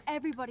 Yes.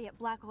 Everybody at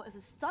Blackwell is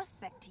a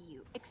suspect to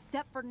you,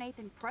 except for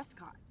Nathan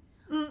Prescott.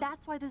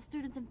 That's why the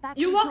students in fact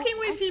You're don't working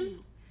with like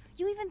him.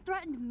 You even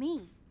threatened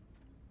me.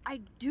 I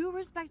do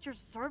respect your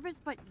service,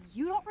 but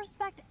you don't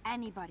respect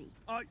anybody.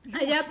 You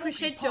I were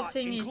appreciate smoking your pot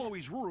saying in it.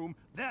 Chloe's room.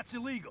 That's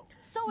illegal.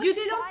 So You is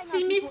didn't spying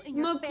see on me people in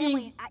your family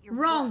smoking. and at your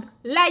Wrong. work.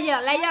 Liar,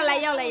 Why liar,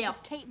 liar, not liar.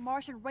 of Kate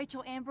Marsh and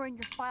Rachel Amber in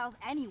your files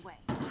anyway.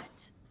 What?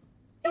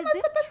 You're Is not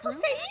this supposed true? to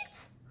say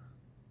it.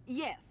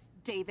 Yes,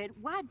 David.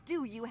 Why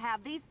do you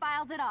have these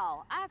files at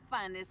all? I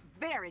find this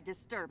very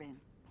disturbing.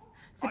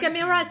 The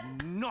cameras. I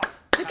do not The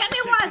have to take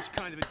cameras! this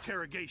kind of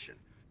interrogation.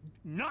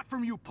 Not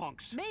from you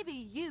punks. Maybe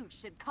you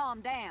should calm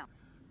down.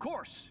 Of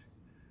course.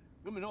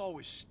 Women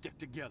always stick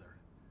together.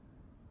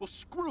 Well,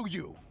 screw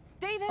you.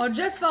 David, Or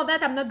just for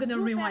that, I'm not gonna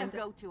you rewind.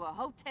 better go to a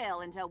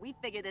hotel until we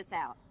figure this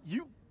out.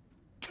 You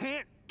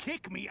can't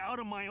kick me out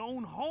of my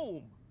own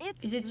home. It's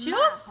Is it my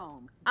yours?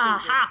 home,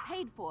 Aha. David,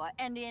 paid for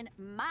and in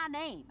my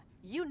name.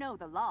 You know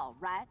the law,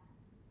 right?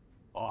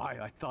 Oh,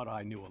 I thought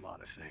I knew a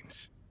lot of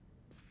things.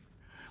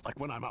 Like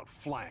when I'm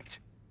outflanked.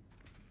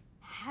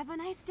 Have a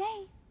nice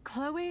day.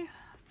 Chloe,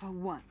 for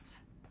once,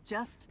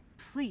 just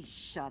please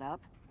shut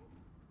up.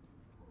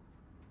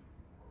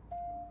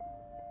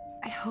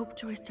 I hope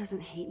Joyce doesn't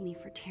hate me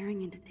for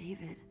tearing into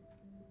David.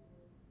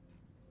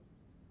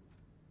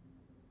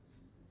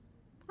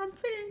 I'm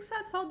feeling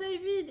sad for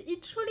David. He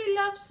truly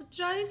loves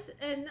Joyce,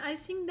 and I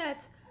think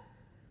that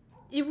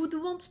he would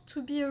want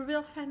to be a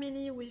real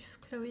family with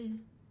Chloe.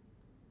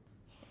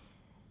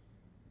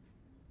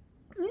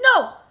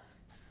 No!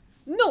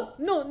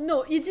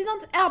 No! He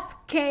didn't help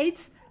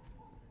Kate.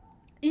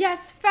 He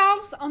has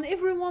files on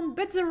everyone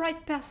but the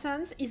right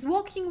persons. He's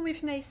working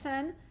with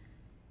Nathan.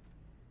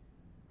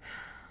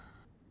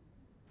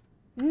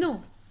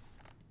 No.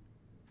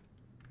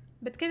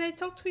 But can I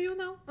talk to you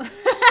now? I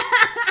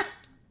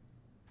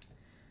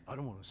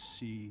don't want to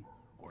see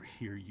or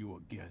hear you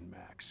again,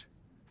 Max.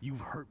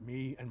 You've hurt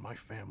me and my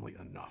family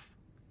enough.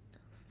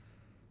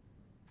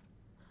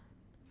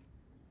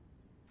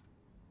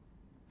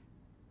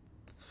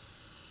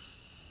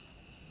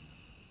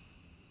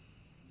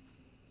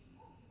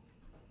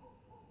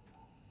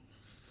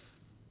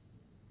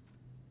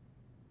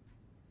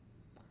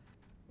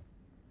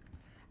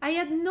 I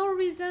had no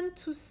reason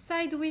to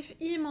side with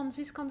him on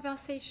this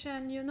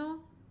conversation, you know?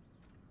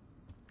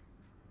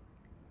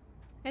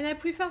 And I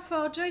prefer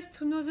for Joyce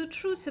to know the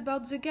truth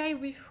about the guy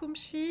with whom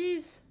she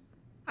is.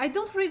 I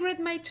don't regret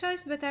my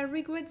choice, but I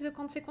regret the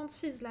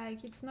consequences,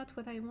 like, it's not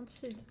what I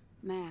wanted.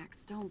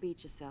 Max, don't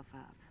beat yourself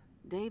up.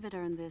 David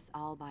earned this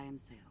all by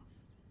himself.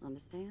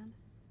 Understand?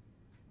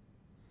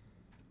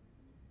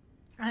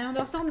 I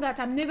understand that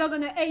I'm never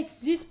gonna eat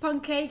these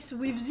pancakes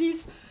with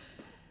this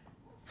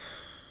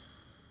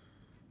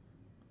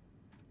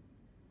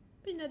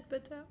peanut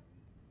butter.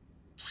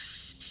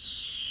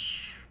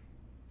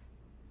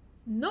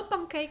 No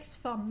pancakes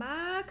for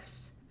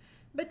Max.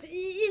 But he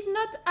is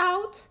not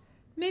out.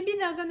 Maybe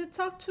they're gonna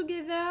talk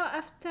together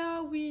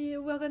after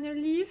we're gonna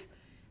leave.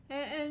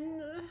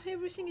 And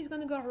everything is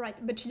gonna go right.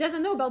 But she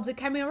doesn't know about the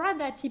camera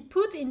that he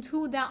put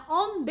into their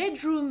own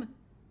bedroom.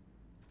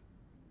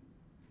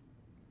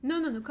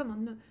 No, come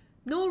on.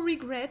 No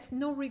regrets,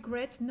 no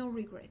regrets, no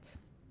regrets.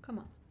 Come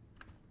on.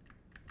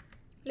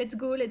 Let's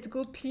go,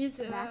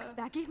 please. Max,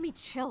 that gave me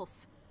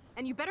chills.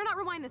 And you better not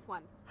rewind this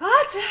one.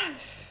 What?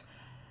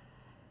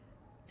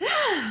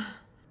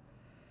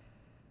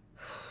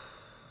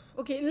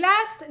 Okay,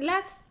 last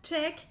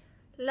check.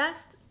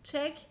 Last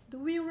check. Do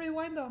we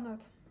rewind or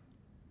not?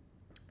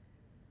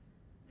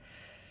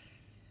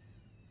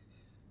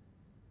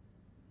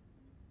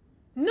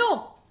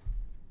 No!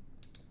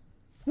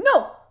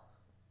 No!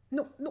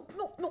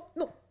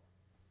 No.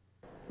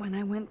 When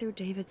I went through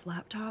David's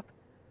laptop,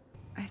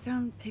 I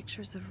found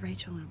pictures of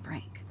Rachel and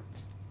Frank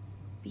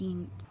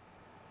being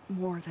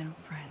more than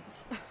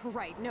friends.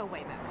 Right, no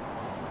way, Max.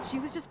 She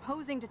was just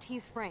posing to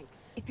tease Frank.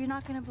 If you're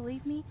not gonna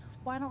believe me,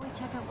 why don't we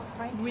check out what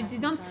Frank We has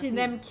in didn't his see RV?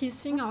 them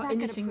kissing What's or that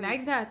gonna anything prove?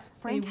 like that.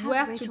 Frank They has were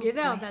Rachel's together,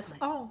 bracelet. that's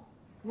all.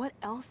 What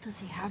else does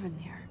he have in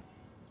there?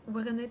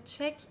 We're gonna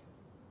check.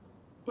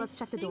 Let's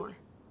check the his door. thing.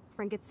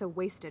 Frank gets so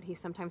wasted, he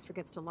sometimes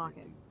forgets to lock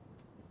it.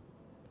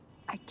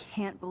 I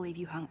can't believe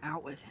you hung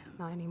out with him.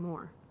 Not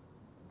anymore.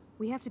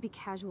 We have to be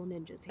casual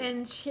ninjas here.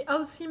 And she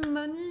owes him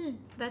money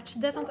that she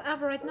doesn't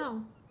have right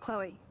now.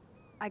 Chloe,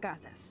 I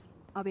got this.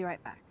 I'll be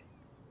right back.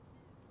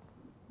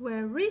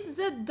 Where is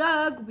the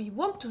dog? We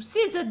want to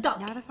see the dog.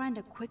 Now to find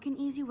a quick and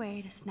easy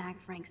way to snag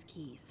Frank's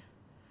keys.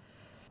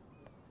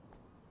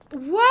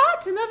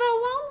 What? Another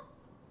one?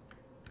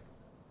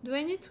 Do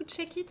I need to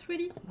check it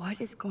really?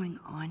 What is going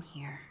on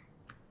here?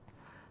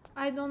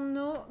 I don't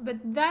know, but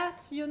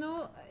that, you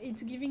know,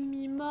 it's giving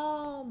me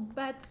more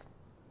bad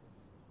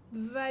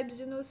vibes,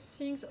 you know,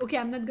 things. Okay,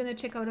 I'm not gonna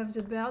check out of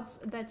the birds,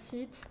 that's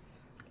it.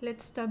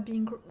 Let's stop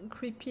being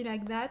creepy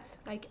like that,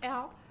 like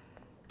her.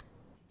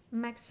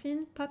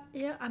 Maxine, pop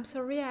here. I'm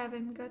sorry I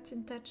haven't got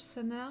in touch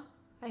sooner.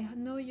 I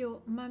know your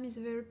mom is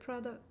very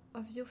proud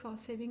of you for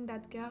saving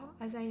that girl,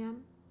 as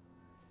am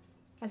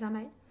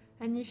I.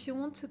 And if you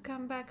want to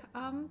come back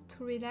home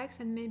to relax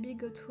and maybe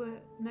go to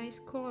a nice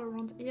call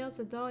around here,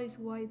 the door is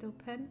wide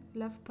open.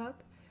 Love,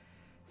 Pop.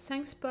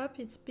 Thanks, Pop.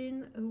 It's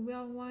been a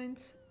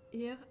whirlwind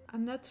here.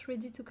 I'm not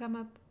ready to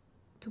come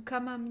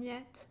home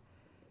yet.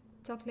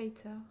 Talk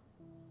later.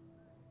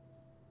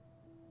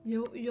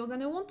 You're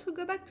gonna want to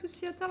go back to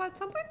Seattle at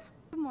some point?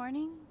 Good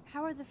morning.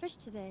 How are the fish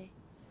today?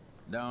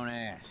 Don't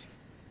ask.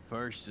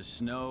 First the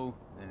snow,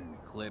 then an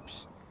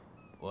eclipse.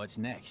 What's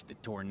next? The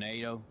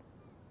tornado?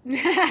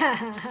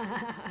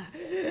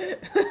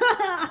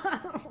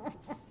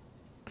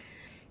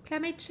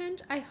 Climate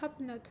change? I hope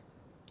not.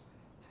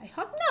 I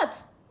hope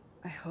not!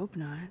 I hope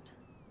not.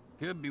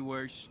 Could be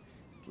worse.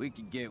 We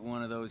could get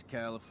one of those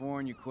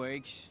California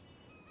quakes.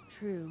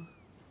 True.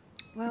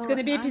 Well, It's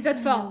gonna be I episode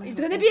 4. really It's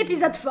hope gonna be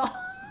there's episode more.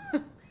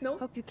 4. No?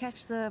 Hope you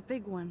catch the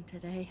big one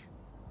today.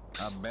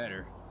 I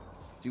better.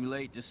 Too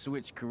late to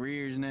switch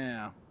careers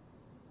now.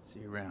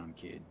 See you around,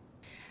 kid.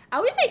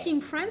 Are we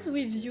making friends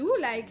with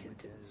you? Like,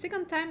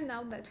 second time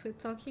now that we're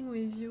talking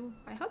with you.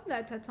 I hope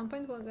that at some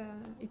point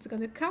it's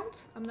gonna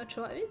count. I'm not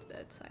sure of it,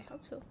 but I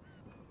hope so.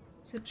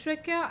 The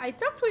tracker, I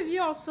talked with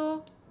you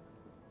also.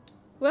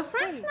 We're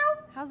friends Hey,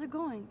 now? how's it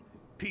going?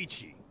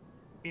 Peachy.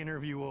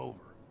 Interview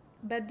over.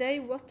 Bad day,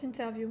 worst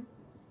interview.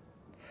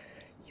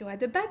 You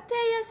had a bad day,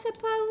 I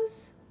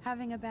suppose.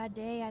 Having a bad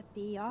day at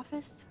the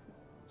office?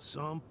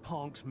 Some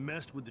punks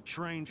messed with the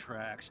train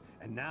tracks,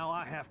 and now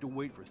I have to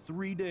wait for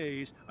 3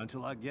 days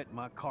until I get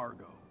my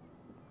cargo.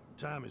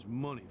 Time is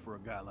money for a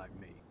guy like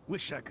me.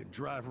 Wish I could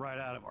drive right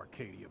out of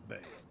Arcadia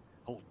Bay.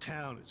 Whole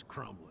town is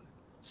crumbling.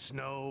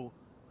 Snow,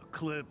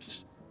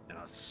 eclipse, and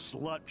a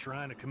slut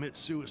trying to commit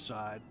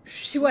suicide.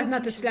 She was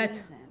not a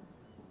slut.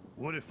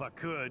 What if I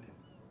could?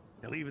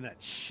 Hell, even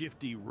that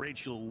shifty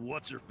Rachel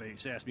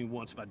What's-Her-Face asked me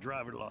once if I'd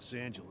drive her to Los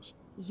Angeles.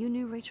 You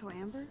knew Rachel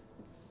Amber?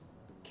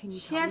 Can you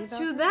She tell me asked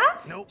about you her?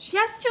 that? Nope. She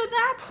asked you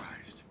that?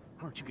 Christ,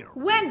 why don't you get a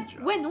When? real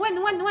job?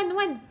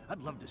 When? I'd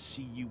love to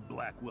see you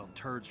Blackwell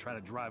turds try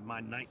to drive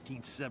my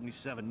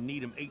 1977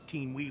 Needham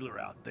 18-wheeler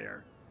out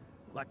there.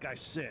 Like I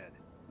said,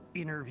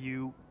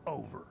 interview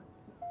over.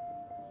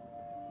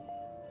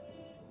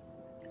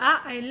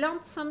 Ah, I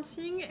learned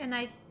something and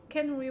I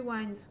can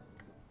rewind.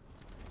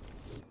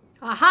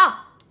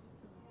 Aha!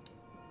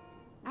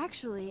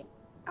 Actually,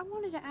 I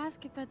wanted to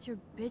ask if that's your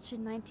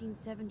bitchin'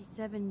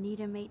 1977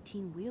 Needham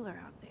 18-wheeler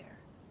out there.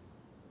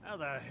 How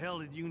the hell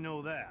did you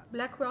know that?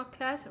 Black World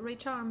Class,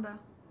 Rachel Amber.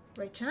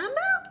 Rachel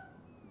Amber?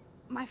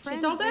 My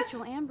friend told us?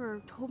 Rachel Amber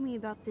told me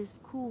about this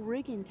cool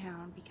rig in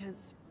town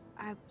because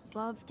I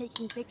love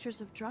taking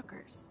pictures of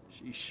truckers.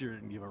 She sure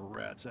didn't give a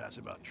rat's ass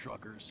about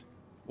truckers.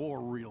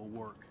 Or real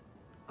work.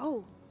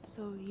 Oh,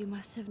 so you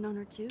must have known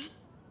her too?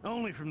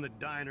 Only from the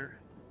diner.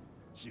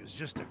 She was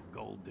just a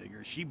gold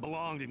digger. She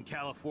belonged in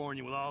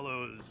California with all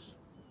those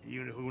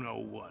you know who know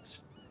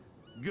whats.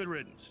 Good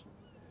riddance.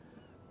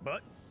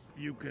 But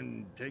You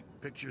can take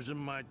pictures in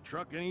my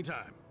truck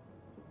anytime.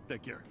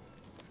 Take care.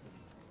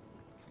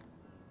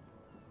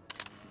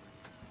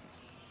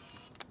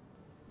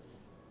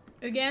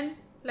 Again,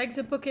 like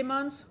the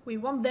Pokemons, we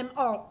want them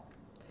all.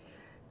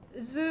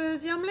 The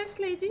homeless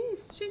lady,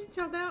 is she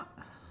still there?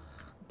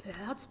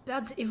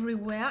 Birds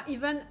everywhere,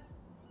 even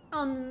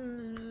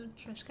on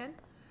trash can.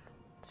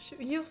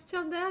 You're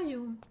still there,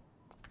 you?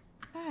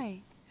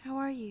 Hi, how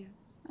are you?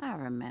 I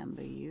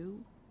remember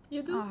you.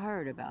 You do? I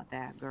heard about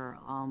that girl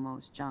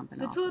almost jumping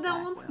The off two the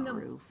other ones, Blackwell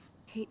no. roof.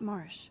 Kate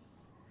Marsh.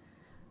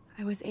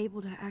 I was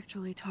able to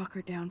actually talk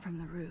her down from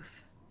the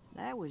roof.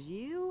 That was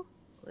you?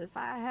 Well, if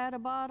I had a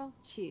bottle,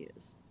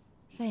 cheers.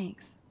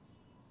 Thanks.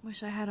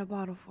 Wish I had a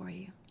bottle for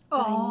you.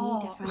 But I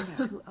need to Oh. find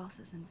out who else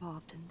is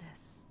involved in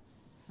this.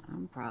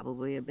 I'm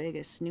probably a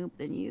bigger snoop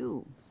than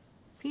you.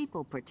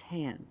 People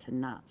pretend to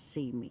not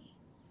see me,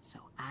 so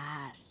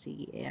I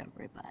see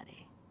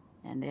everybody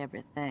and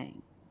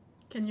everything.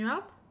 Can you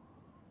help?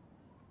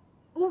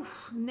 Ooh,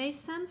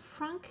 Nathan,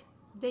 Frank,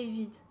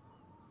 David.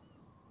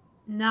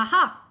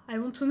 Naha! I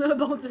want to know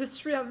about the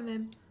three of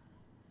them.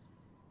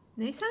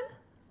 Nathan?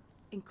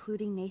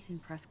 Including Nathan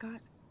Prescott?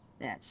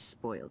 That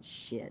spoiled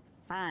shit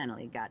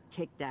finally got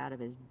kicked out of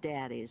his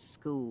daddy's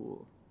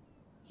school.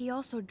 He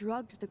also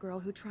drugged the girl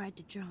who tried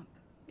to jump.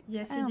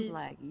 Yes, Sounds he did.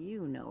 like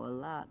you know a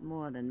lot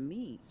more than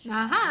me.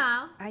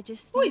 Aha! I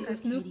just Who think is a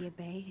snoop? Arcadia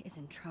Bay is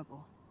in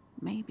trouble.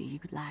 Maybe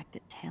you'd like to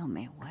tell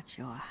me what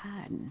you're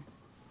hiding.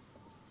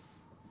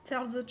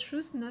 Tell the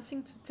truth,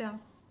 nothing to tell.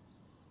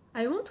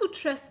 I want to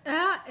trust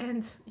her,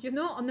 and you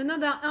know, on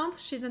another hand,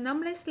 she's an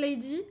homeless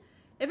lady.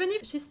 Even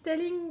if she's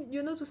telling,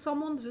 you know, to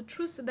someone the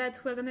truth that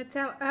we're gonna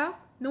tell her,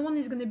 no one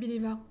is gonna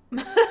believe her. Do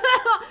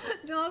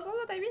you understand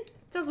what I mean?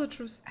 Tell the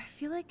truth. I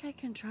feel like I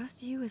can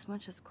trust you as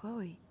much as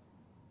Chloe.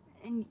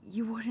 And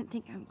you wouldn't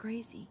think I'm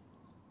crazy.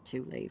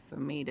 Too late for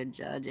me to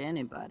judge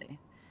anybody.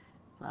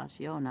 Plus,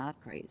 you're not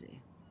crazy.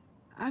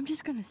 I'm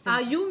just gonna say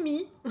Are this. you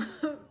me?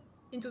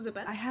 Into the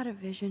past? I had a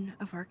vision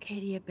of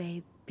Arcadia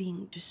Bay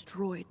being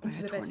destroyed by Into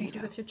a the past, tornado.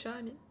 into the future,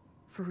 I mean.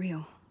 For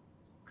real.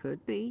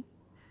 Could be.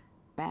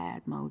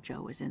 Bad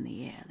mojo is in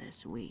the air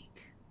this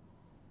week.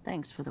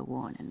 Thanks for the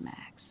warning,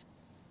 Max.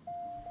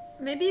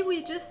 Maybe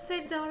we just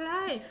saved our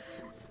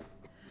life.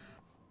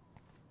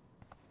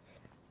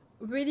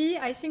 Really,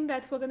 I think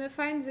that we're gonna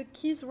find the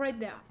keys right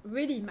there.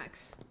 Really,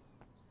 Max.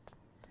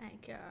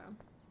 Like,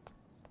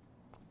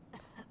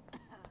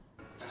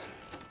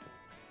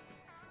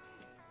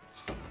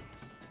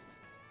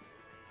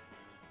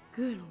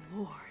 Good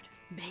lord,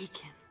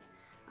 bacon.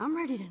 I'm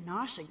ready to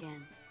nosh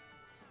again.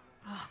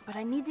 Oh, but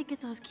I need to get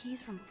those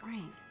keys from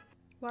Frank.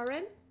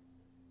 Warren?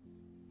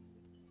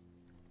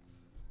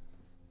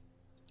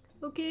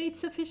 Okay,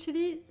 it's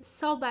officially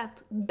sold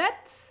out.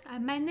 But I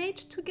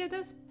managed to get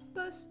us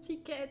bus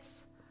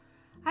tickets.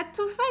 Had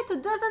to fight a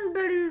dozen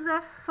bullies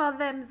off for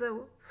them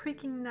though.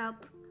 Freaking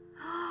nerd.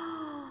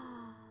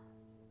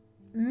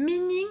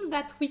 Meaning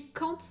that we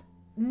can't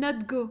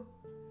not go.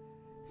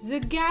 The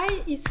guy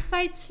is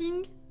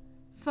fighting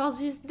for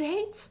this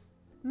date.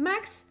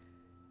 Max,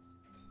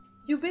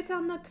 you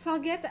better not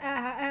forget.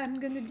 I'm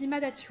gonna be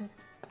mad at you.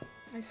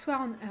 I swear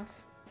on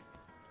earth.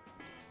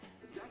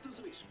 That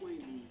doesn't explain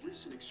the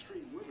recent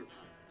extreme weather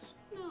patterns.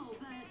 No,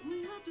 but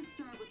we have to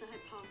start with the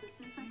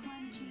hypothesis that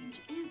climate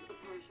change is a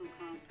partial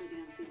cause for the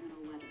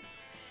unseasonal weather.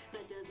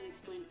 That doesn't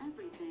explain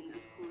everything,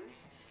 of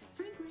course.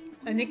 Frankly,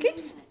 An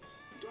eclipse?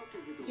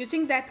 You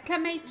think that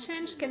climate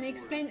change can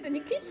explain an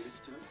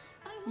eclipse?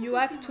 You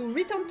have to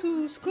return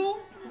to school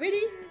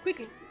really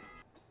quickly.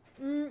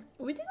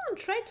 We didn't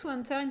try to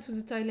enter into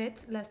the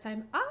toilet last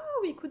time.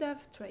 We could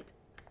have tried.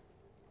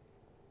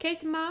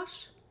 Kate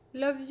Marsh,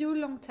 love you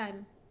long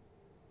time.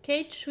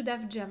 Kate should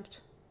have jumped.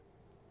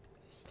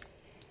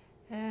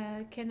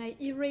 Can I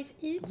erase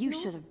it? You No?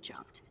 should have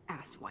jumped,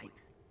 asswipe.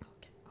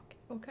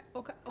 Okay.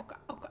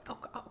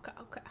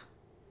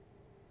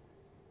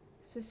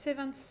 The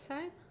seventh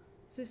sign.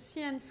 The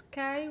sea and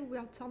sky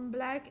will turn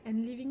black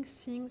and living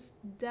things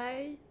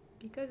die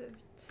because of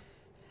it.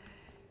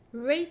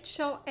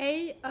 Rachel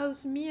A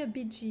owes me a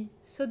BG.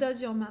 So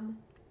does your mom.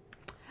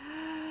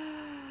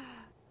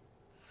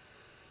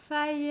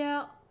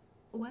 Fire...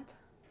 What?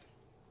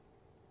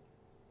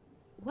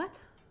 What?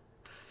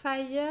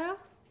 Fire...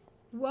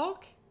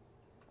 Walk...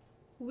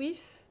 With...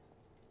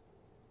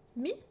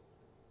 Me?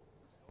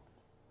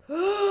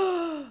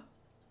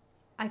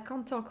 I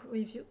can't talk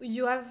with you.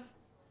 You have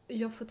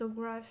your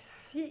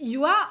photography.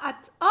 You are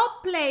at our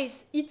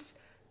place. It's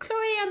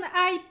Chloe and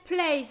I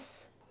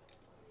place.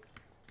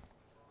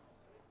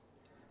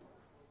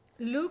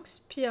 Look,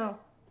 spear.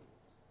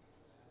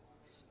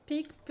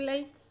 Speak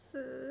plates.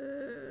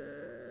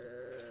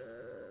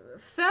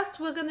 First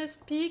we're gonna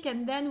speak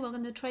and then we're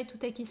gonna try to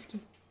take his key.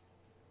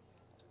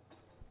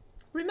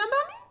 Remember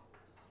me?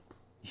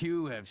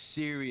 You have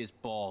serious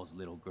balls,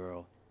 little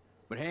girl.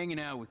 But hanging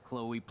out with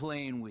Chloe,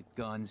 playing with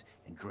guns,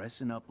 and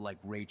dressing up like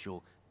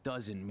Rachel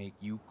doesn't make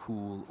you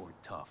cool or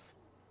tough.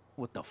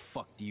 What the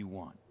fuck do you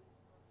want?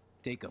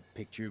 Take a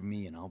picture of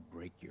me and I'll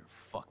break your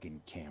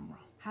fucking camera.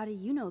 How do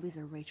you know these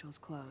are Rachel's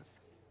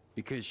clothes?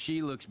 Because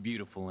she looks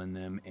beautiful in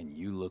them, and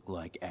you look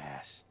like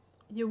ass.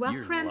 You are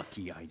You're friends.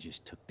 lucky I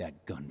just took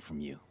that gun from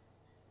you.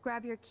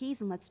 Grab your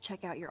keys and let's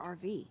check out your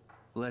RV.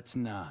 Let's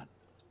not.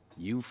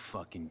 You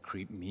fucking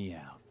creep me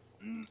out.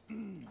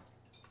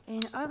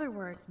 In other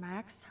words,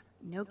 Max,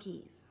 no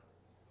keys.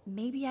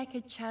 Maybe I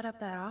could chat up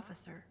that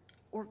officer.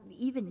 Or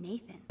even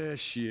Nathan. There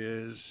she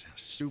is,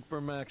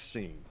 Super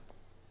Maxine.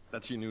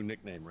 That's your new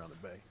nickname around the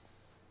bay.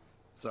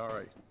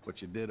 Sorry,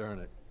 but you did earn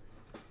it.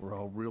 We're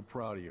all real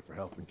proud of you for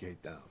helping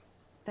Kate down.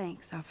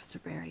 Thanks, Officer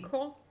Barry.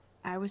 Cool.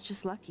 I was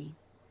just lucky.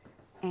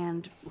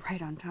 And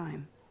right on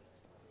time.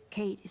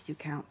 Kate is who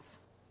counts.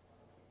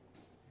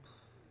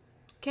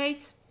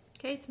 Kate.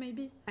 Kate,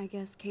 maybe. I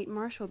guess Kate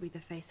Marsh will be the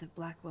face of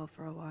Blackwell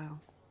for a while.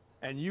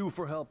 And you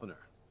for helping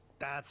her.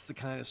 That's the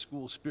kind of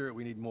school spirit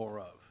we need more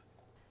of.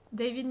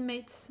 David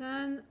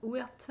Mason,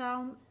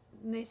 Weirtown,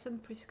 Nathan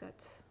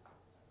Prescott.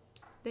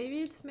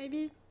 David,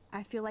 maybe?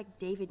 I feel like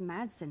David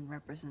Madsen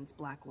represents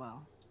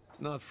Blackwell.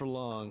 Not for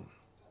long.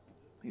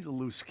 He's a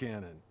loose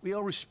cannon. We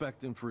all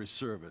respect him for his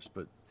service,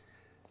 but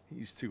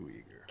he's too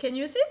eager. Can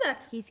you see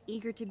that? He's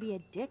eager to be a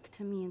dick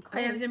to me and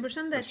Chloe. I have the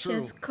impression that That's she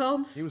has true.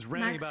 corns, He was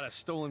ranting Max, about a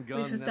stolen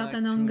gun, with a and then I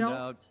certain tuned angle.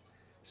 out.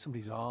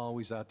 Somebody's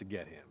always out to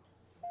get him.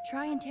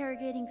 Try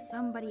interrogating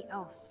somebody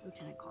else,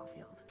 Lieutenant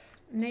Caulfield.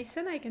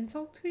 Nathan, I can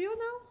talk to you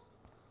now?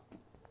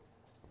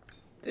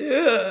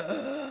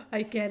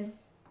 I can.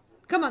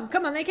 Come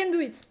on, I can do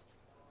it.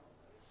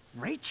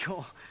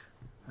 Rachel?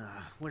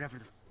 Whatever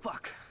the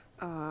fuck.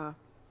 Oh,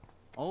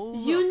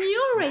 You look,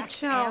 knew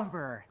Max Rachel.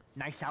 Amber.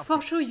 Nice outfit.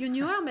 For sure you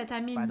knew her, but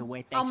I mean, By the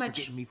way, how thanks for much?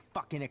 getting me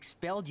fucking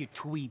expelled, you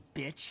twee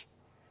bitch.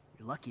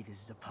 You're lucky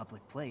this is a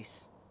public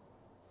place.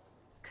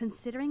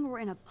 Considering we're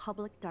in a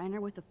public diner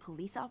with a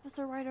police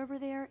officer right over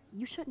there,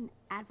 you shouldn't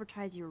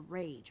advertise your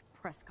rage,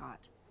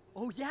 Prescott.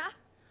 Oh yeah?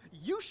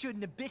 You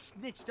shouldn't have bitch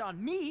snitched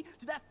on me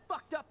to that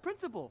fucked up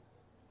principal.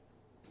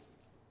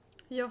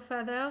 Your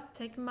father,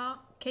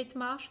 Kate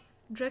Marsh,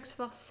 drugs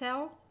for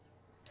sale.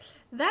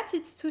 That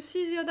it's to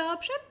see the other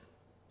option?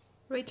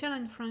 Rachel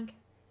and Frank.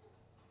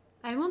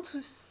 I want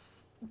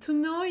to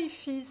know if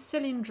he's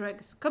selling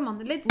drugs. Come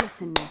on, let's...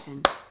 Listen,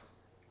 Nathan.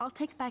 I'll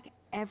take back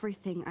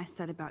everything I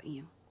said about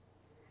you.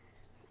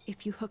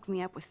 If you hook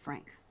me up with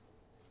Frank.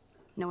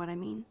 Know what I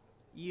mean?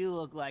 You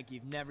look like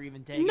you've never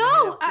even taken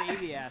No, a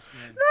baby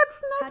aspirin.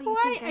 That's How not do you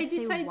why think I I stay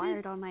decided,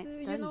 wired all night you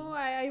studying? know,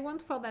 I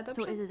went for that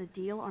option. So is it a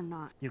deal or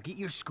not? You'll get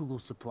your school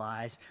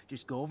supplies.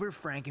 Just go over to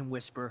Frank and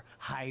whisper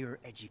higher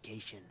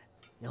education.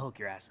 He'll hook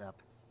your ass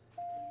up.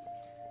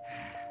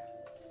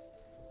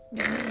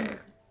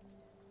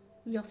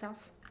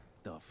 Yourself.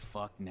 The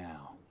fuck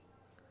now?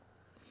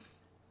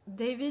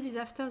 David is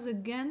after the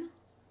gun.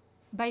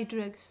 Buy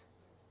drugs.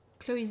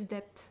 Chloe's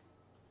debt.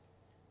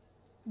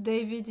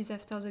 David is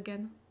after the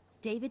gun.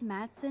 David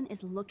Madsen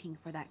is looking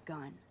for that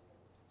gun.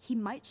 He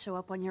might show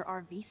up on your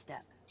RV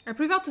step. I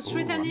prefer to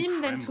threaten I'm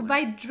him than to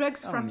buy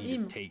drugs I from don't need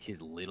him. to take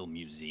his little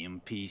museum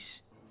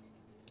piece.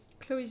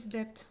 Chloe's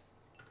debt.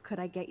 Could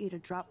I get you to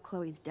drop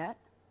Chloe's debt?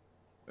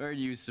 Are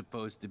you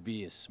supposed to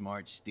be a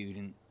smart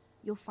student?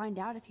 You'll find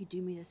out if you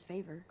do me this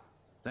favor.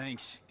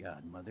 Thanks,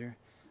 Godmother,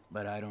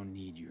 but I don't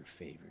need your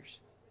favors.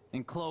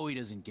 And Chloe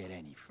doesn't get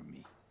any from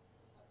me.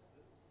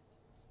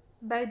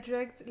 Buy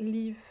drugs,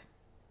 leave.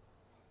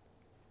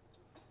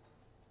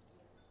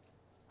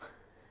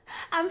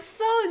 I'm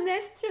so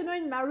honest, you know,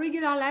 in my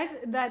regular life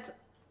that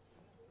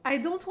I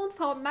don't want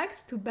for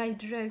Max to buy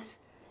drugs.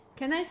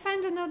 Can I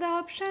find another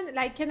option?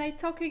 Like, can I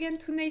talk again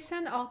to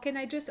Nathan, or can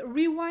I just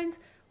rewind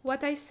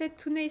what I said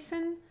to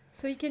Nathan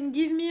so he can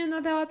give me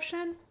another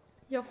option?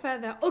 Your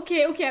father.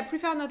 Okay, I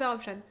prefer another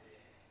option.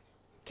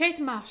 Kate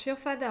Marsh, your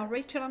father,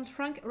 Rachel and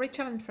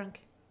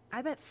Frank.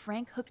 I bet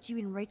Frank hooked you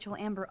and Rachel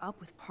Amber up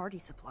with party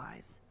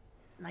supplies.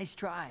 Nice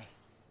try.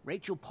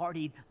 Rachel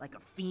partied like a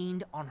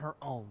fiend on her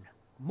own.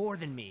 More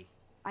than me.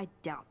 I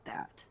doubt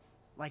that.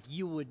 Like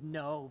you would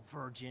know,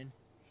 virgin.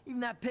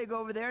 Even that pig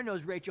over there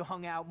knows Rachel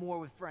hung out more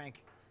with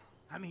Frank.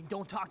 I mean,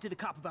 don't talk to the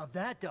cop about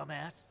that,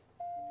 dumbass.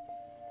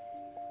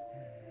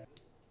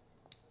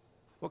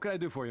 What can I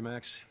do for you,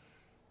 Max?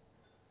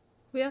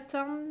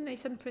 Weirtown,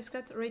 Nathan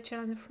Prescott, Rachel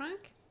and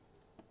Frank.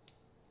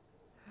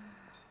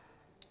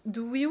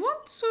 Do we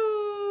want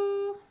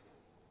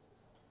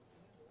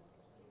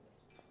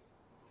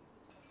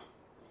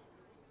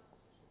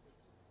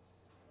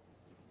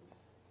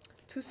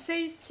to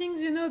say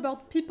things, you know,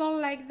 about people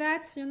like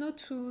that, you know,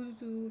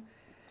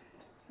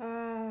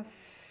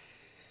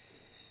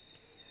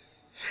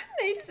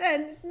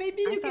 Nathan,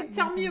 maybe you can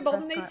tell me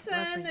about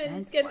Nathan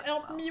and can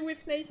help me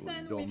with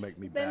Nathan. Don't make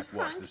me then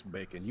backwash Frank. this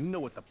bacon. You know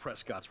what the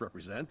Prescotts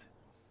represent.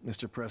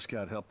 Mr.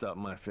 Prescott helped out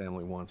my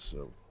family once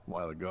a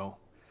while ago,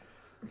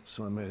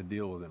 so I made a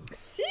deal with him.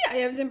 See, I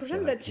have the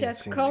impression that she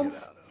has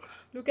corns.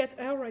 Look at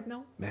her right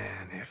now.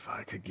 Man, if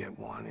I could get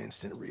one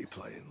instant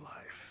replay in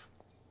life.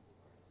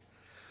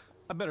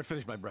 I better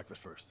finish my breakfast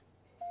first.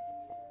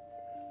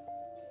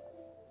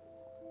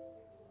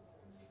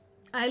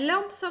 I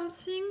learned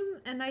something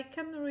and I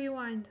can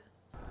rewind.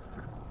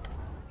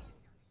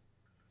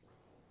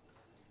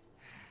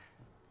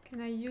 Can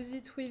I use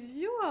it with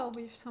you or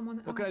with someone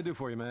else? What can I do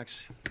for you,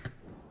 Max?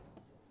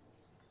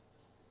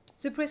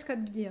 The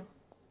Prescott deal.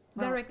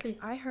 Well, Directly.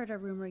 I heard a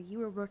rumor you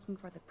were working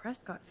for the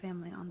Prescott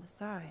family on the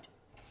side.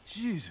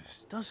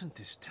 Jesus, doesn't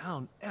this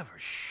town ever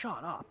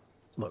shut up?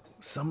 Look,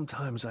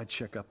 sometimes I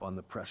check up on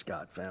the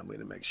Prescott family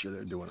to make sure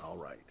they're doing all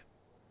right.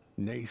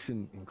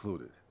 Nathan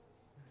included.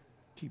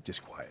 Keep this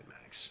quiet,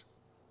 Max.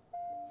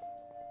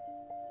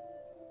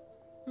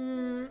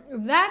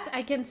 That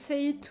I can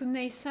say to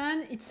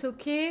Nathan, it's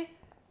okay.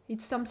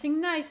 It's something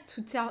nice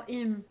to tell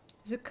him.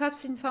 The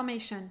cops'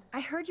 information.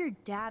 I heard your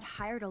dad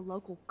hired a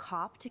local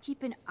cop to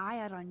keep an eye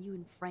out on you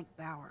and Frank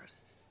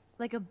Bowers.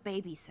 Like a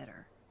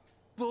babysitter.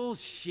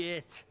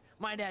 Bullshit.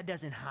 My dad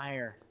doesn't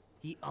hire.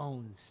 He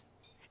owns.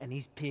 And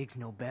these pigs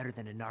know better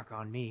than to narc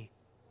on me.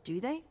 Do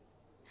they?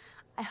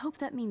 I hope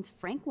that means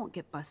Frank won't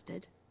get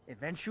busted.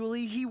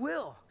 Eventually he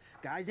will.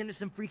 Guy's into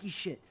some freaky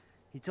shit.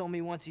 He told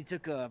me once he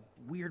took a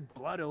weird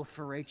blood oath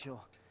for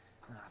Rachel.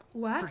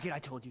 What? Forget I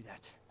told you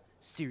that.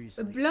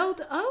 Seriously. A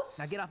blood oath?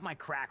 Now get off my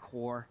crack,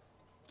 whore.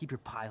 Keep your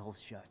pie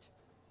holes shut.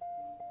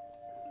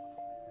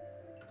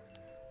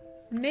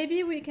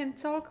 Maybe we can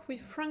talk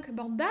with Frank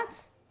about that?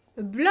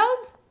 A blood?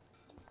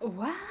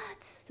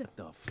 What?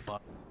 The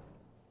fuck?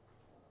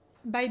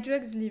 Buy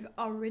drugs, leave.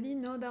 Already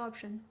no other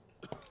option.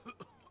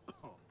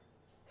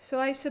 So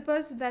I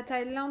suppose that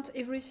I learned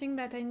everything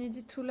that I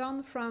needed to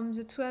learn from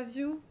the two of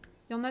you.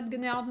 You're not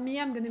gonna help me,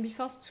 I'm gonna be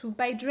forced to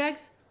buy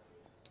drugs.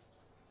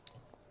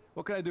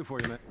 What can I do for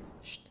you, man?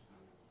 Shh.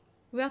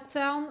 Weird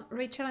Town,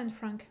 Rachel and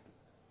Frank.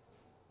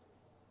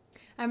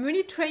 I'm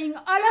really trying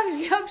all of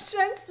the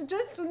options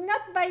just to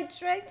not buy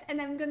drugs,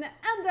 and I'm gonna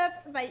end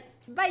up by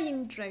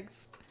buying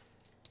drugs.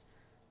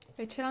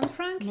 Rachel and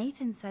Frank?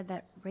 Nathan said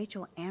that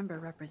Rachel Amber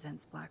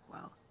represents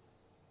Blackwell.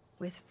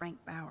 With Frank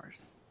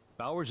Bowers.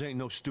 Bowers ain't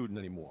no student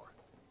anymore.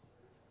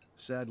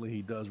 Sadly,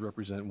 he does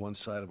represent one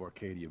side of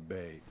Arcadia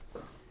Bay.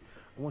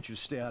 I want you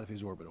to stay out of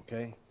his orbit,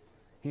 okay?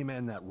 Him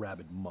and that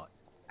rabid mutt.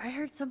 I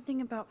heard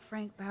something about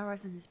Frank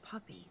Bowers and his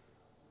puppy.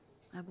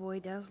 My boy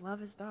does love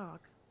his dog.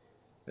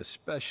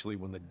 Especially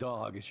when the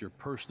dog is your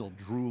personal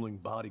drooling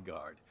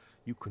bodyguard.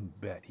 You can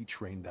bet he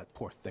trained that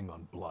poor thing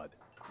on blood.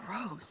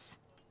 Gross.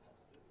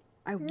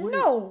 I wouldn't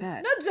No,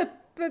 bet. not the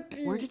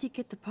puppy. Where did he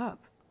get the pup?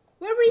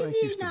 Where is Frank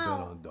he used to bet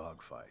now? on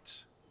dog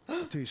fights.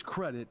 To his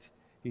credit,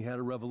 he had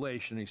a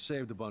revelation. He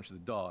saved a bunch of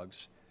the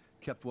dogs,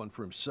 kept one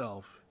for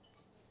himself.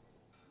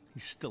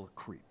 He's still a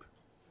creep.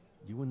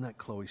 You and that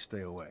Chloe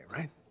stay away,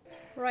 right?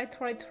 Right.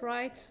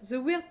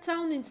 The Weird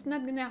Town is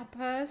not gonna help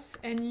us,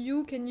 and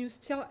can you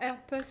still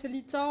help us a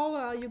little?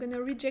 Are you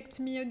gonna reject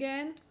me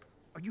again?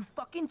 Are you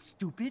fucking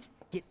stupid?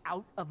 Get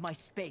out of my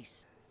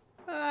space.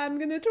 I'm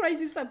gonna try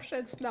these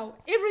options now.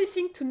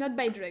 Everything to not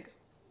buy drugs.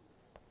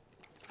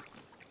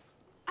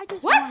 I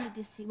just What? wanted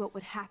to see what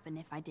would happen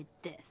if I did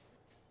this.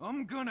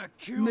 I'm gonna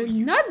kill But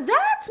you. not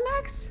that,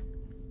 Max!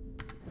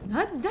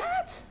 Not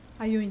that!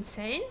 Are you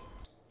insane?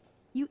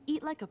 You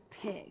eat like a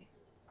pig.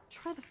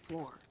 Try the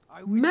floor.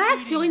 I was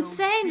Max, eating you're those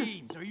insane.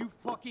 beans. Are you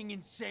fucking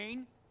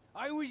insane?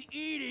 I was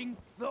eating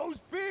those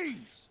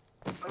beans.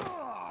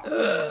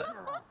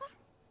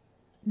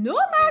 No,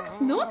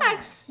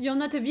 Max! You're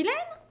not a villain?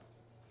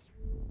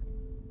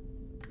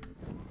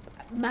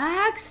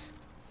 Max!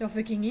 You're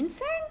fucking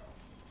insane?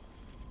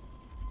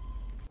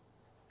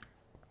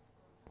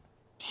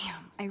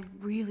 Damn, I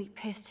really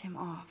pissed him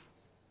off.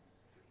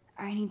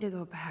 I need to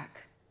go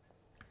back.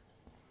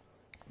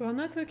 We're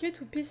not okay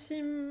to piss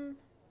him.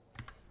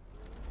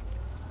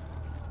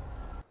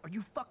 Are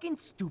you fucking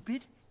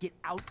stupid? Get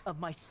out of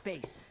my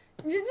space.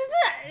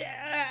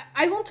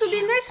 I want to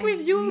be nice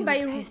with you really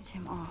by pissed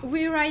him off.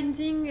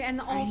 rewinding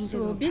and I need to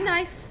also go be back.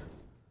 nice.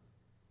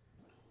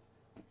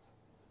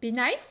 Be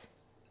nice?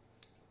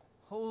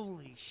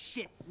 Holy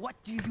shit, what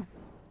do you...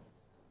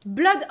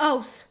 Blood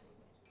house.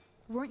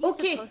 Weren't you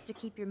Okay. supposed to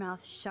keep your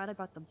mouth shut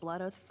about the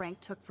blood oath Frank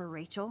took for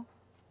Rachel?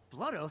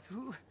 Blood oath?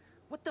 Who?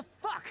 What the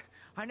fuck?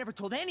 I never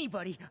told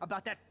anybody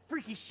about that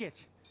freaky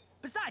shit.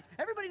 Besides,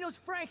 everybody knows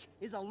Frank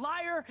is a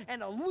liar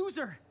and a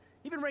loser.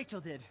 Even Rachel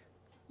did.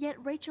 Yet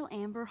Rachel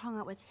Amber hung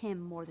out with him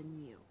more than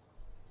you.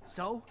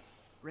 So,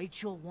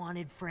 Rachel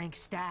wanted Frank's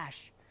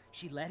stash.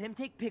 She let him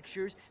take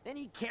pictures, then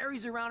he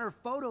carries around her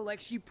photo like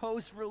she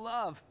posed for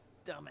love.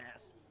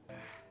 Dumbass.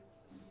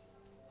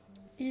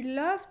 He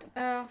loved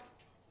her.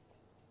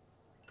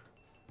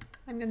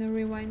 I'm gonna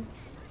rewind.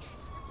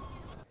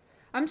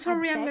 I'm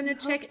sorry, I I'm bet gonna you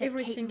hoped check that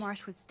everything. Kate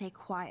Marsh would stay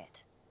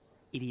quiet.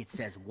 Idiot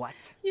says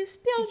what? You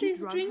spilled Did you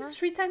these drug drinks her?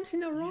 3 times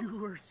in a row.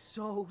 You are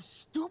so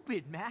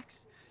stupid,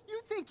 Max.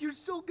 You think you're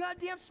so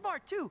goddamn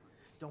smart, too.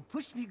 Don't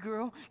push me,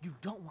 girl. You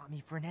don't want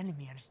me for an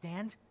enemy,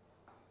 understand?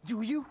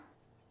 Do you?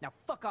 Now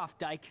fuck off,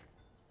 dyke.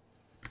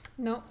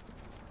 No.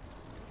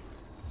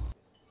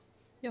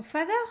 Your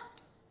father?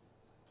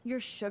 Your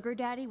sugar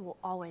daddy will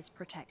always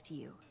protect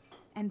you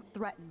and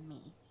threaten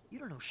me. You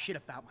don't know shit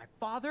about my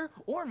father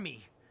or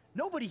me.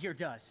 Nobody here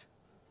does.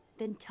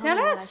 Then tell Tell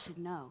me what I us. should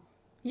know.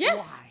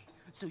 Yes. Why?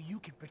 So you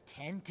can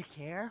pretend to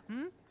care,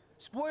 hmm?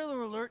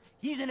 Spoiler alert,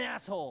 he's an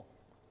asshole.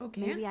 Okay.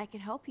 Maybe I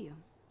could help you.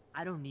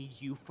 I don't need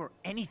you for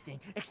anything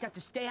except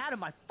to stay out of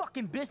my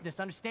fucking business,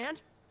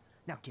 understand?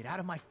 Now get out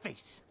of my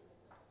face.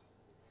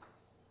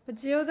 But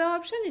the other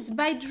option is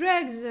buy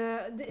drugs.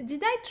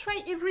 Did I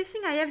try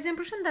everything? I have the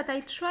impression that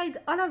I tried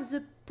all of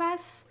the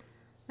paths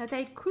that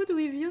I could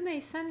with you,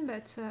 Nathan,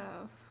 but...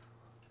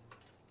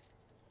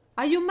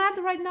 Are you mad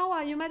right now?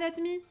 Are you mad at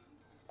me?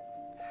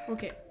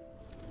 Okay.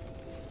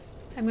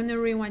 I'm gonna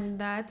rewind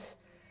that.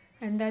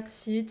 And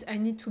that's it. I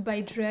need to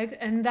buy drugs.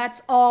 And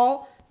that's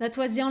all. That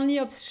was the only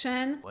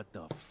option. What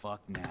the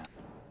fuck now?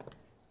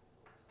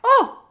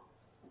 Oh!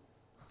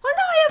 Oh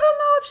no, I have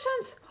more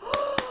options!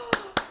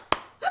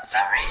 I'm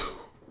sorry!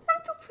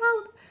 I'm too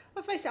proud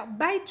of myself.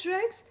 Buy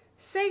drugs,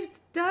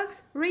 saved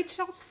dogs,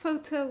 Rachel's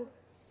photo.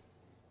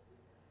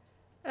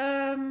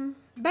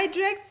 Buy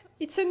drugs,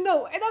 it's a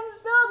no. And I'm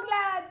so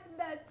glad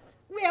that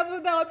we have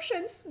other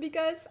options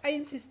because I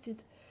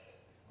insisted.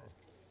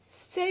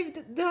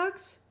 Saved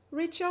dogs,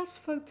 Rachel's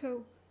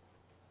photo.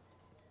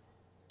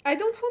 I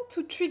don't want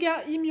to trigger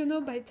him, you know,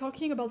 by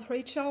talking about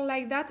Rachel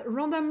like that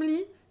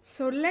randomly.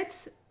 So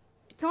let's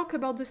talk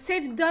about the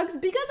saved dogs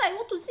because I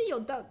want to see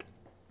your dog.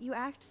 You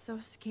act so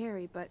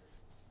scary, but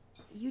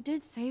you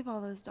did save all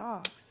those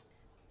dogs.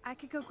 I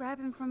could go grab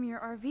him from your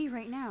RV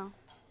right now.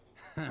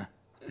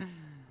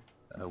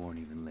 I won't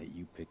even let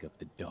you pick up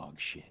the dog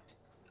shit.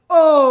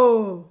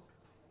 Oh!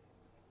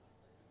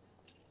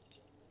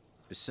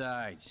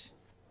 Besides,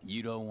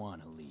 you don't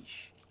want a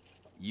leash.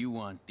 You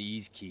want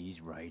these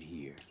keys right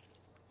here.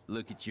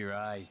 Look at your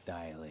eyes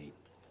dilate.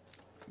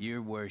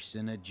 You're worse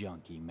than a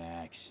junkie,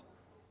 Max.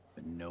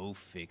 But no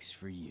fix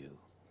for you.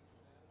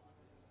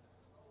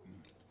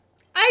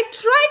 I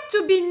tried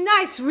to be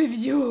nice with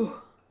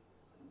you!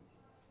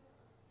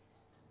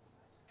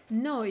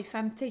 No, if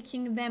I'm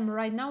taking them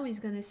right now, he's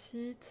gonna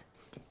see it.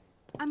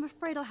 I'm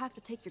afraid I'll have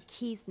to take your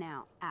keys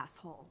now,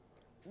 asshole.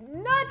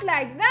 Not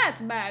like that,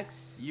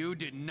 Max. You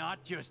did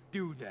not just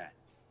do that.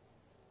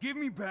 Give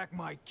me back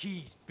my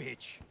keys,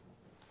 bitch.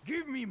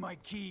 Give me my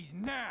keys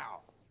now.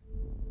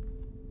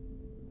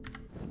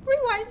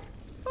 Rewind.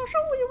 For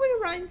sure, we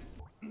rewind.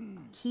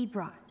 Key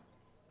brought.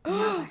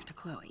 Now back to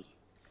Chloe.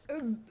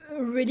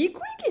 Really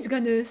quick, he's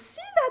gonna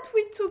see that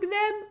we took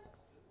them.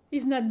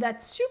 He's not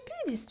that stupid.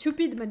 He's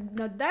stupid, but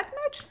not that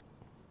much.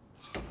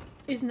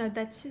 He's not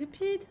that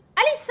stupid.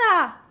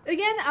 Alyssa!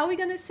 Again, are we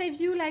gonna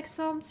save you like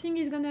something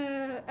is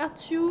gonna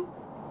hurt you?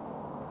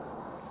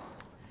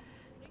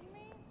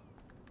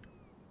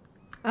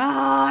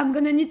 Ah, I'm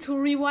gonna need to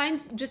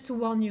rewind just to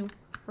warn you,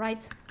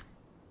 right?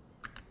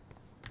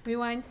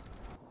 Rewind.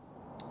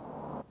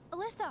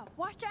 Alyssa,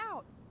 watch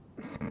out!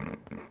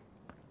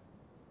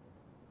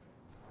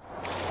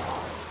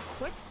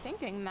 Quick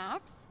thinking,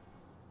 Max.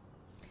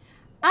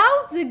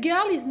 How the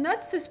girl is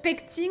not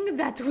suspecting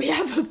that we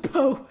have a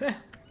power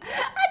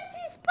at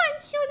this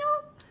point, you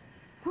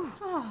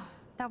know?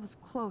 That was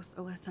close,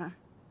 Alyssa.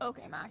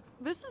 Okay, Max.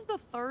 This is the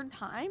third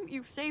time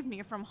you've saved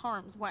me from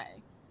harm's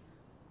way.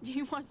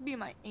 You must be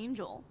my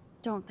angel.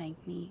 Don't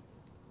thank me.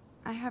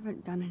 I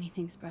haven't done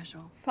anything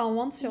special. For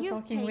once you're You've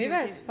talking paid with your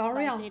us, dues for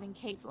by real. saving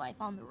Kate's life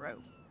on the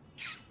roof.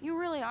 You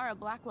really are a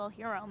Blackwell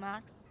hero,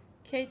 Max.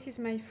 Kate is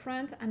my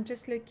friend. I'm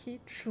just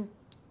lucky. True.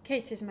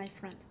 Kate is my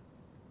friend.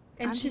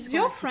 And I'm she's just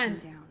your glad she came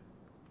friend. down.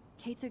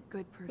 Kate's a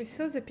good person. We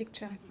saw the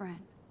picture. My friend.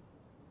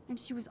 And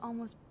she was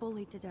almost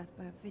bullied to death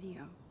by a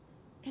video.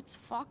 It's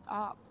fucked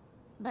up,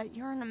 but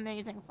you're an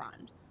amazing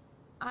friend.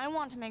 I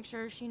want to make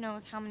sure she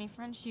knows how many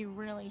friends she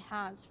really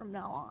has from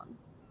now on.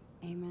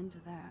 Amen to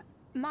that.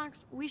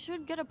 Max, we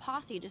should get a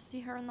posse to see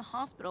her in the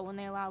hospital when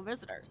they allow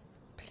visitors.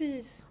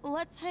 Please.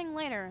 Let's hang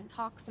later and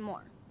talk some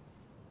more.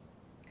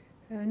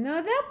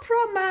 Another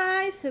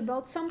promise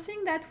about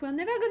something that we're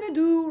never gonna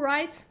do,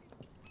 right?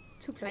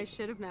 I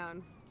should have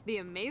known. The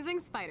amazing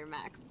Spider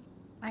Max.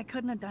 I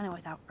couldn't have done it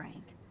without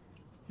Frank.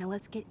 Now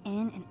let's get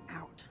in and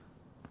out.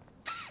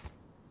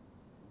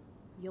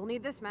 You'll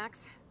need this,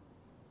 Max.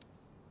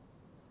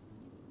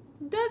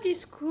 Dog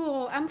is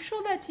cool. I'm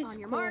sure that is On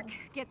your cool. mark,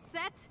 get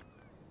set.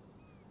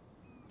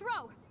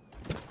 Throw!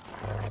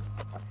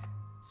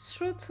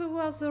 Throw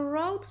towards the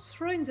road,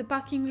 throw in the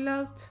parking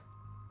lot.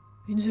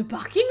 In the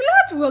parking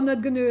lot? We're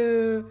not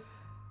gonna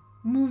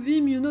move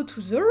him, you know,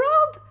 to the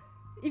road?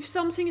 If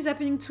something is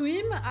happening to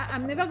him,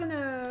 I'm never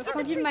gonna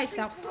forgive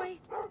myself.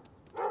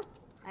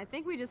 I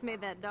think we just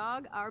made that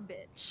dog our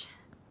bitch.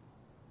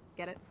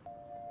 Get it?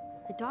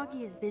 The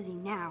doggy is busy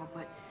now,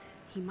 but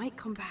he might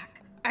come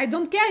back. I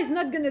don't care, he's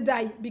not gonna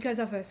die because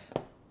of us.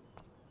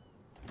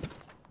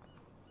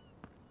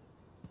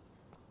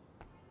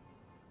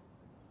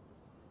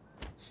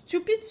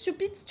 Stupid,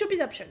 stupid,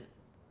 stupid option.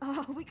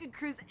 Oh, we could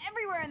cruise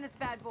everywhere in this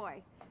bad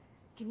boy.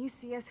 Can you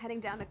see us heading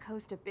down the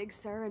coast to Big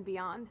Sur and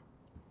beyond?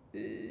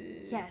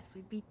 Yes,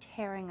 we'd be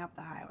tearing up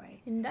the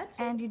highway. In that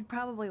sense? And you'd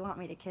probably want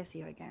me to kiss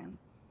you again.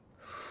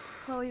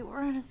 Chloe,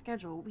 we're on a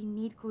schedule. We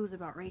need clues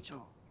about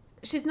Rachel.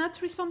 She's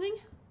not responding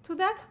to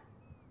that?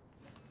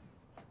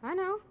 I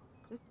know.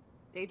 Just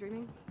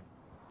daydreaming.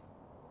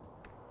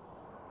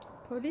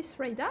 Police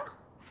radar?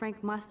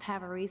 Frank must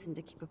have a reason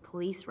to keep a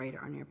police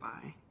radar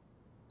nearby.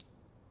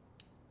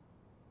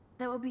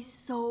 That would be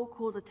so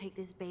cool to take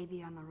this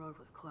baby on the road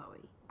with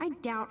Chloe. I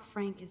doubt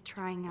Frank is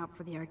trying out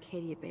for the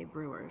Arcadia Bay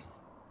Brewers.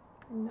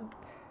 Nope.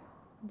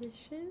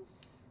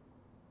 Dishes?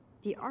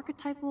 The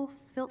archetypal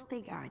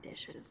filthy guy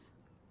dishes.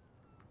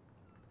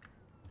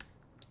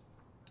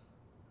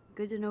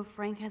 Good to know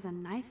Frank has a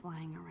knife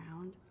lying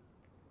around.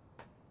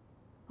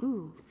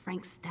 Ooh,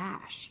 Frank's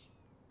stash.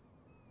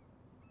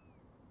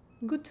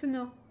 Good to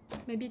know.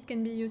 Maybe it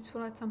can be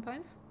useful at some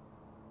point.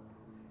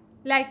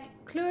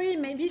 Like, Chloe,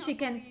 maybe she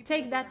can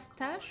take that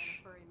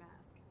stash.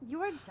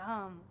 You're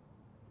dumb.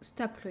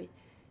 Stop, Chloe.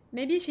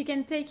 Maybe she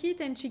can take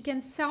it and she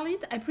can sell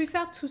it. I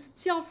prefer to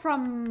steal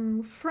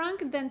from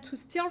Frank than to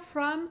steal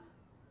from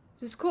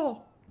the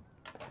school.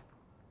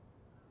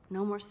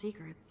 No more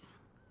secrets.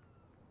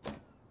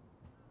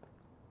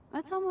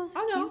 That's almost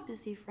cute to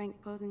see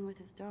Frank posing with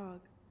his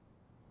dog.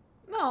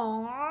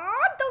 No,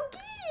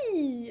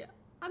 doggy!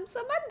 I'm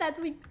so mad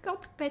that we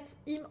can't pet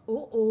him.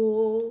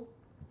 Oh.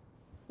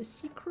 A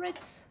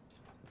secret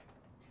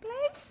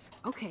place?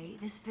 Okay,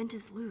 this vent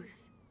is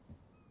loose.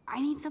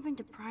 I need something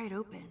to pry it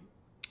open.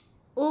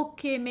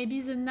 Okay, maybe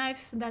the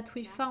knife that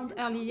we found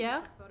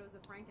earlier. Photos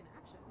of Frank in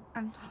action.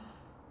 I'm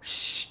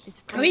Shh! Is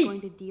Frank Chloe.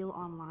 going to deal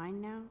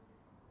online now?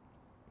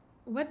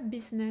 Web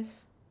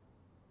business.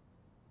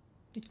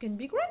 It can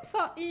be great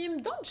for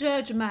him. Don't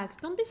judge, Max.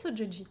 Don't be so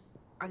judgy.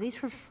 Are these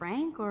for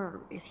Frank or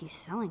is he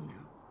selling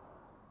them?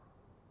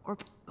 Or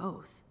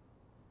both?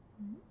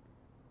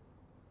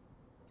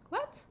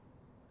 What?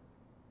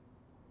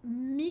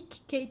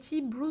 Mick,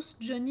 Katie, Bruce,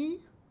 Johnny.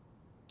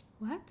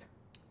 What?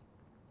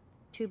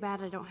 Too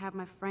bad I don't have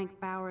my Frank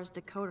Bowers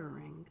decoder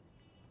ring.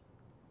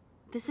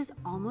 This is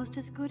almost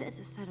as good as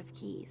a set of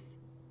keys.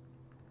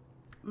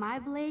 My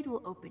blade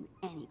will open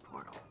any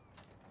portal.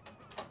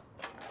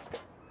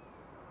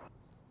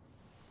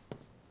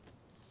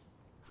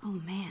 Oh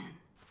man,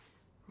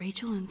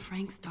 Rachel and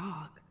Frank's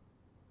dog.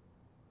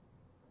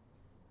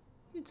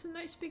 It's a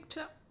nice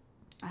picture.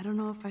 I don't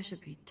know if I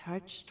should be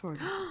touched or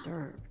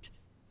disturbed.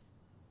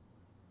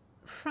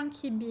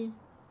 Frankie B.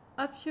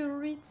 Hope you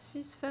read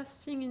this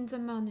first thing in the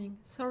morning.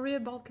 Sorry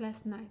about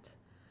last night.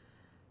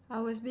 I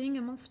was being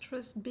a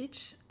monstrous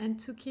bitch and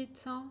took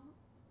it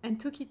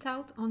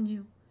out on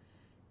you.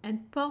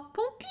 And poor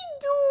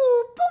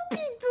Pompidou!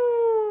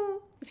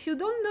 If you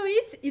don't know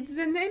it, it's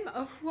the name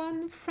of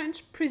one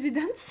French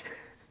president.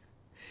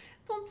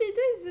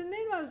 Pompidou is the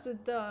name of the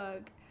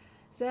dog.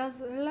 There's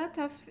a lot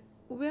of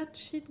weird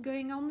shit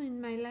going on in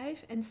my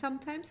life, and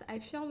sometimes I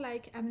feel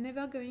like I'm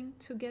never going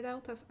to get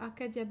out of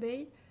Arcadia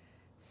Bay.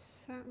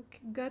 Thank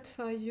God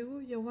for you.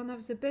 You're one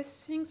of the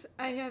best things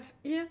I have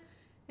here,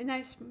 and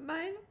I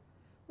smile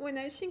when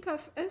I think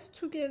of us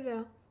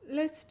together.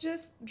 Let's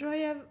just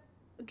drive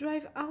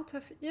out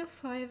of here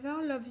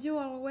forever. Love you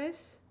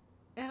always.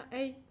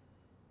 R.A.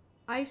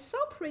 I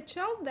thought,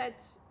 Rachel,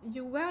 that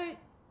you were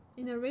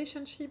in a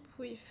relationship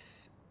with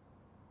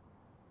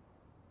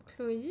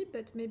Chloe,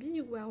 but maybe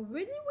you were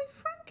really with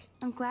Frank?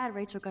 I'm glad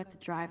Rachel got to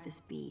drive this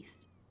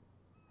beast.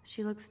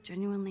 She looks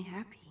genuinely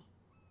happy.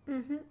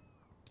 Mm-hmm.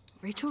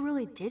 Rachel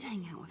really did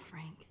hang out with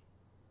Frank.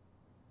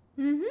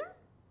 Mm-hmm.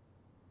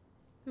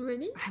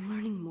 Really? I'm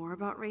learning more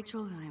about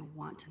Rachel than I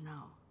want to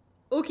know.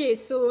 Okay,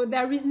 so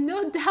there is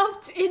no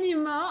doubt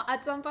anymore.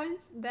 At some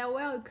point, there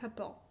were a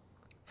couple.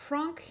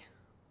 Frank,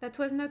 that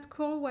was not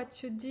cool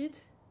what you did,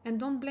 and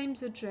don't blame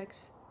the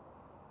drugs.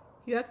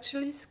 You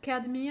actually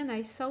scared me and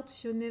I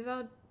thought you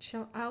never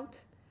chill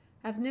out.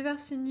 I've never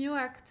seen you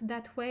act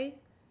that way,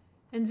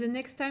 and the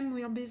next time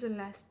will be the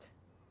last.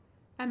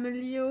 I'm a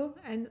Leo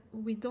and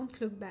we don't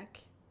look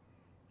back.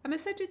 I'm a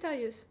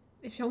Sagittarius,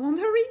 if you're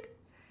wondering.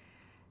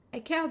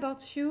 I care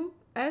about you,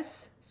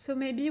 us, so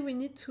maybe we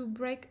need to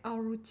break our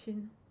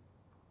routine.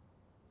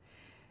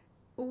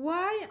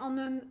 Why on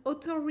an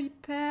auto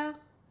repair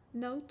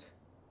note?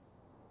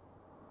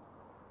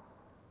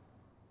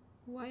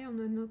 Why on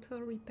an auto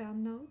repair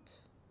note?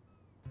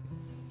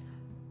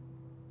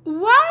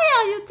 Why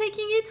are you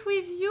taking it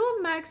with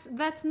you, Max?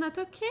 That's not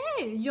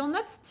okay. You're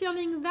not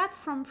stealing that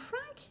from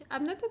Frank.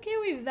 I'm not okay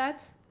with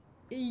that.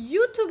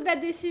 You took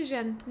that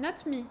decision,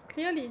 not me,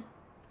 clearly.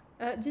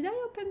 Did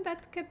I open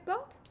that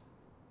cupboard?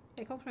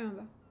 I can't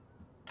remember.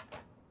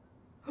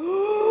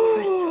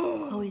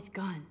 Crystal, Chloe's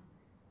gun.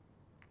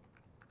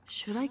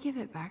 Should I give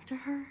it back to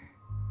her?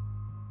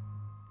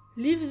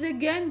 Leave the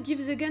gun,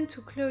 give the gun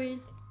to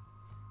Chloe.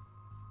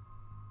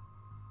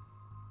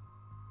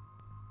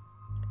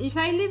 If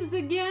I leave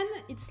the gun,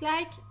 it's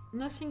like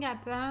nothing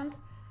happened.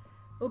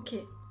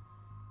 Okay.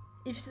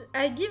 If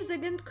I give the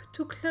gun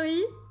to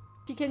Chloe,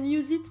 she can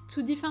use it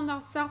to defend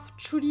herself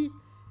truly.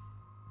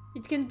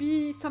 It can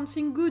be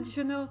something good,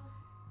 you know.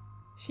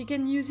 She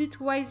can use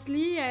it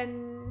wisely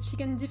and she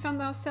can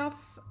defend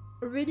herself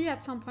really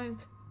at some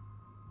point.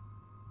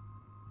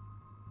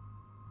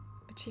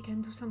 But she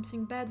can do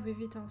something bad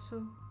with it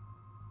also.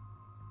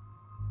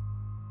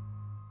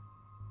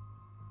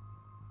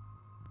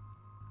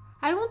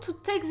 I want to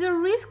take the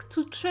risk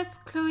to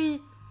trust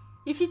Chloe.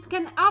 If it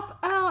can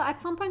help her at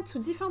some point to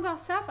defend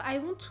herself, I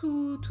want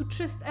to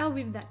trust her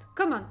with that.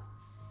 Come on.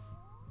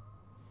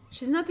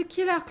 She's not a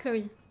killer,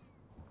 Chloe.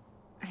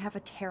 I have a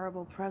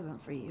terrible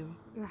present for you.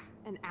 Ugh,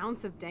 an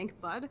ounce of dank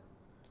bud?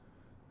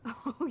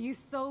 Oh, you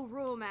so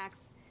rule,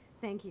 Max.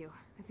 Thank you.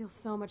 I feel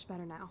so much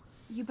better now.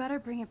 You better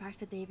bring it back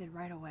to David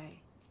right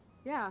away.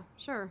 Yeah,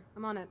 sure.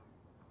 I'm on it.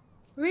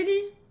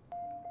 Really?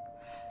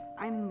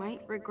 I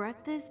might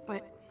regret this,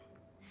 but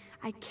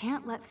I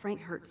can't let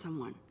Frank hurt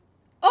someone.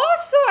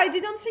 Also, I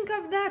didn't think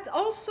of that.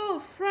 Also,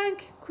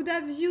 Frank could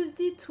have used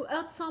it to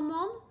hurt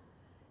someone.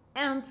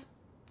 And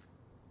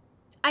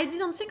I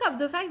didn't think of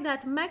the fact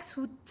that Max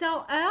would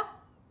tell her,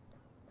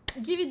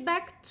 give it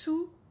back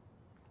to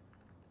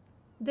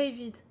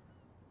David.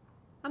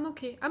 I'm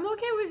okay. I'm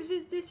okay with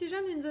this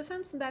decision in the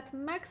sense that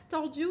Max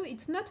told you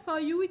it's not for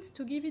you, it's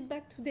to give it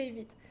back to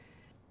David.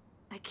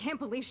 I can't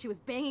believe she was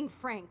banging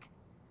Frank.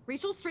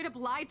 Rachel straight up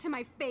lied to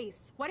my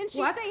face. Why didn't she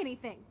say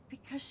anything?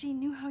 Because she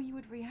knew how you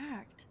would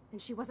react.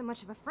 And she wasn't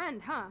much of a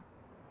friend, huh?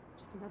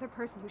 Just another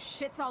person who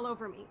shits all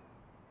over me.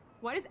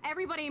 Why does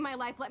everybody in my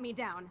life let me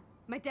down?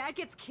 My dad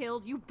gets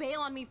killed, you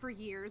bail on me for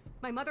years,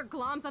 my mother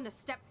gloms onto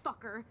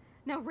step-fucker.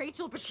 Now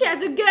Rachel betrayed She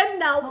has a gun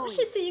now. Chloe,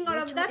 She's saying all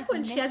of Rachel that is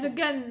when she has a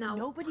missing. gun now.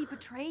 Nobody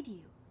betrayed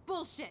you.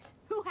 Bullshit.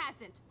 Who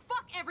hasn't?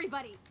 Fuck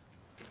everybody.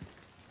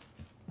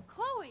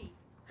 Chloe!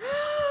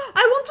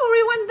 I want to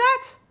rewind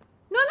that.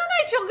 No,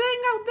 if you're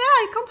going out there,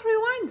 I can't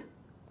rewind.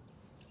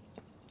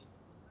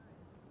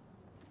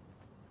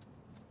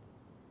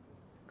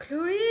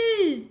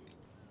 Chloe!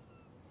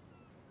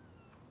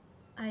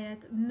 I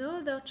had no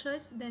other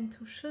choice than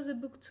to show the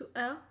book to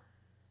her,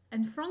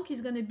 and Frank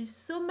is gonna be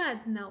so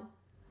mad now.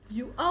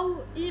 You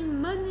owe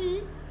him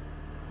money.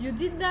 You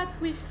did that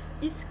with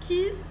his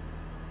keys.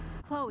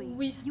 Chloe,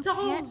 We you stole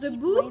can't the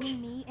keep book.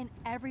 blaming me and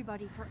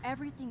everybody for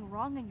everything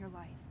wrong in your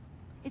life.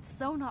 It's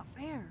so not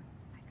fair.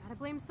 I gotta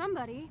blame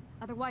somebody,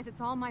 otherwise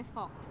it's all my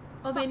fault.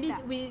 Or Fuck maybe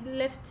that. we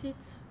left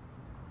it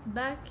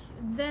back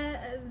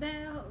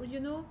there, you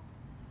know?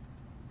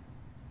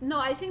 No,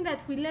 I think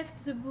that we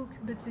left the book,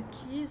 but the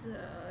keys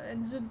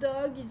and the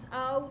dog is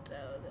out.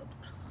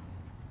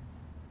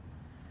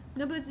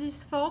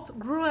 Nobody's fault.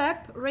 Grow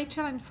up,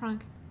 Rachel and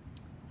Frank.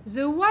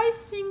 The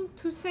wise thing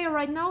to say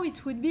right now,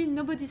 it would be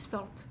nobody's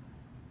fault.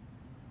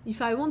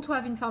 If I want to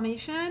have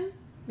information,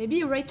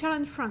 maybe Rachel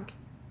and Frank.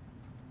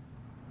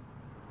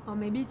 Or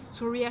maybe it's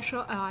to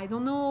reassure her. I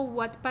don't know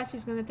what path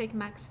is gonna take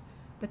Max.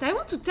 But I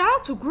want to tell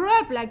her to grow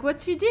up, like what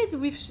she did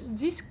with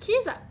these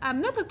keys. I'm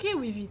not okay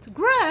with it.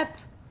 Grow up!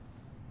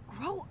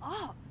 Grow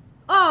up!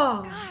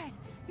 Oh! God,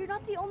 you're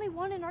not the only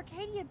one in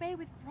Arcadia Bay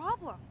with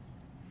problems.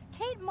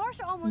 Kate Marsh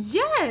almost...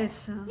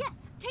 Yes! Yes,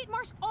 Kate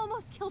Marsh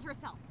almost killed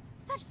herself.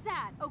 Such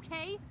sad,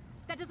 okay?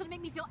 That doesn't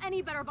make me feel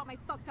any better about my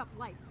fucked up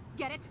life.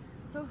 Get it?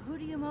 So who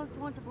do you most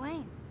want to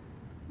blame?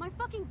 My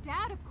fucking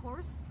dad, of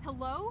course.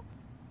 Hello?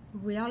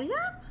 William?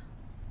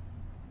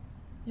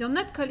 You're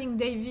not calling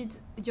David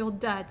your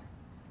dad.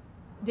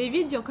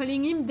 David, you're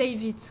calling him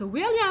David. So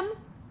William?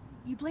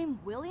 You blame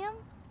William?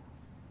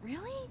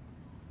 Really?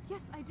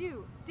 Yes, I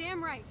do.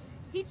 Damn right.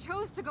 He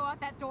chose to go out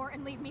that door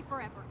and leave me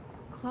forever.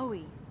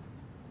 Chloe,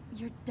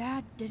 your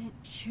dad didn't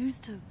choose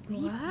to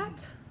leave you.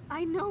 What?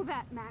 I know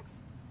that, Max.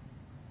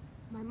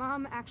 My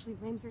mom actually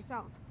blames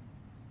herself.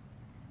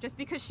 Just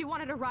because she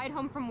wanted a ride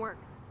home from work.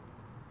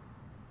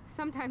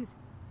 Sometimes,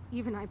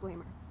 even I blame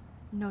her.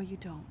 No, you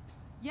don't.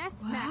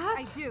 Yes, What?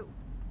 Max, I do.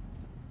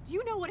 Do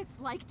you know what it's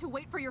like to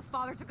wait for your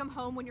father to come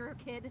home when you're a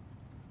kid?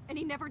 And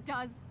he never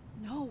does?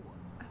 No,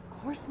 of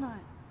course not.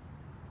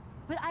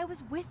 But I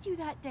was with you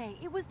that day.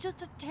 It was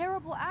just a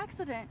terrible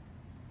accident.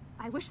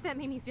 I wish that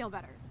made me feel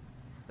better.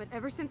 But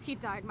ever since he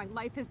died, my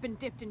life has been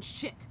dipped in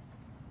shit.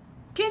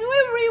 Can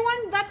we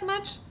rewind that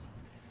much?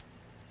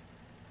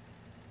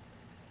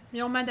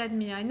 You're mad at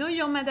me. I know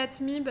you're mad at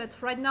me, but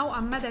right now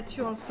I'm mad at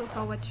you also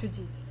for what you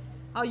did.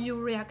 How you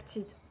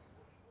reacted.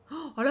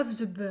 All of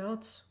the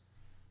birds.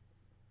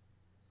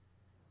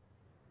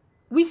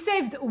 We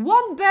saved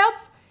one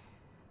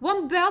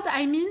bird,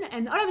 I mean,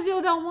 and all of the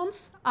other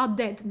ones are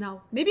dead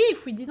now. Maybe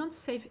if we didn't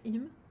save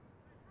him.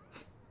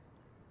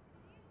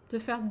 The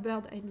first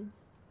bird, I mean.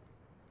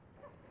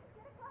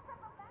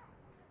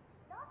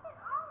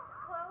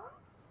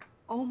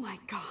 Oh my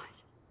god.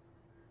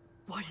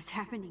 What is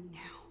happening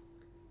now?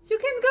 You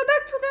can go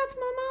back to that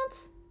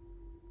moment.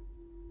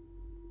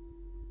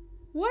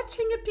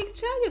 Watching a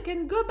picture, you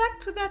can go back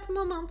to that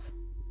moment.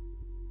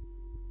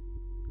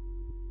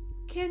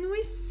 Can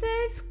we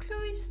save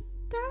Chloe's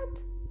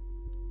dad?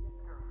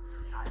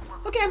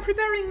 Okay, I'm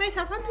preparing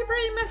myself.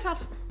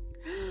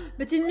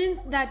 But it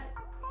means that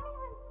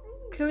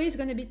Chloe is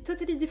gonna be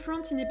totally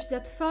different in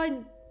episode 4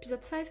 and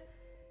episode 5.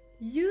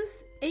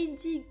 Use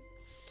AD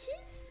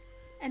keys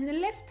and the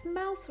left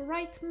mouse,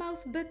 right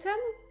mouse button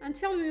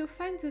until you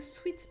find the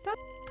sweet spot.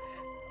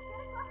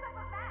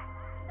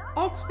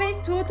 Hold space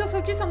to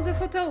autofocus on the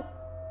photo.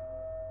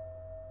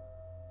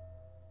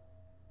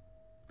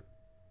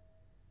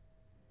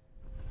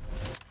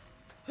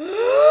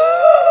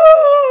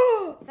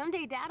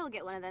 Someday Dad'll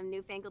get one of them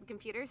newfangled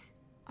computers.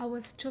 I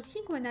was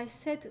joking when I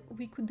said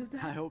we could do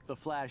that. I hope the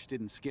flash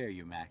didn't scare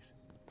you, Max.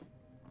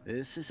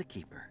 This is a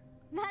keeper.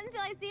 Not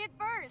until I see it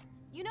first.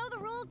 You know the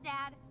rules,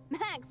 Dad.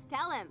 Max,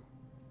 tell him.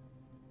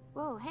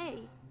 Whoa,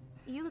 hey.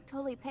 You look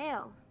totally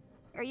pale.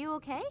 Are you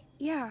okay?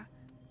 Yeah,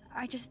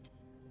 I just...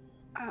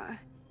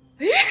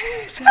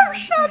 So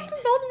shut!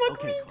 Don't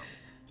mock me! Chloe.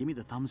 Give me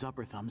the thumbs up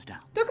or thumbs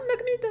down. Don't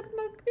mock me, don't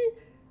mock me!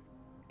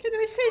 Can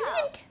we save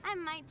him? I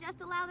might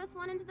just allow this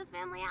one into the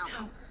family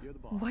album. You're the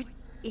boss. What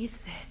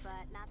is this?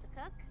 But not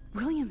the cook.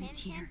 William is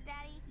here.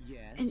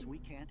 Yes, And we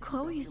can't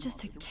Chloe is expect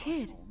just a your mother to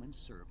kid. rush home and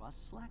serve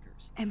us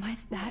slackers. Am I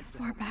that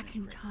far back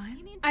in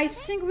time? I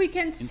think we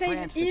can save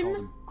France, they call him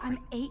them I'm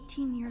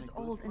 18 years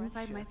old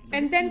inside my 13-year-old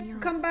and then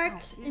come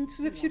back self.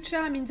 into the future,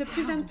 I mean the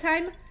present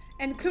time,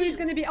 and Chloe is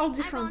gonna be all I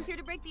different. volunteer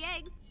to break the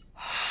eggs.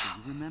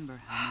 Do you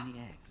remember how many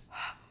eggs?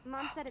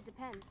 Mom said it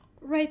depends.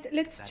 Right,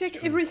 let's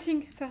check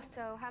everything first.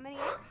 So how many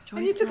eggs?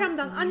 I need to calm Joyce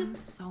down. loves William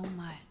so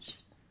much.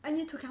 I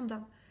need to calm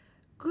down.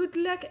 Good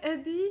luck,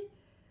 Abby.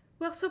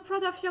 We're so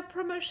proud of your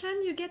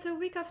promotion. You get a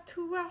week of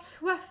 2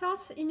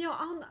 waffles in your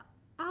own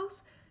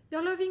house.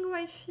 Your loving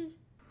wifey.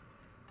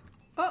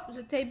 Oh,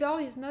 the table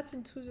is not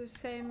into the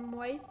same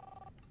way.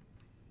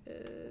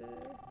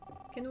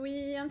 Can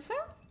we answer?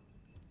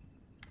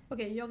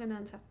 Okay, you're gonna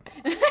answer.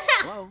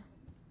 Hello?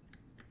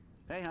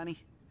 Hey,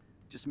 honey.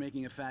 Just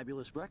making a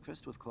fabulous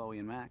breakfast with Chloe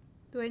and Mac.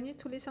 Do I need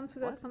to listen to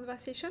that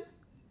conversation?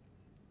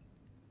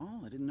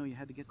 Oh, I didn't know you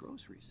had to get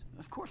groceries.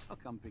 Of course I'll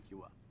come pick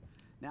you up.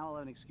 Now I'll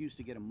have an excuse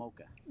to get a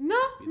mocha. No,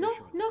 no,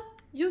 no.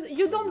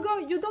 You don't go.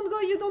 You don't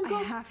go. You don't go.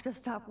 I have to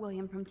stop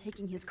William from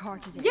taking his car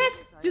today.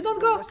 Yes, you don't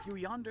go. Rescue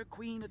yonder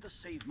queen at the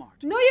Save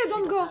Mart. No, you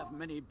don't She go. doth have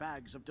many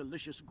bags of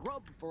delicious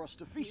grub for us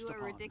to feast upon.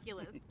 You are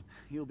ridiculous.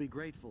 You'll be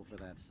grateful for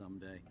that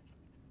someday.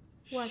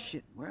 What?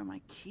 Shit, where are my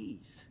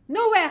keys?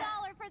 Nowhere.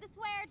 $1 for the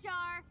swear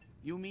jar.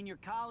 You mean your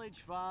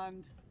college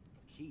fund?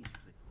 Keys,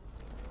 please.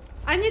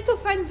 I need to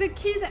find the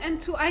keys and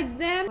to hide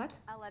them. What?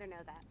 I'll let her know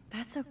that.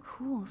 That's a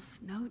cool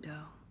snow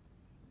dough.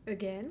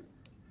 Again?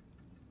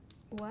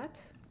 What?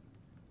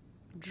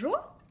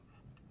 Draw?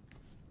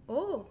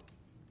 Oh.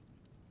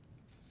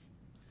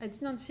 I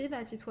did not see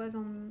that it was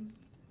on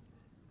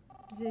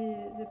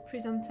the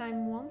present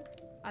time one.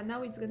 And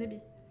now it's gonna be.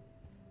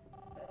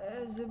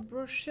 The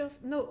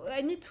brochures. No,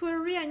 I need to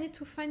hurry. I need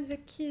to find the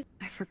keys.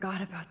 I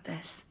forgot about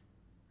this.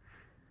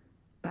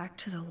 Back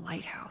to the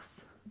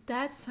lighthouse.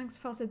 Dad, thanks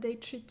for the day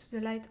trip to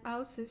the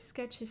lighthouse. This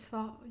sketch is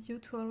for you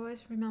to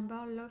always remember.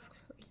 Love,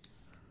 Chloe.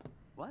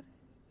 What?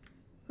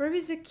 Where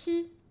is the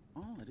key?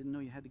 Oh, I didn't know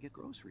you had to get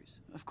groceries.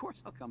 Of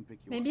course I'll come pick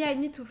you Maybe up. I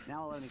need to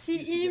Now I'll have an see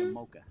excuse to get a him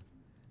mocha.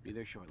 Be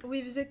there shortly.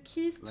 with the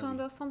keys to Love you.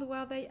 understand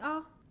where they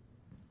are.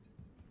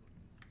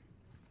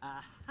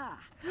 Aha!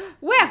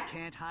 Where? You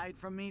can't hide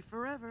from me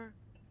forever.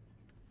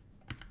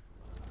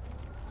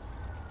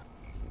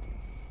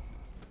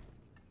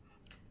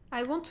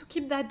 I want to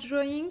keep that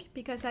drawing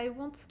because I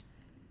want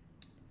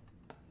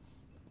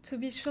to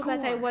be sure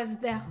that I was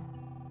there.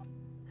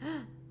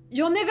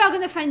 You're never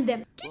gonna find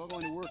them. We're all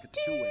going to work at the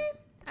two-way.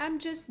 I'm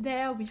just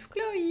there with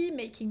Chloe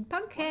making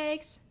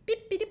pancakes.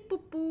 Beep beep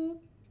boop boop.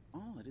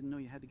 Oh, I didn't know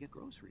you had to get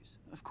groceries.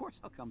 Of course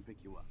I'll come pick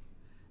you up.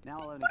 Now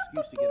I'll have an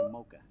excuse to get a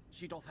mocha.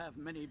 She doth have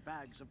many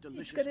bags of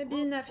delicious It's gonna be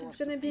grub enough. for It's us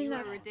to gonna be feast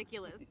enough. upon.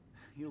 Ridiculous.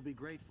 You'll be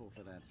grateful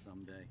for that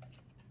someday.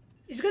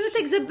 He's gonna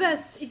take the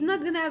bus. He's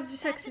not gonna have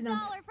this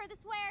accident. $1 for the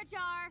swear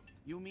jar.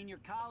 You mean your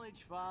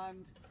college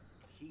fund?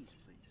 Keys,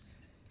 please.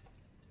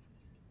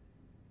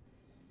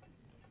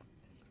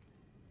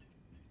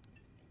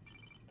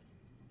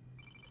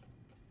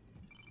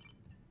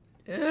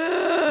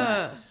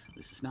 Yes,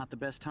 this is not the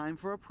best time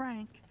for a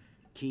prank.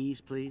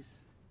 Keys, please.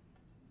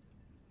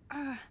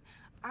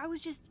 I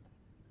was just...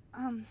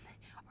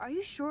 are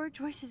you sure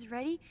Joyce is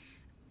ready?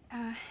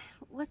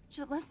 Let's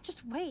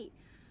just wait.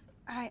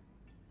 I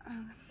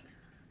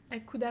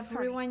could have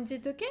sorry.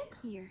 rewinded again.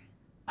 Here.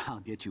 I'll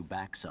get you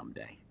back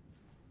someday.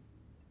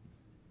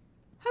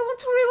 I want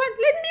to rewind.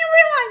 Let me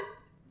rewind.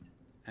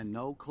 And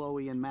no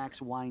Chloe and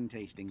Max wine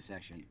tasting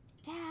session.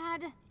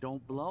 Dad.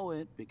 Don't blow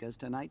it, because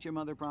tonight your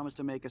mother promised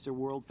to make us a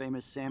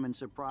world-famous salmon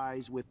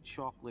surprise with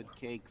chocolate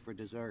cake for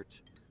dessert.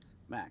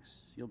 Max,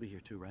 you'll be here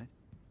too, right?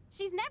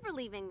 She's never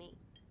leaving me.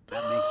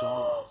 That makes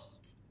all of us.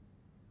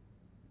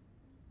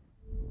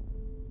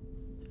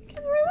 I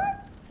can rewind.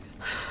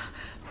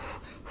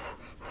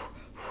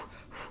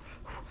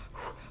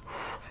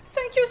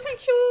 Thank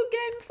you,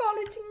 game, for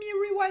letting me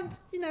rewind.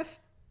 Enough.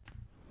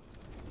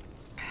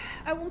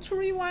 I want to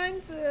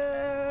rewind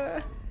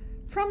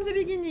from the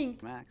beginning.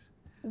 Max.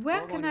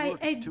 Where We're can going to I work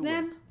aid two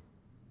them? ways.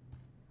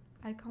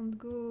 I can't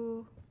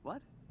go.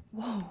 What?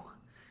 Whoa.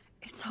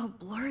 It's all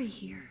blurry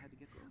here.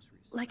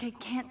 Like I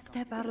can't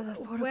step out of the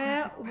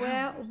Where,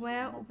 photographic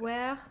bounds.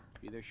 where?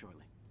 Be there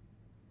shortly.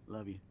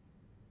 Love you.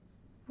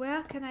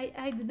 Where can I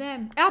hide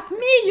them? Help me,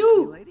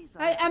 you!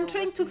 I'm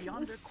trying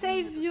to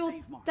save your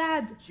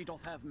dad. She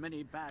don't have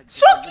many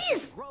bags.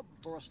 Smokies!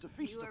 For us to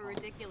feast You are upon.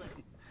 ridiculous.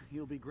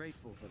 You'll be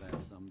grateful for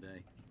that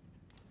someday.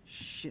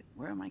 Shit,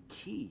 where are my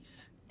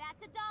keys?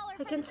 That's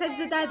 $1 I can save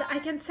the dad. I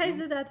can save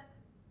the dad.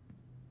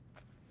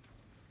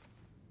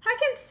 I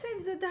can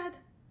save the dad.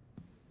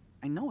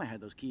 I know I had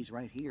those keys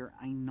right here.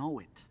 I know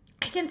it.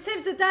 I can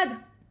save the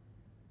dad.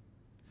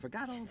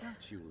 Forgot all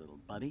about you, little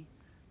buddy.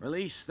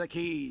 Release the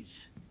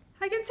keys.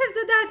 I can save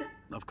the dad!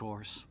 Of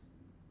course.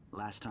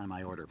 Last time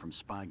I ordered from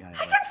Spy Guy...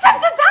 I can save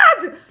the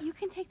dad! You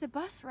can take the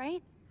bus,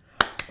 right?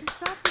 The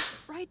stop is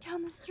right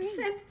down the street.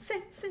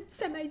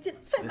 Same idea,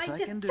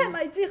 same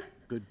idea.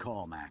 Good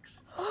call, Max.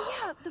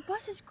 Yeah, the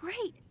bus is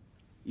great.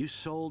 You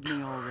sold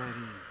me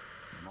already.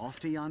 I'm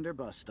off to yonder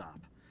bus stop.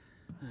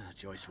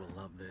 Joyce will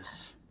love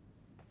this.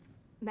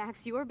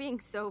 Max, you are being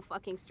so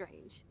fucking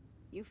strange.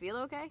 You feel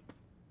okay?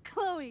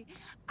 Chloe,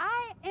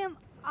 I am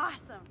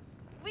awesome.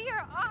 We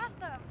are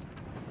awesome.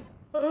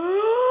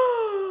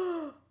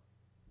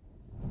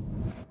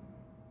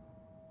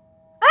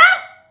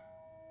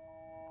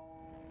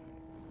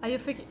 Are you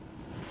freaking...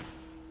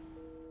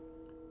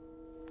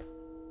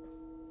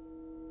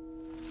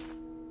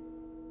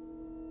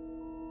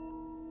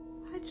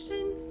 I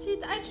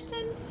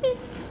changed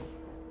it.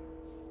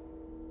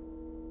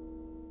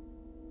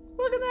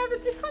 We're gonna have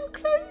a different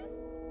Chloe.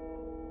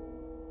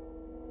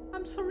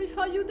 I'm sorry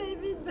for you,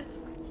 David, but...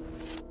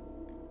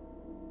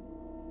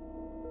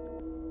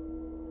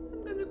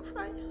 I'm gonna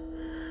cry.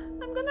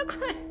 I'm gonna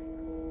cry.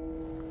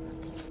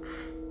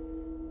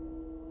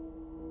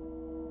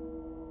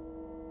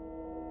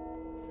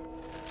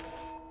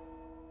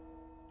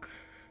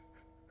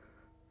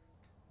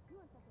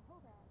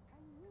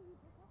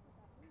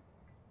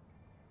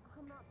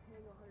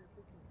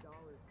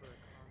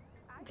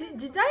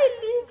 Did I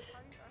leave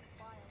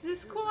the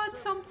school at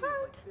some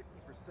point?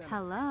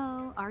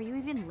 Hello? Are you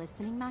even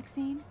listening,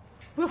 Maxine?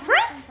 We're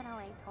friends?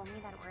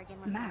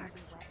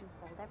 Max.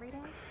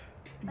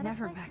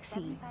 Never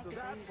Maxine.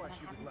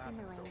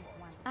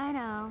 I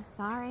know.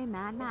 Sorry,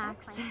 Mad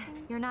Max.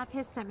 You're not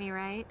pissed at me,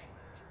 right?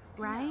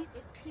 Right?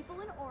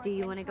 Do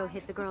you want to go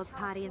hit the girls'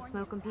 potty and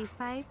smoke a peace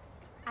pipe?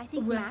 I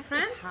think We're Max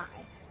friends? is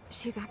high.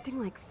 She's acting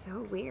like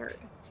so weird.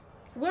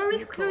 Where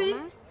is Chloe?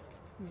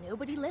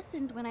 Nobody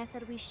listened when I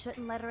said we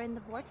shouldn't let her in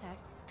the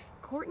Vortex.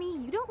 Courtney,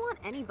 you don't want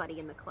anybody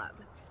in the club.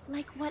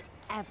 Like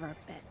whatever,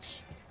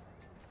 bitch.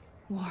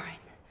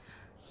 Warren,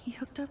 he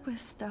hooked up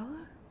with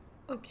Stella?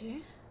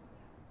 Okay.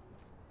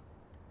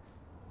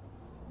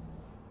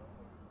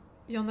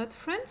 You're not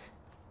friends?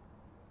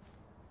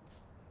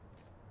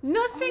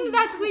 Nothing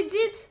that we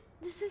did!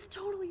 This is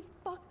totally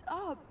fucked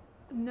up.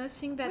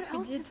 Nothing that What we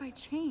else did. have I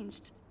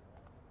changed?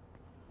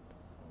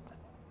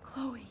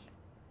 Chloe.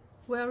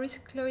 Where is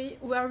Chloe?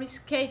 Where is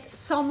Kate?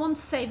 Someone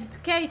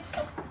saved Kate,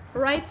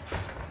 right?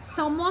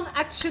 Someone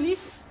actually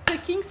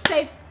fucking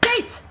saved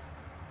Kate!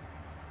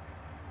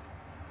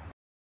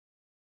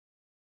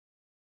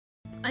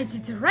 I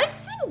did the right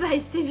thing by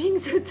saving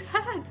the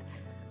dad!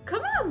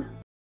 Come on!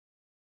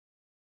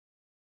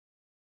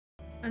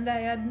 And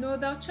I had no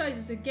other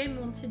choice. The game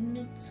wanted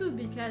me to,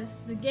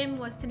 because the game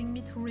was telling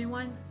me to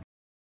rewind.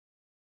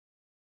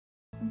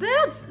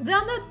 Birds!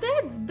 They're not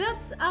dead!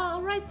 Birds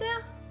are right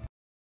there!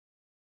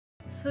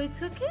 So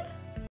it's okay?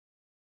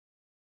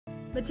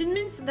 But it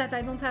means that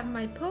I don't have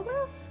my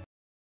powers?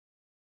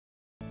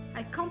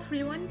 I can't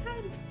rewind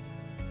time?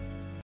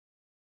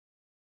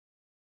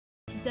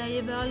 Did I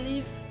ever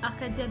leave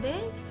Arcadia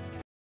Bay?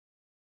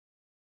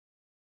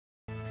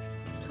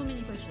 Too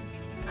many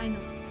questions, I know.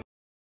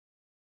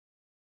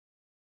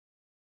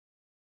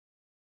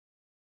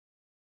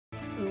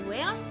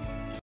 Where?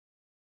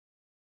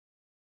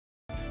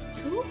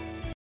 2?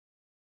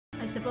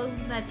 I suppose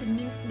that it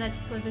means that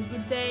it was a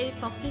good day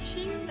for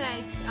fishing,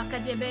 like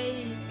Arcadia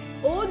Bay is...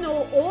 Oh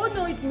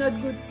no, it's not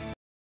good.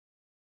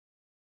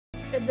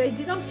 They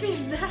didn't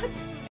fish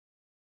that.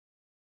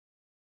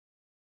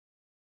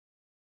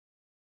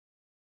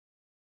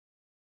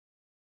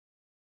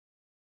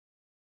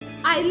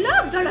 I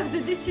loved all of the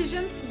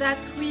decisions that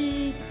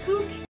we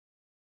took.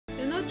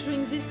 You know,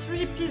 during these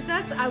 3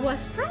 episodes, I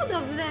was proud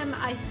of them.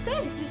 I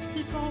saved these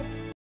people.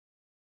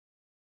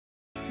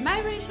 My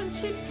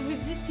relationships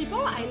with these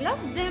people, I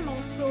love them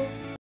also.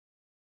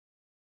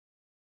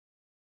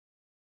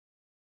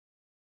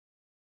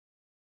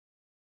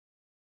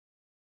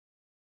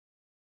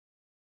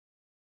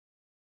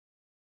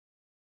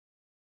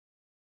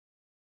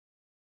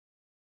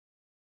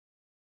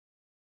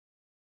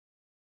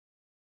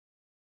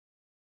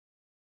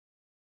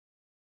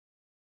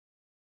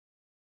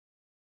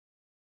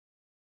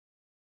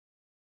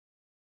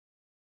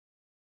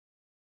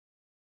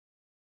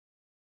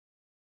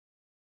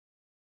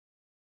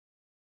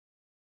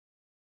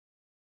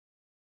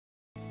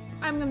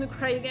 I'm gonna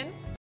cry again.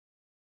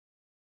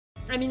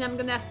 I mean, I'm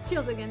gonna have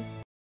tears again.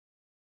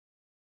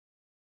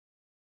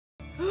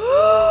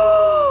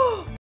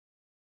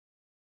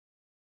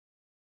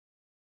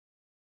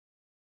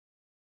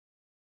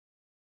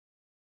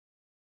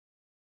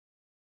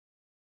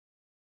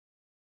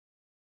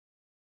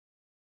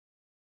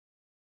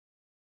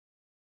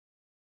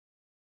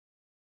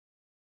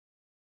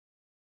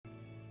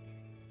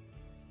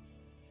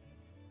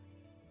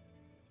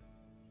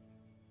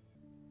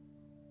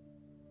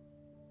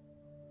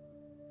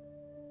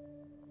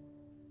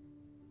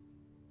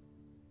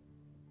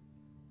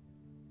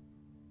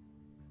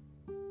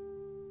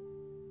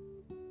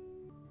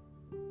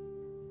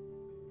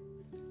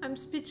 I'm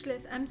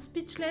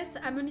speechless.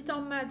 I'm a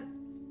little mad.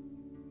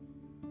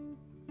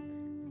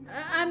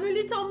 I'm I'm a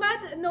little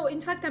mad. No,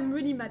 in fact, I'm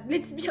really mad.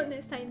 Let's be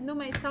honest, I know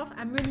myself.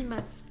 I'm really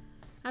mad.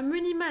 I'm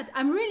really mad.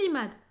 I'm really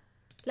mad.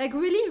 Like,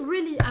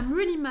 really, I'm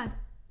really mad.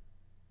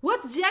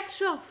 What the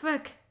actual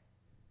fuck?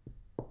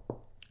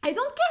 I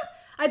don't care.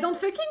 I don't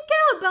fucking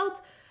care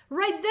about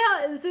right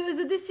there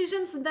the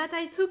decisions that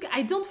I took.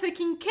 I don't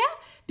fucking care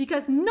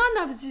because none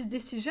of these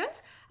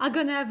decisions are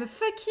gonna have a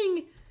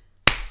fucking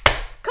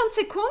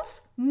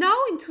consequence now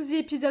into the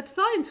episode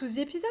 4, into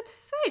the episode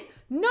 5.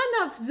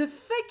 None of the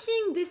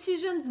fucking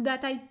decisions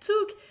that I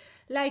took,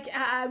 like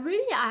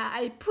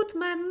I put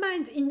my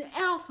mind in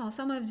hell for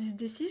some of these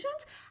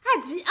decisions.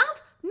 At the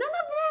end, none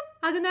of them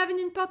are gonna have an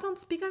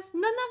importance because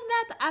none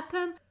of that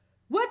happened.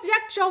 What the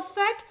actual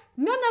fuck?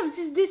 None of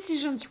these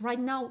decisions right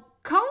now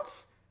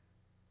counts.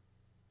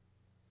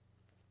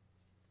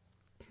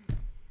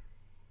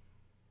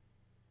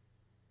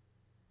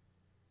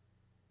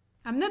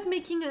 I'm not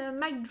making a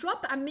mic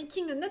drop, I'm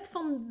making a net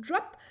phone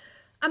drop.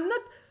 I'm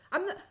not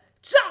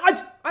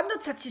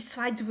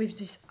satisfied with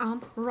these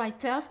end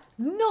writers.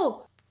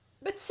 No!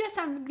 But yes,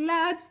 I'm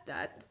glad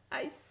that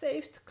I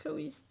saved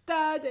Chloe's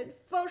dad, and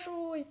for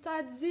sure it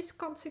had this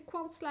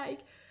consequence, like,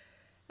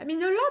 I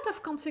mean, a lot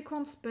of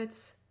consequence, but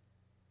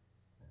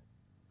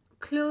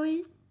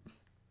Chloe,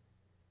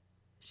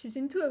 she's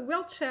into a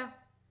wheelchair.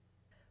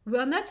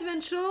 We're not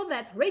even sure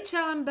that Rachel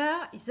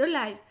Amber is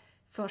alive.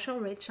 For sure,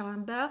 Rachel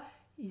Amber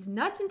is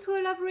not into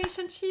a love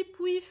relationship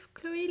with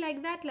Chloe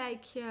like that.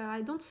 Like,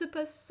 I don't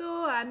suppose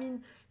so. I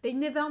mean, they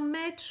never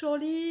met,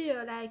 surely.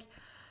 Like,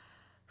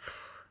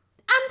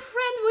 I'm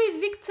friend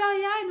with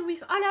Victoria and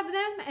with all of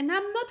them, and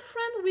I'm not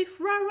friend with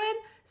Warren,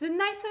 the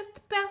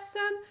nicest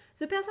person,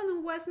 the person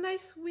who was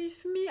nice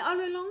with me all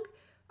along.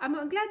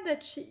 I'm glad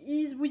that she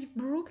is with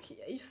Brooke.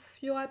 If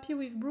you're happy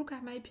with Brooke,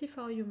 I'm happy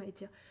for you, my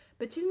dear.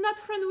 But he's not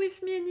friend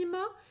with me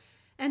anymore.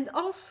 And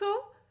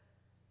also,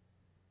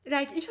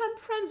 like, if I'm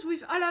friends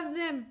with all of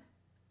them,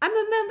 I'm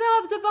a member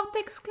of the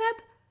Vortex Club.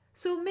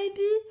 So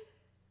maybe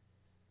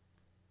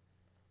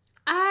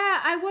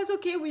I was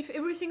okay with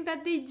everything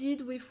that they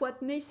did, with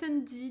what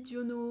Nathan did,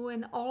 you know,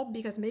 and all,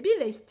 because maybe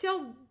they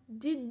still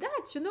did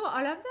that, you know,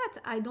 all of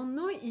that. I don't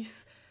know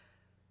if,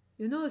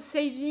 you know,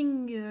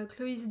 saving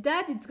Chloe's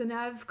dad, it's gonna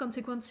have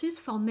consequences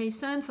for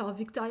Nathan, for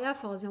Victoria,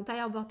 for the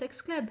entire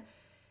Vortex Club.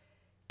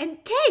 And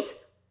Kate!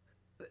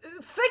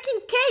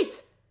 Fucking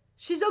Kate!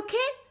 She's okay?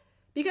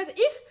 Because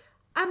if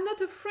I'm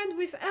not a friend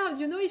with her,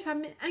 you know, if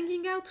I'm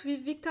hanging out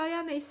with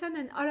Victoria, Nathan,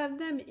 and all of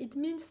them, it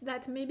means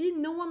that maybe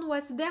no one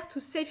was there to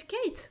save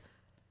Kate.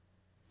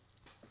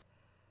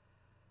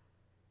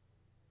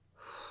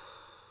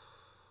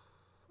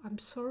 I'm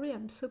sorry,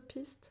 I'm so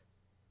pissed.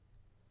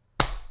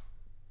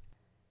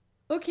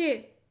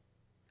 Okay,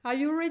 are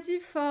you ready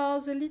for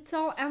the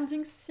little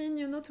ending scene,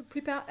 you know, to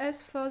prepare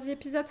us for the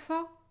episode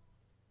 4?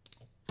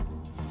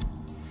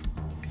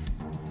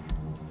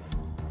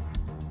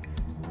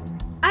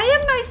 I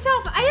am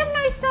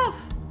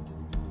myself!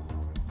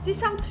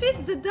 This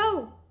outfit, the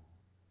dough!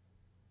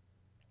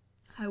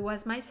 I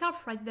was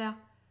myself right there.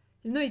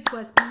 You know, it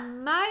was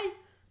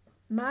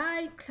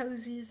my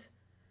clothes.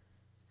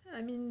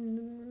 I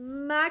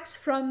mean, Max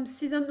from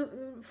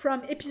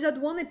episode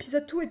 1,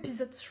 episode 2,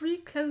 episode 3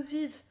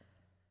 clothes.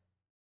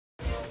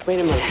 Wait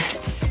a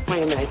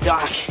minute,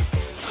 Doc.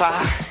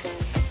 Are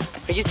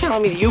you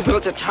telling me you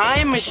built a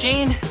time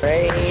machine?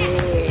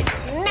 Hey.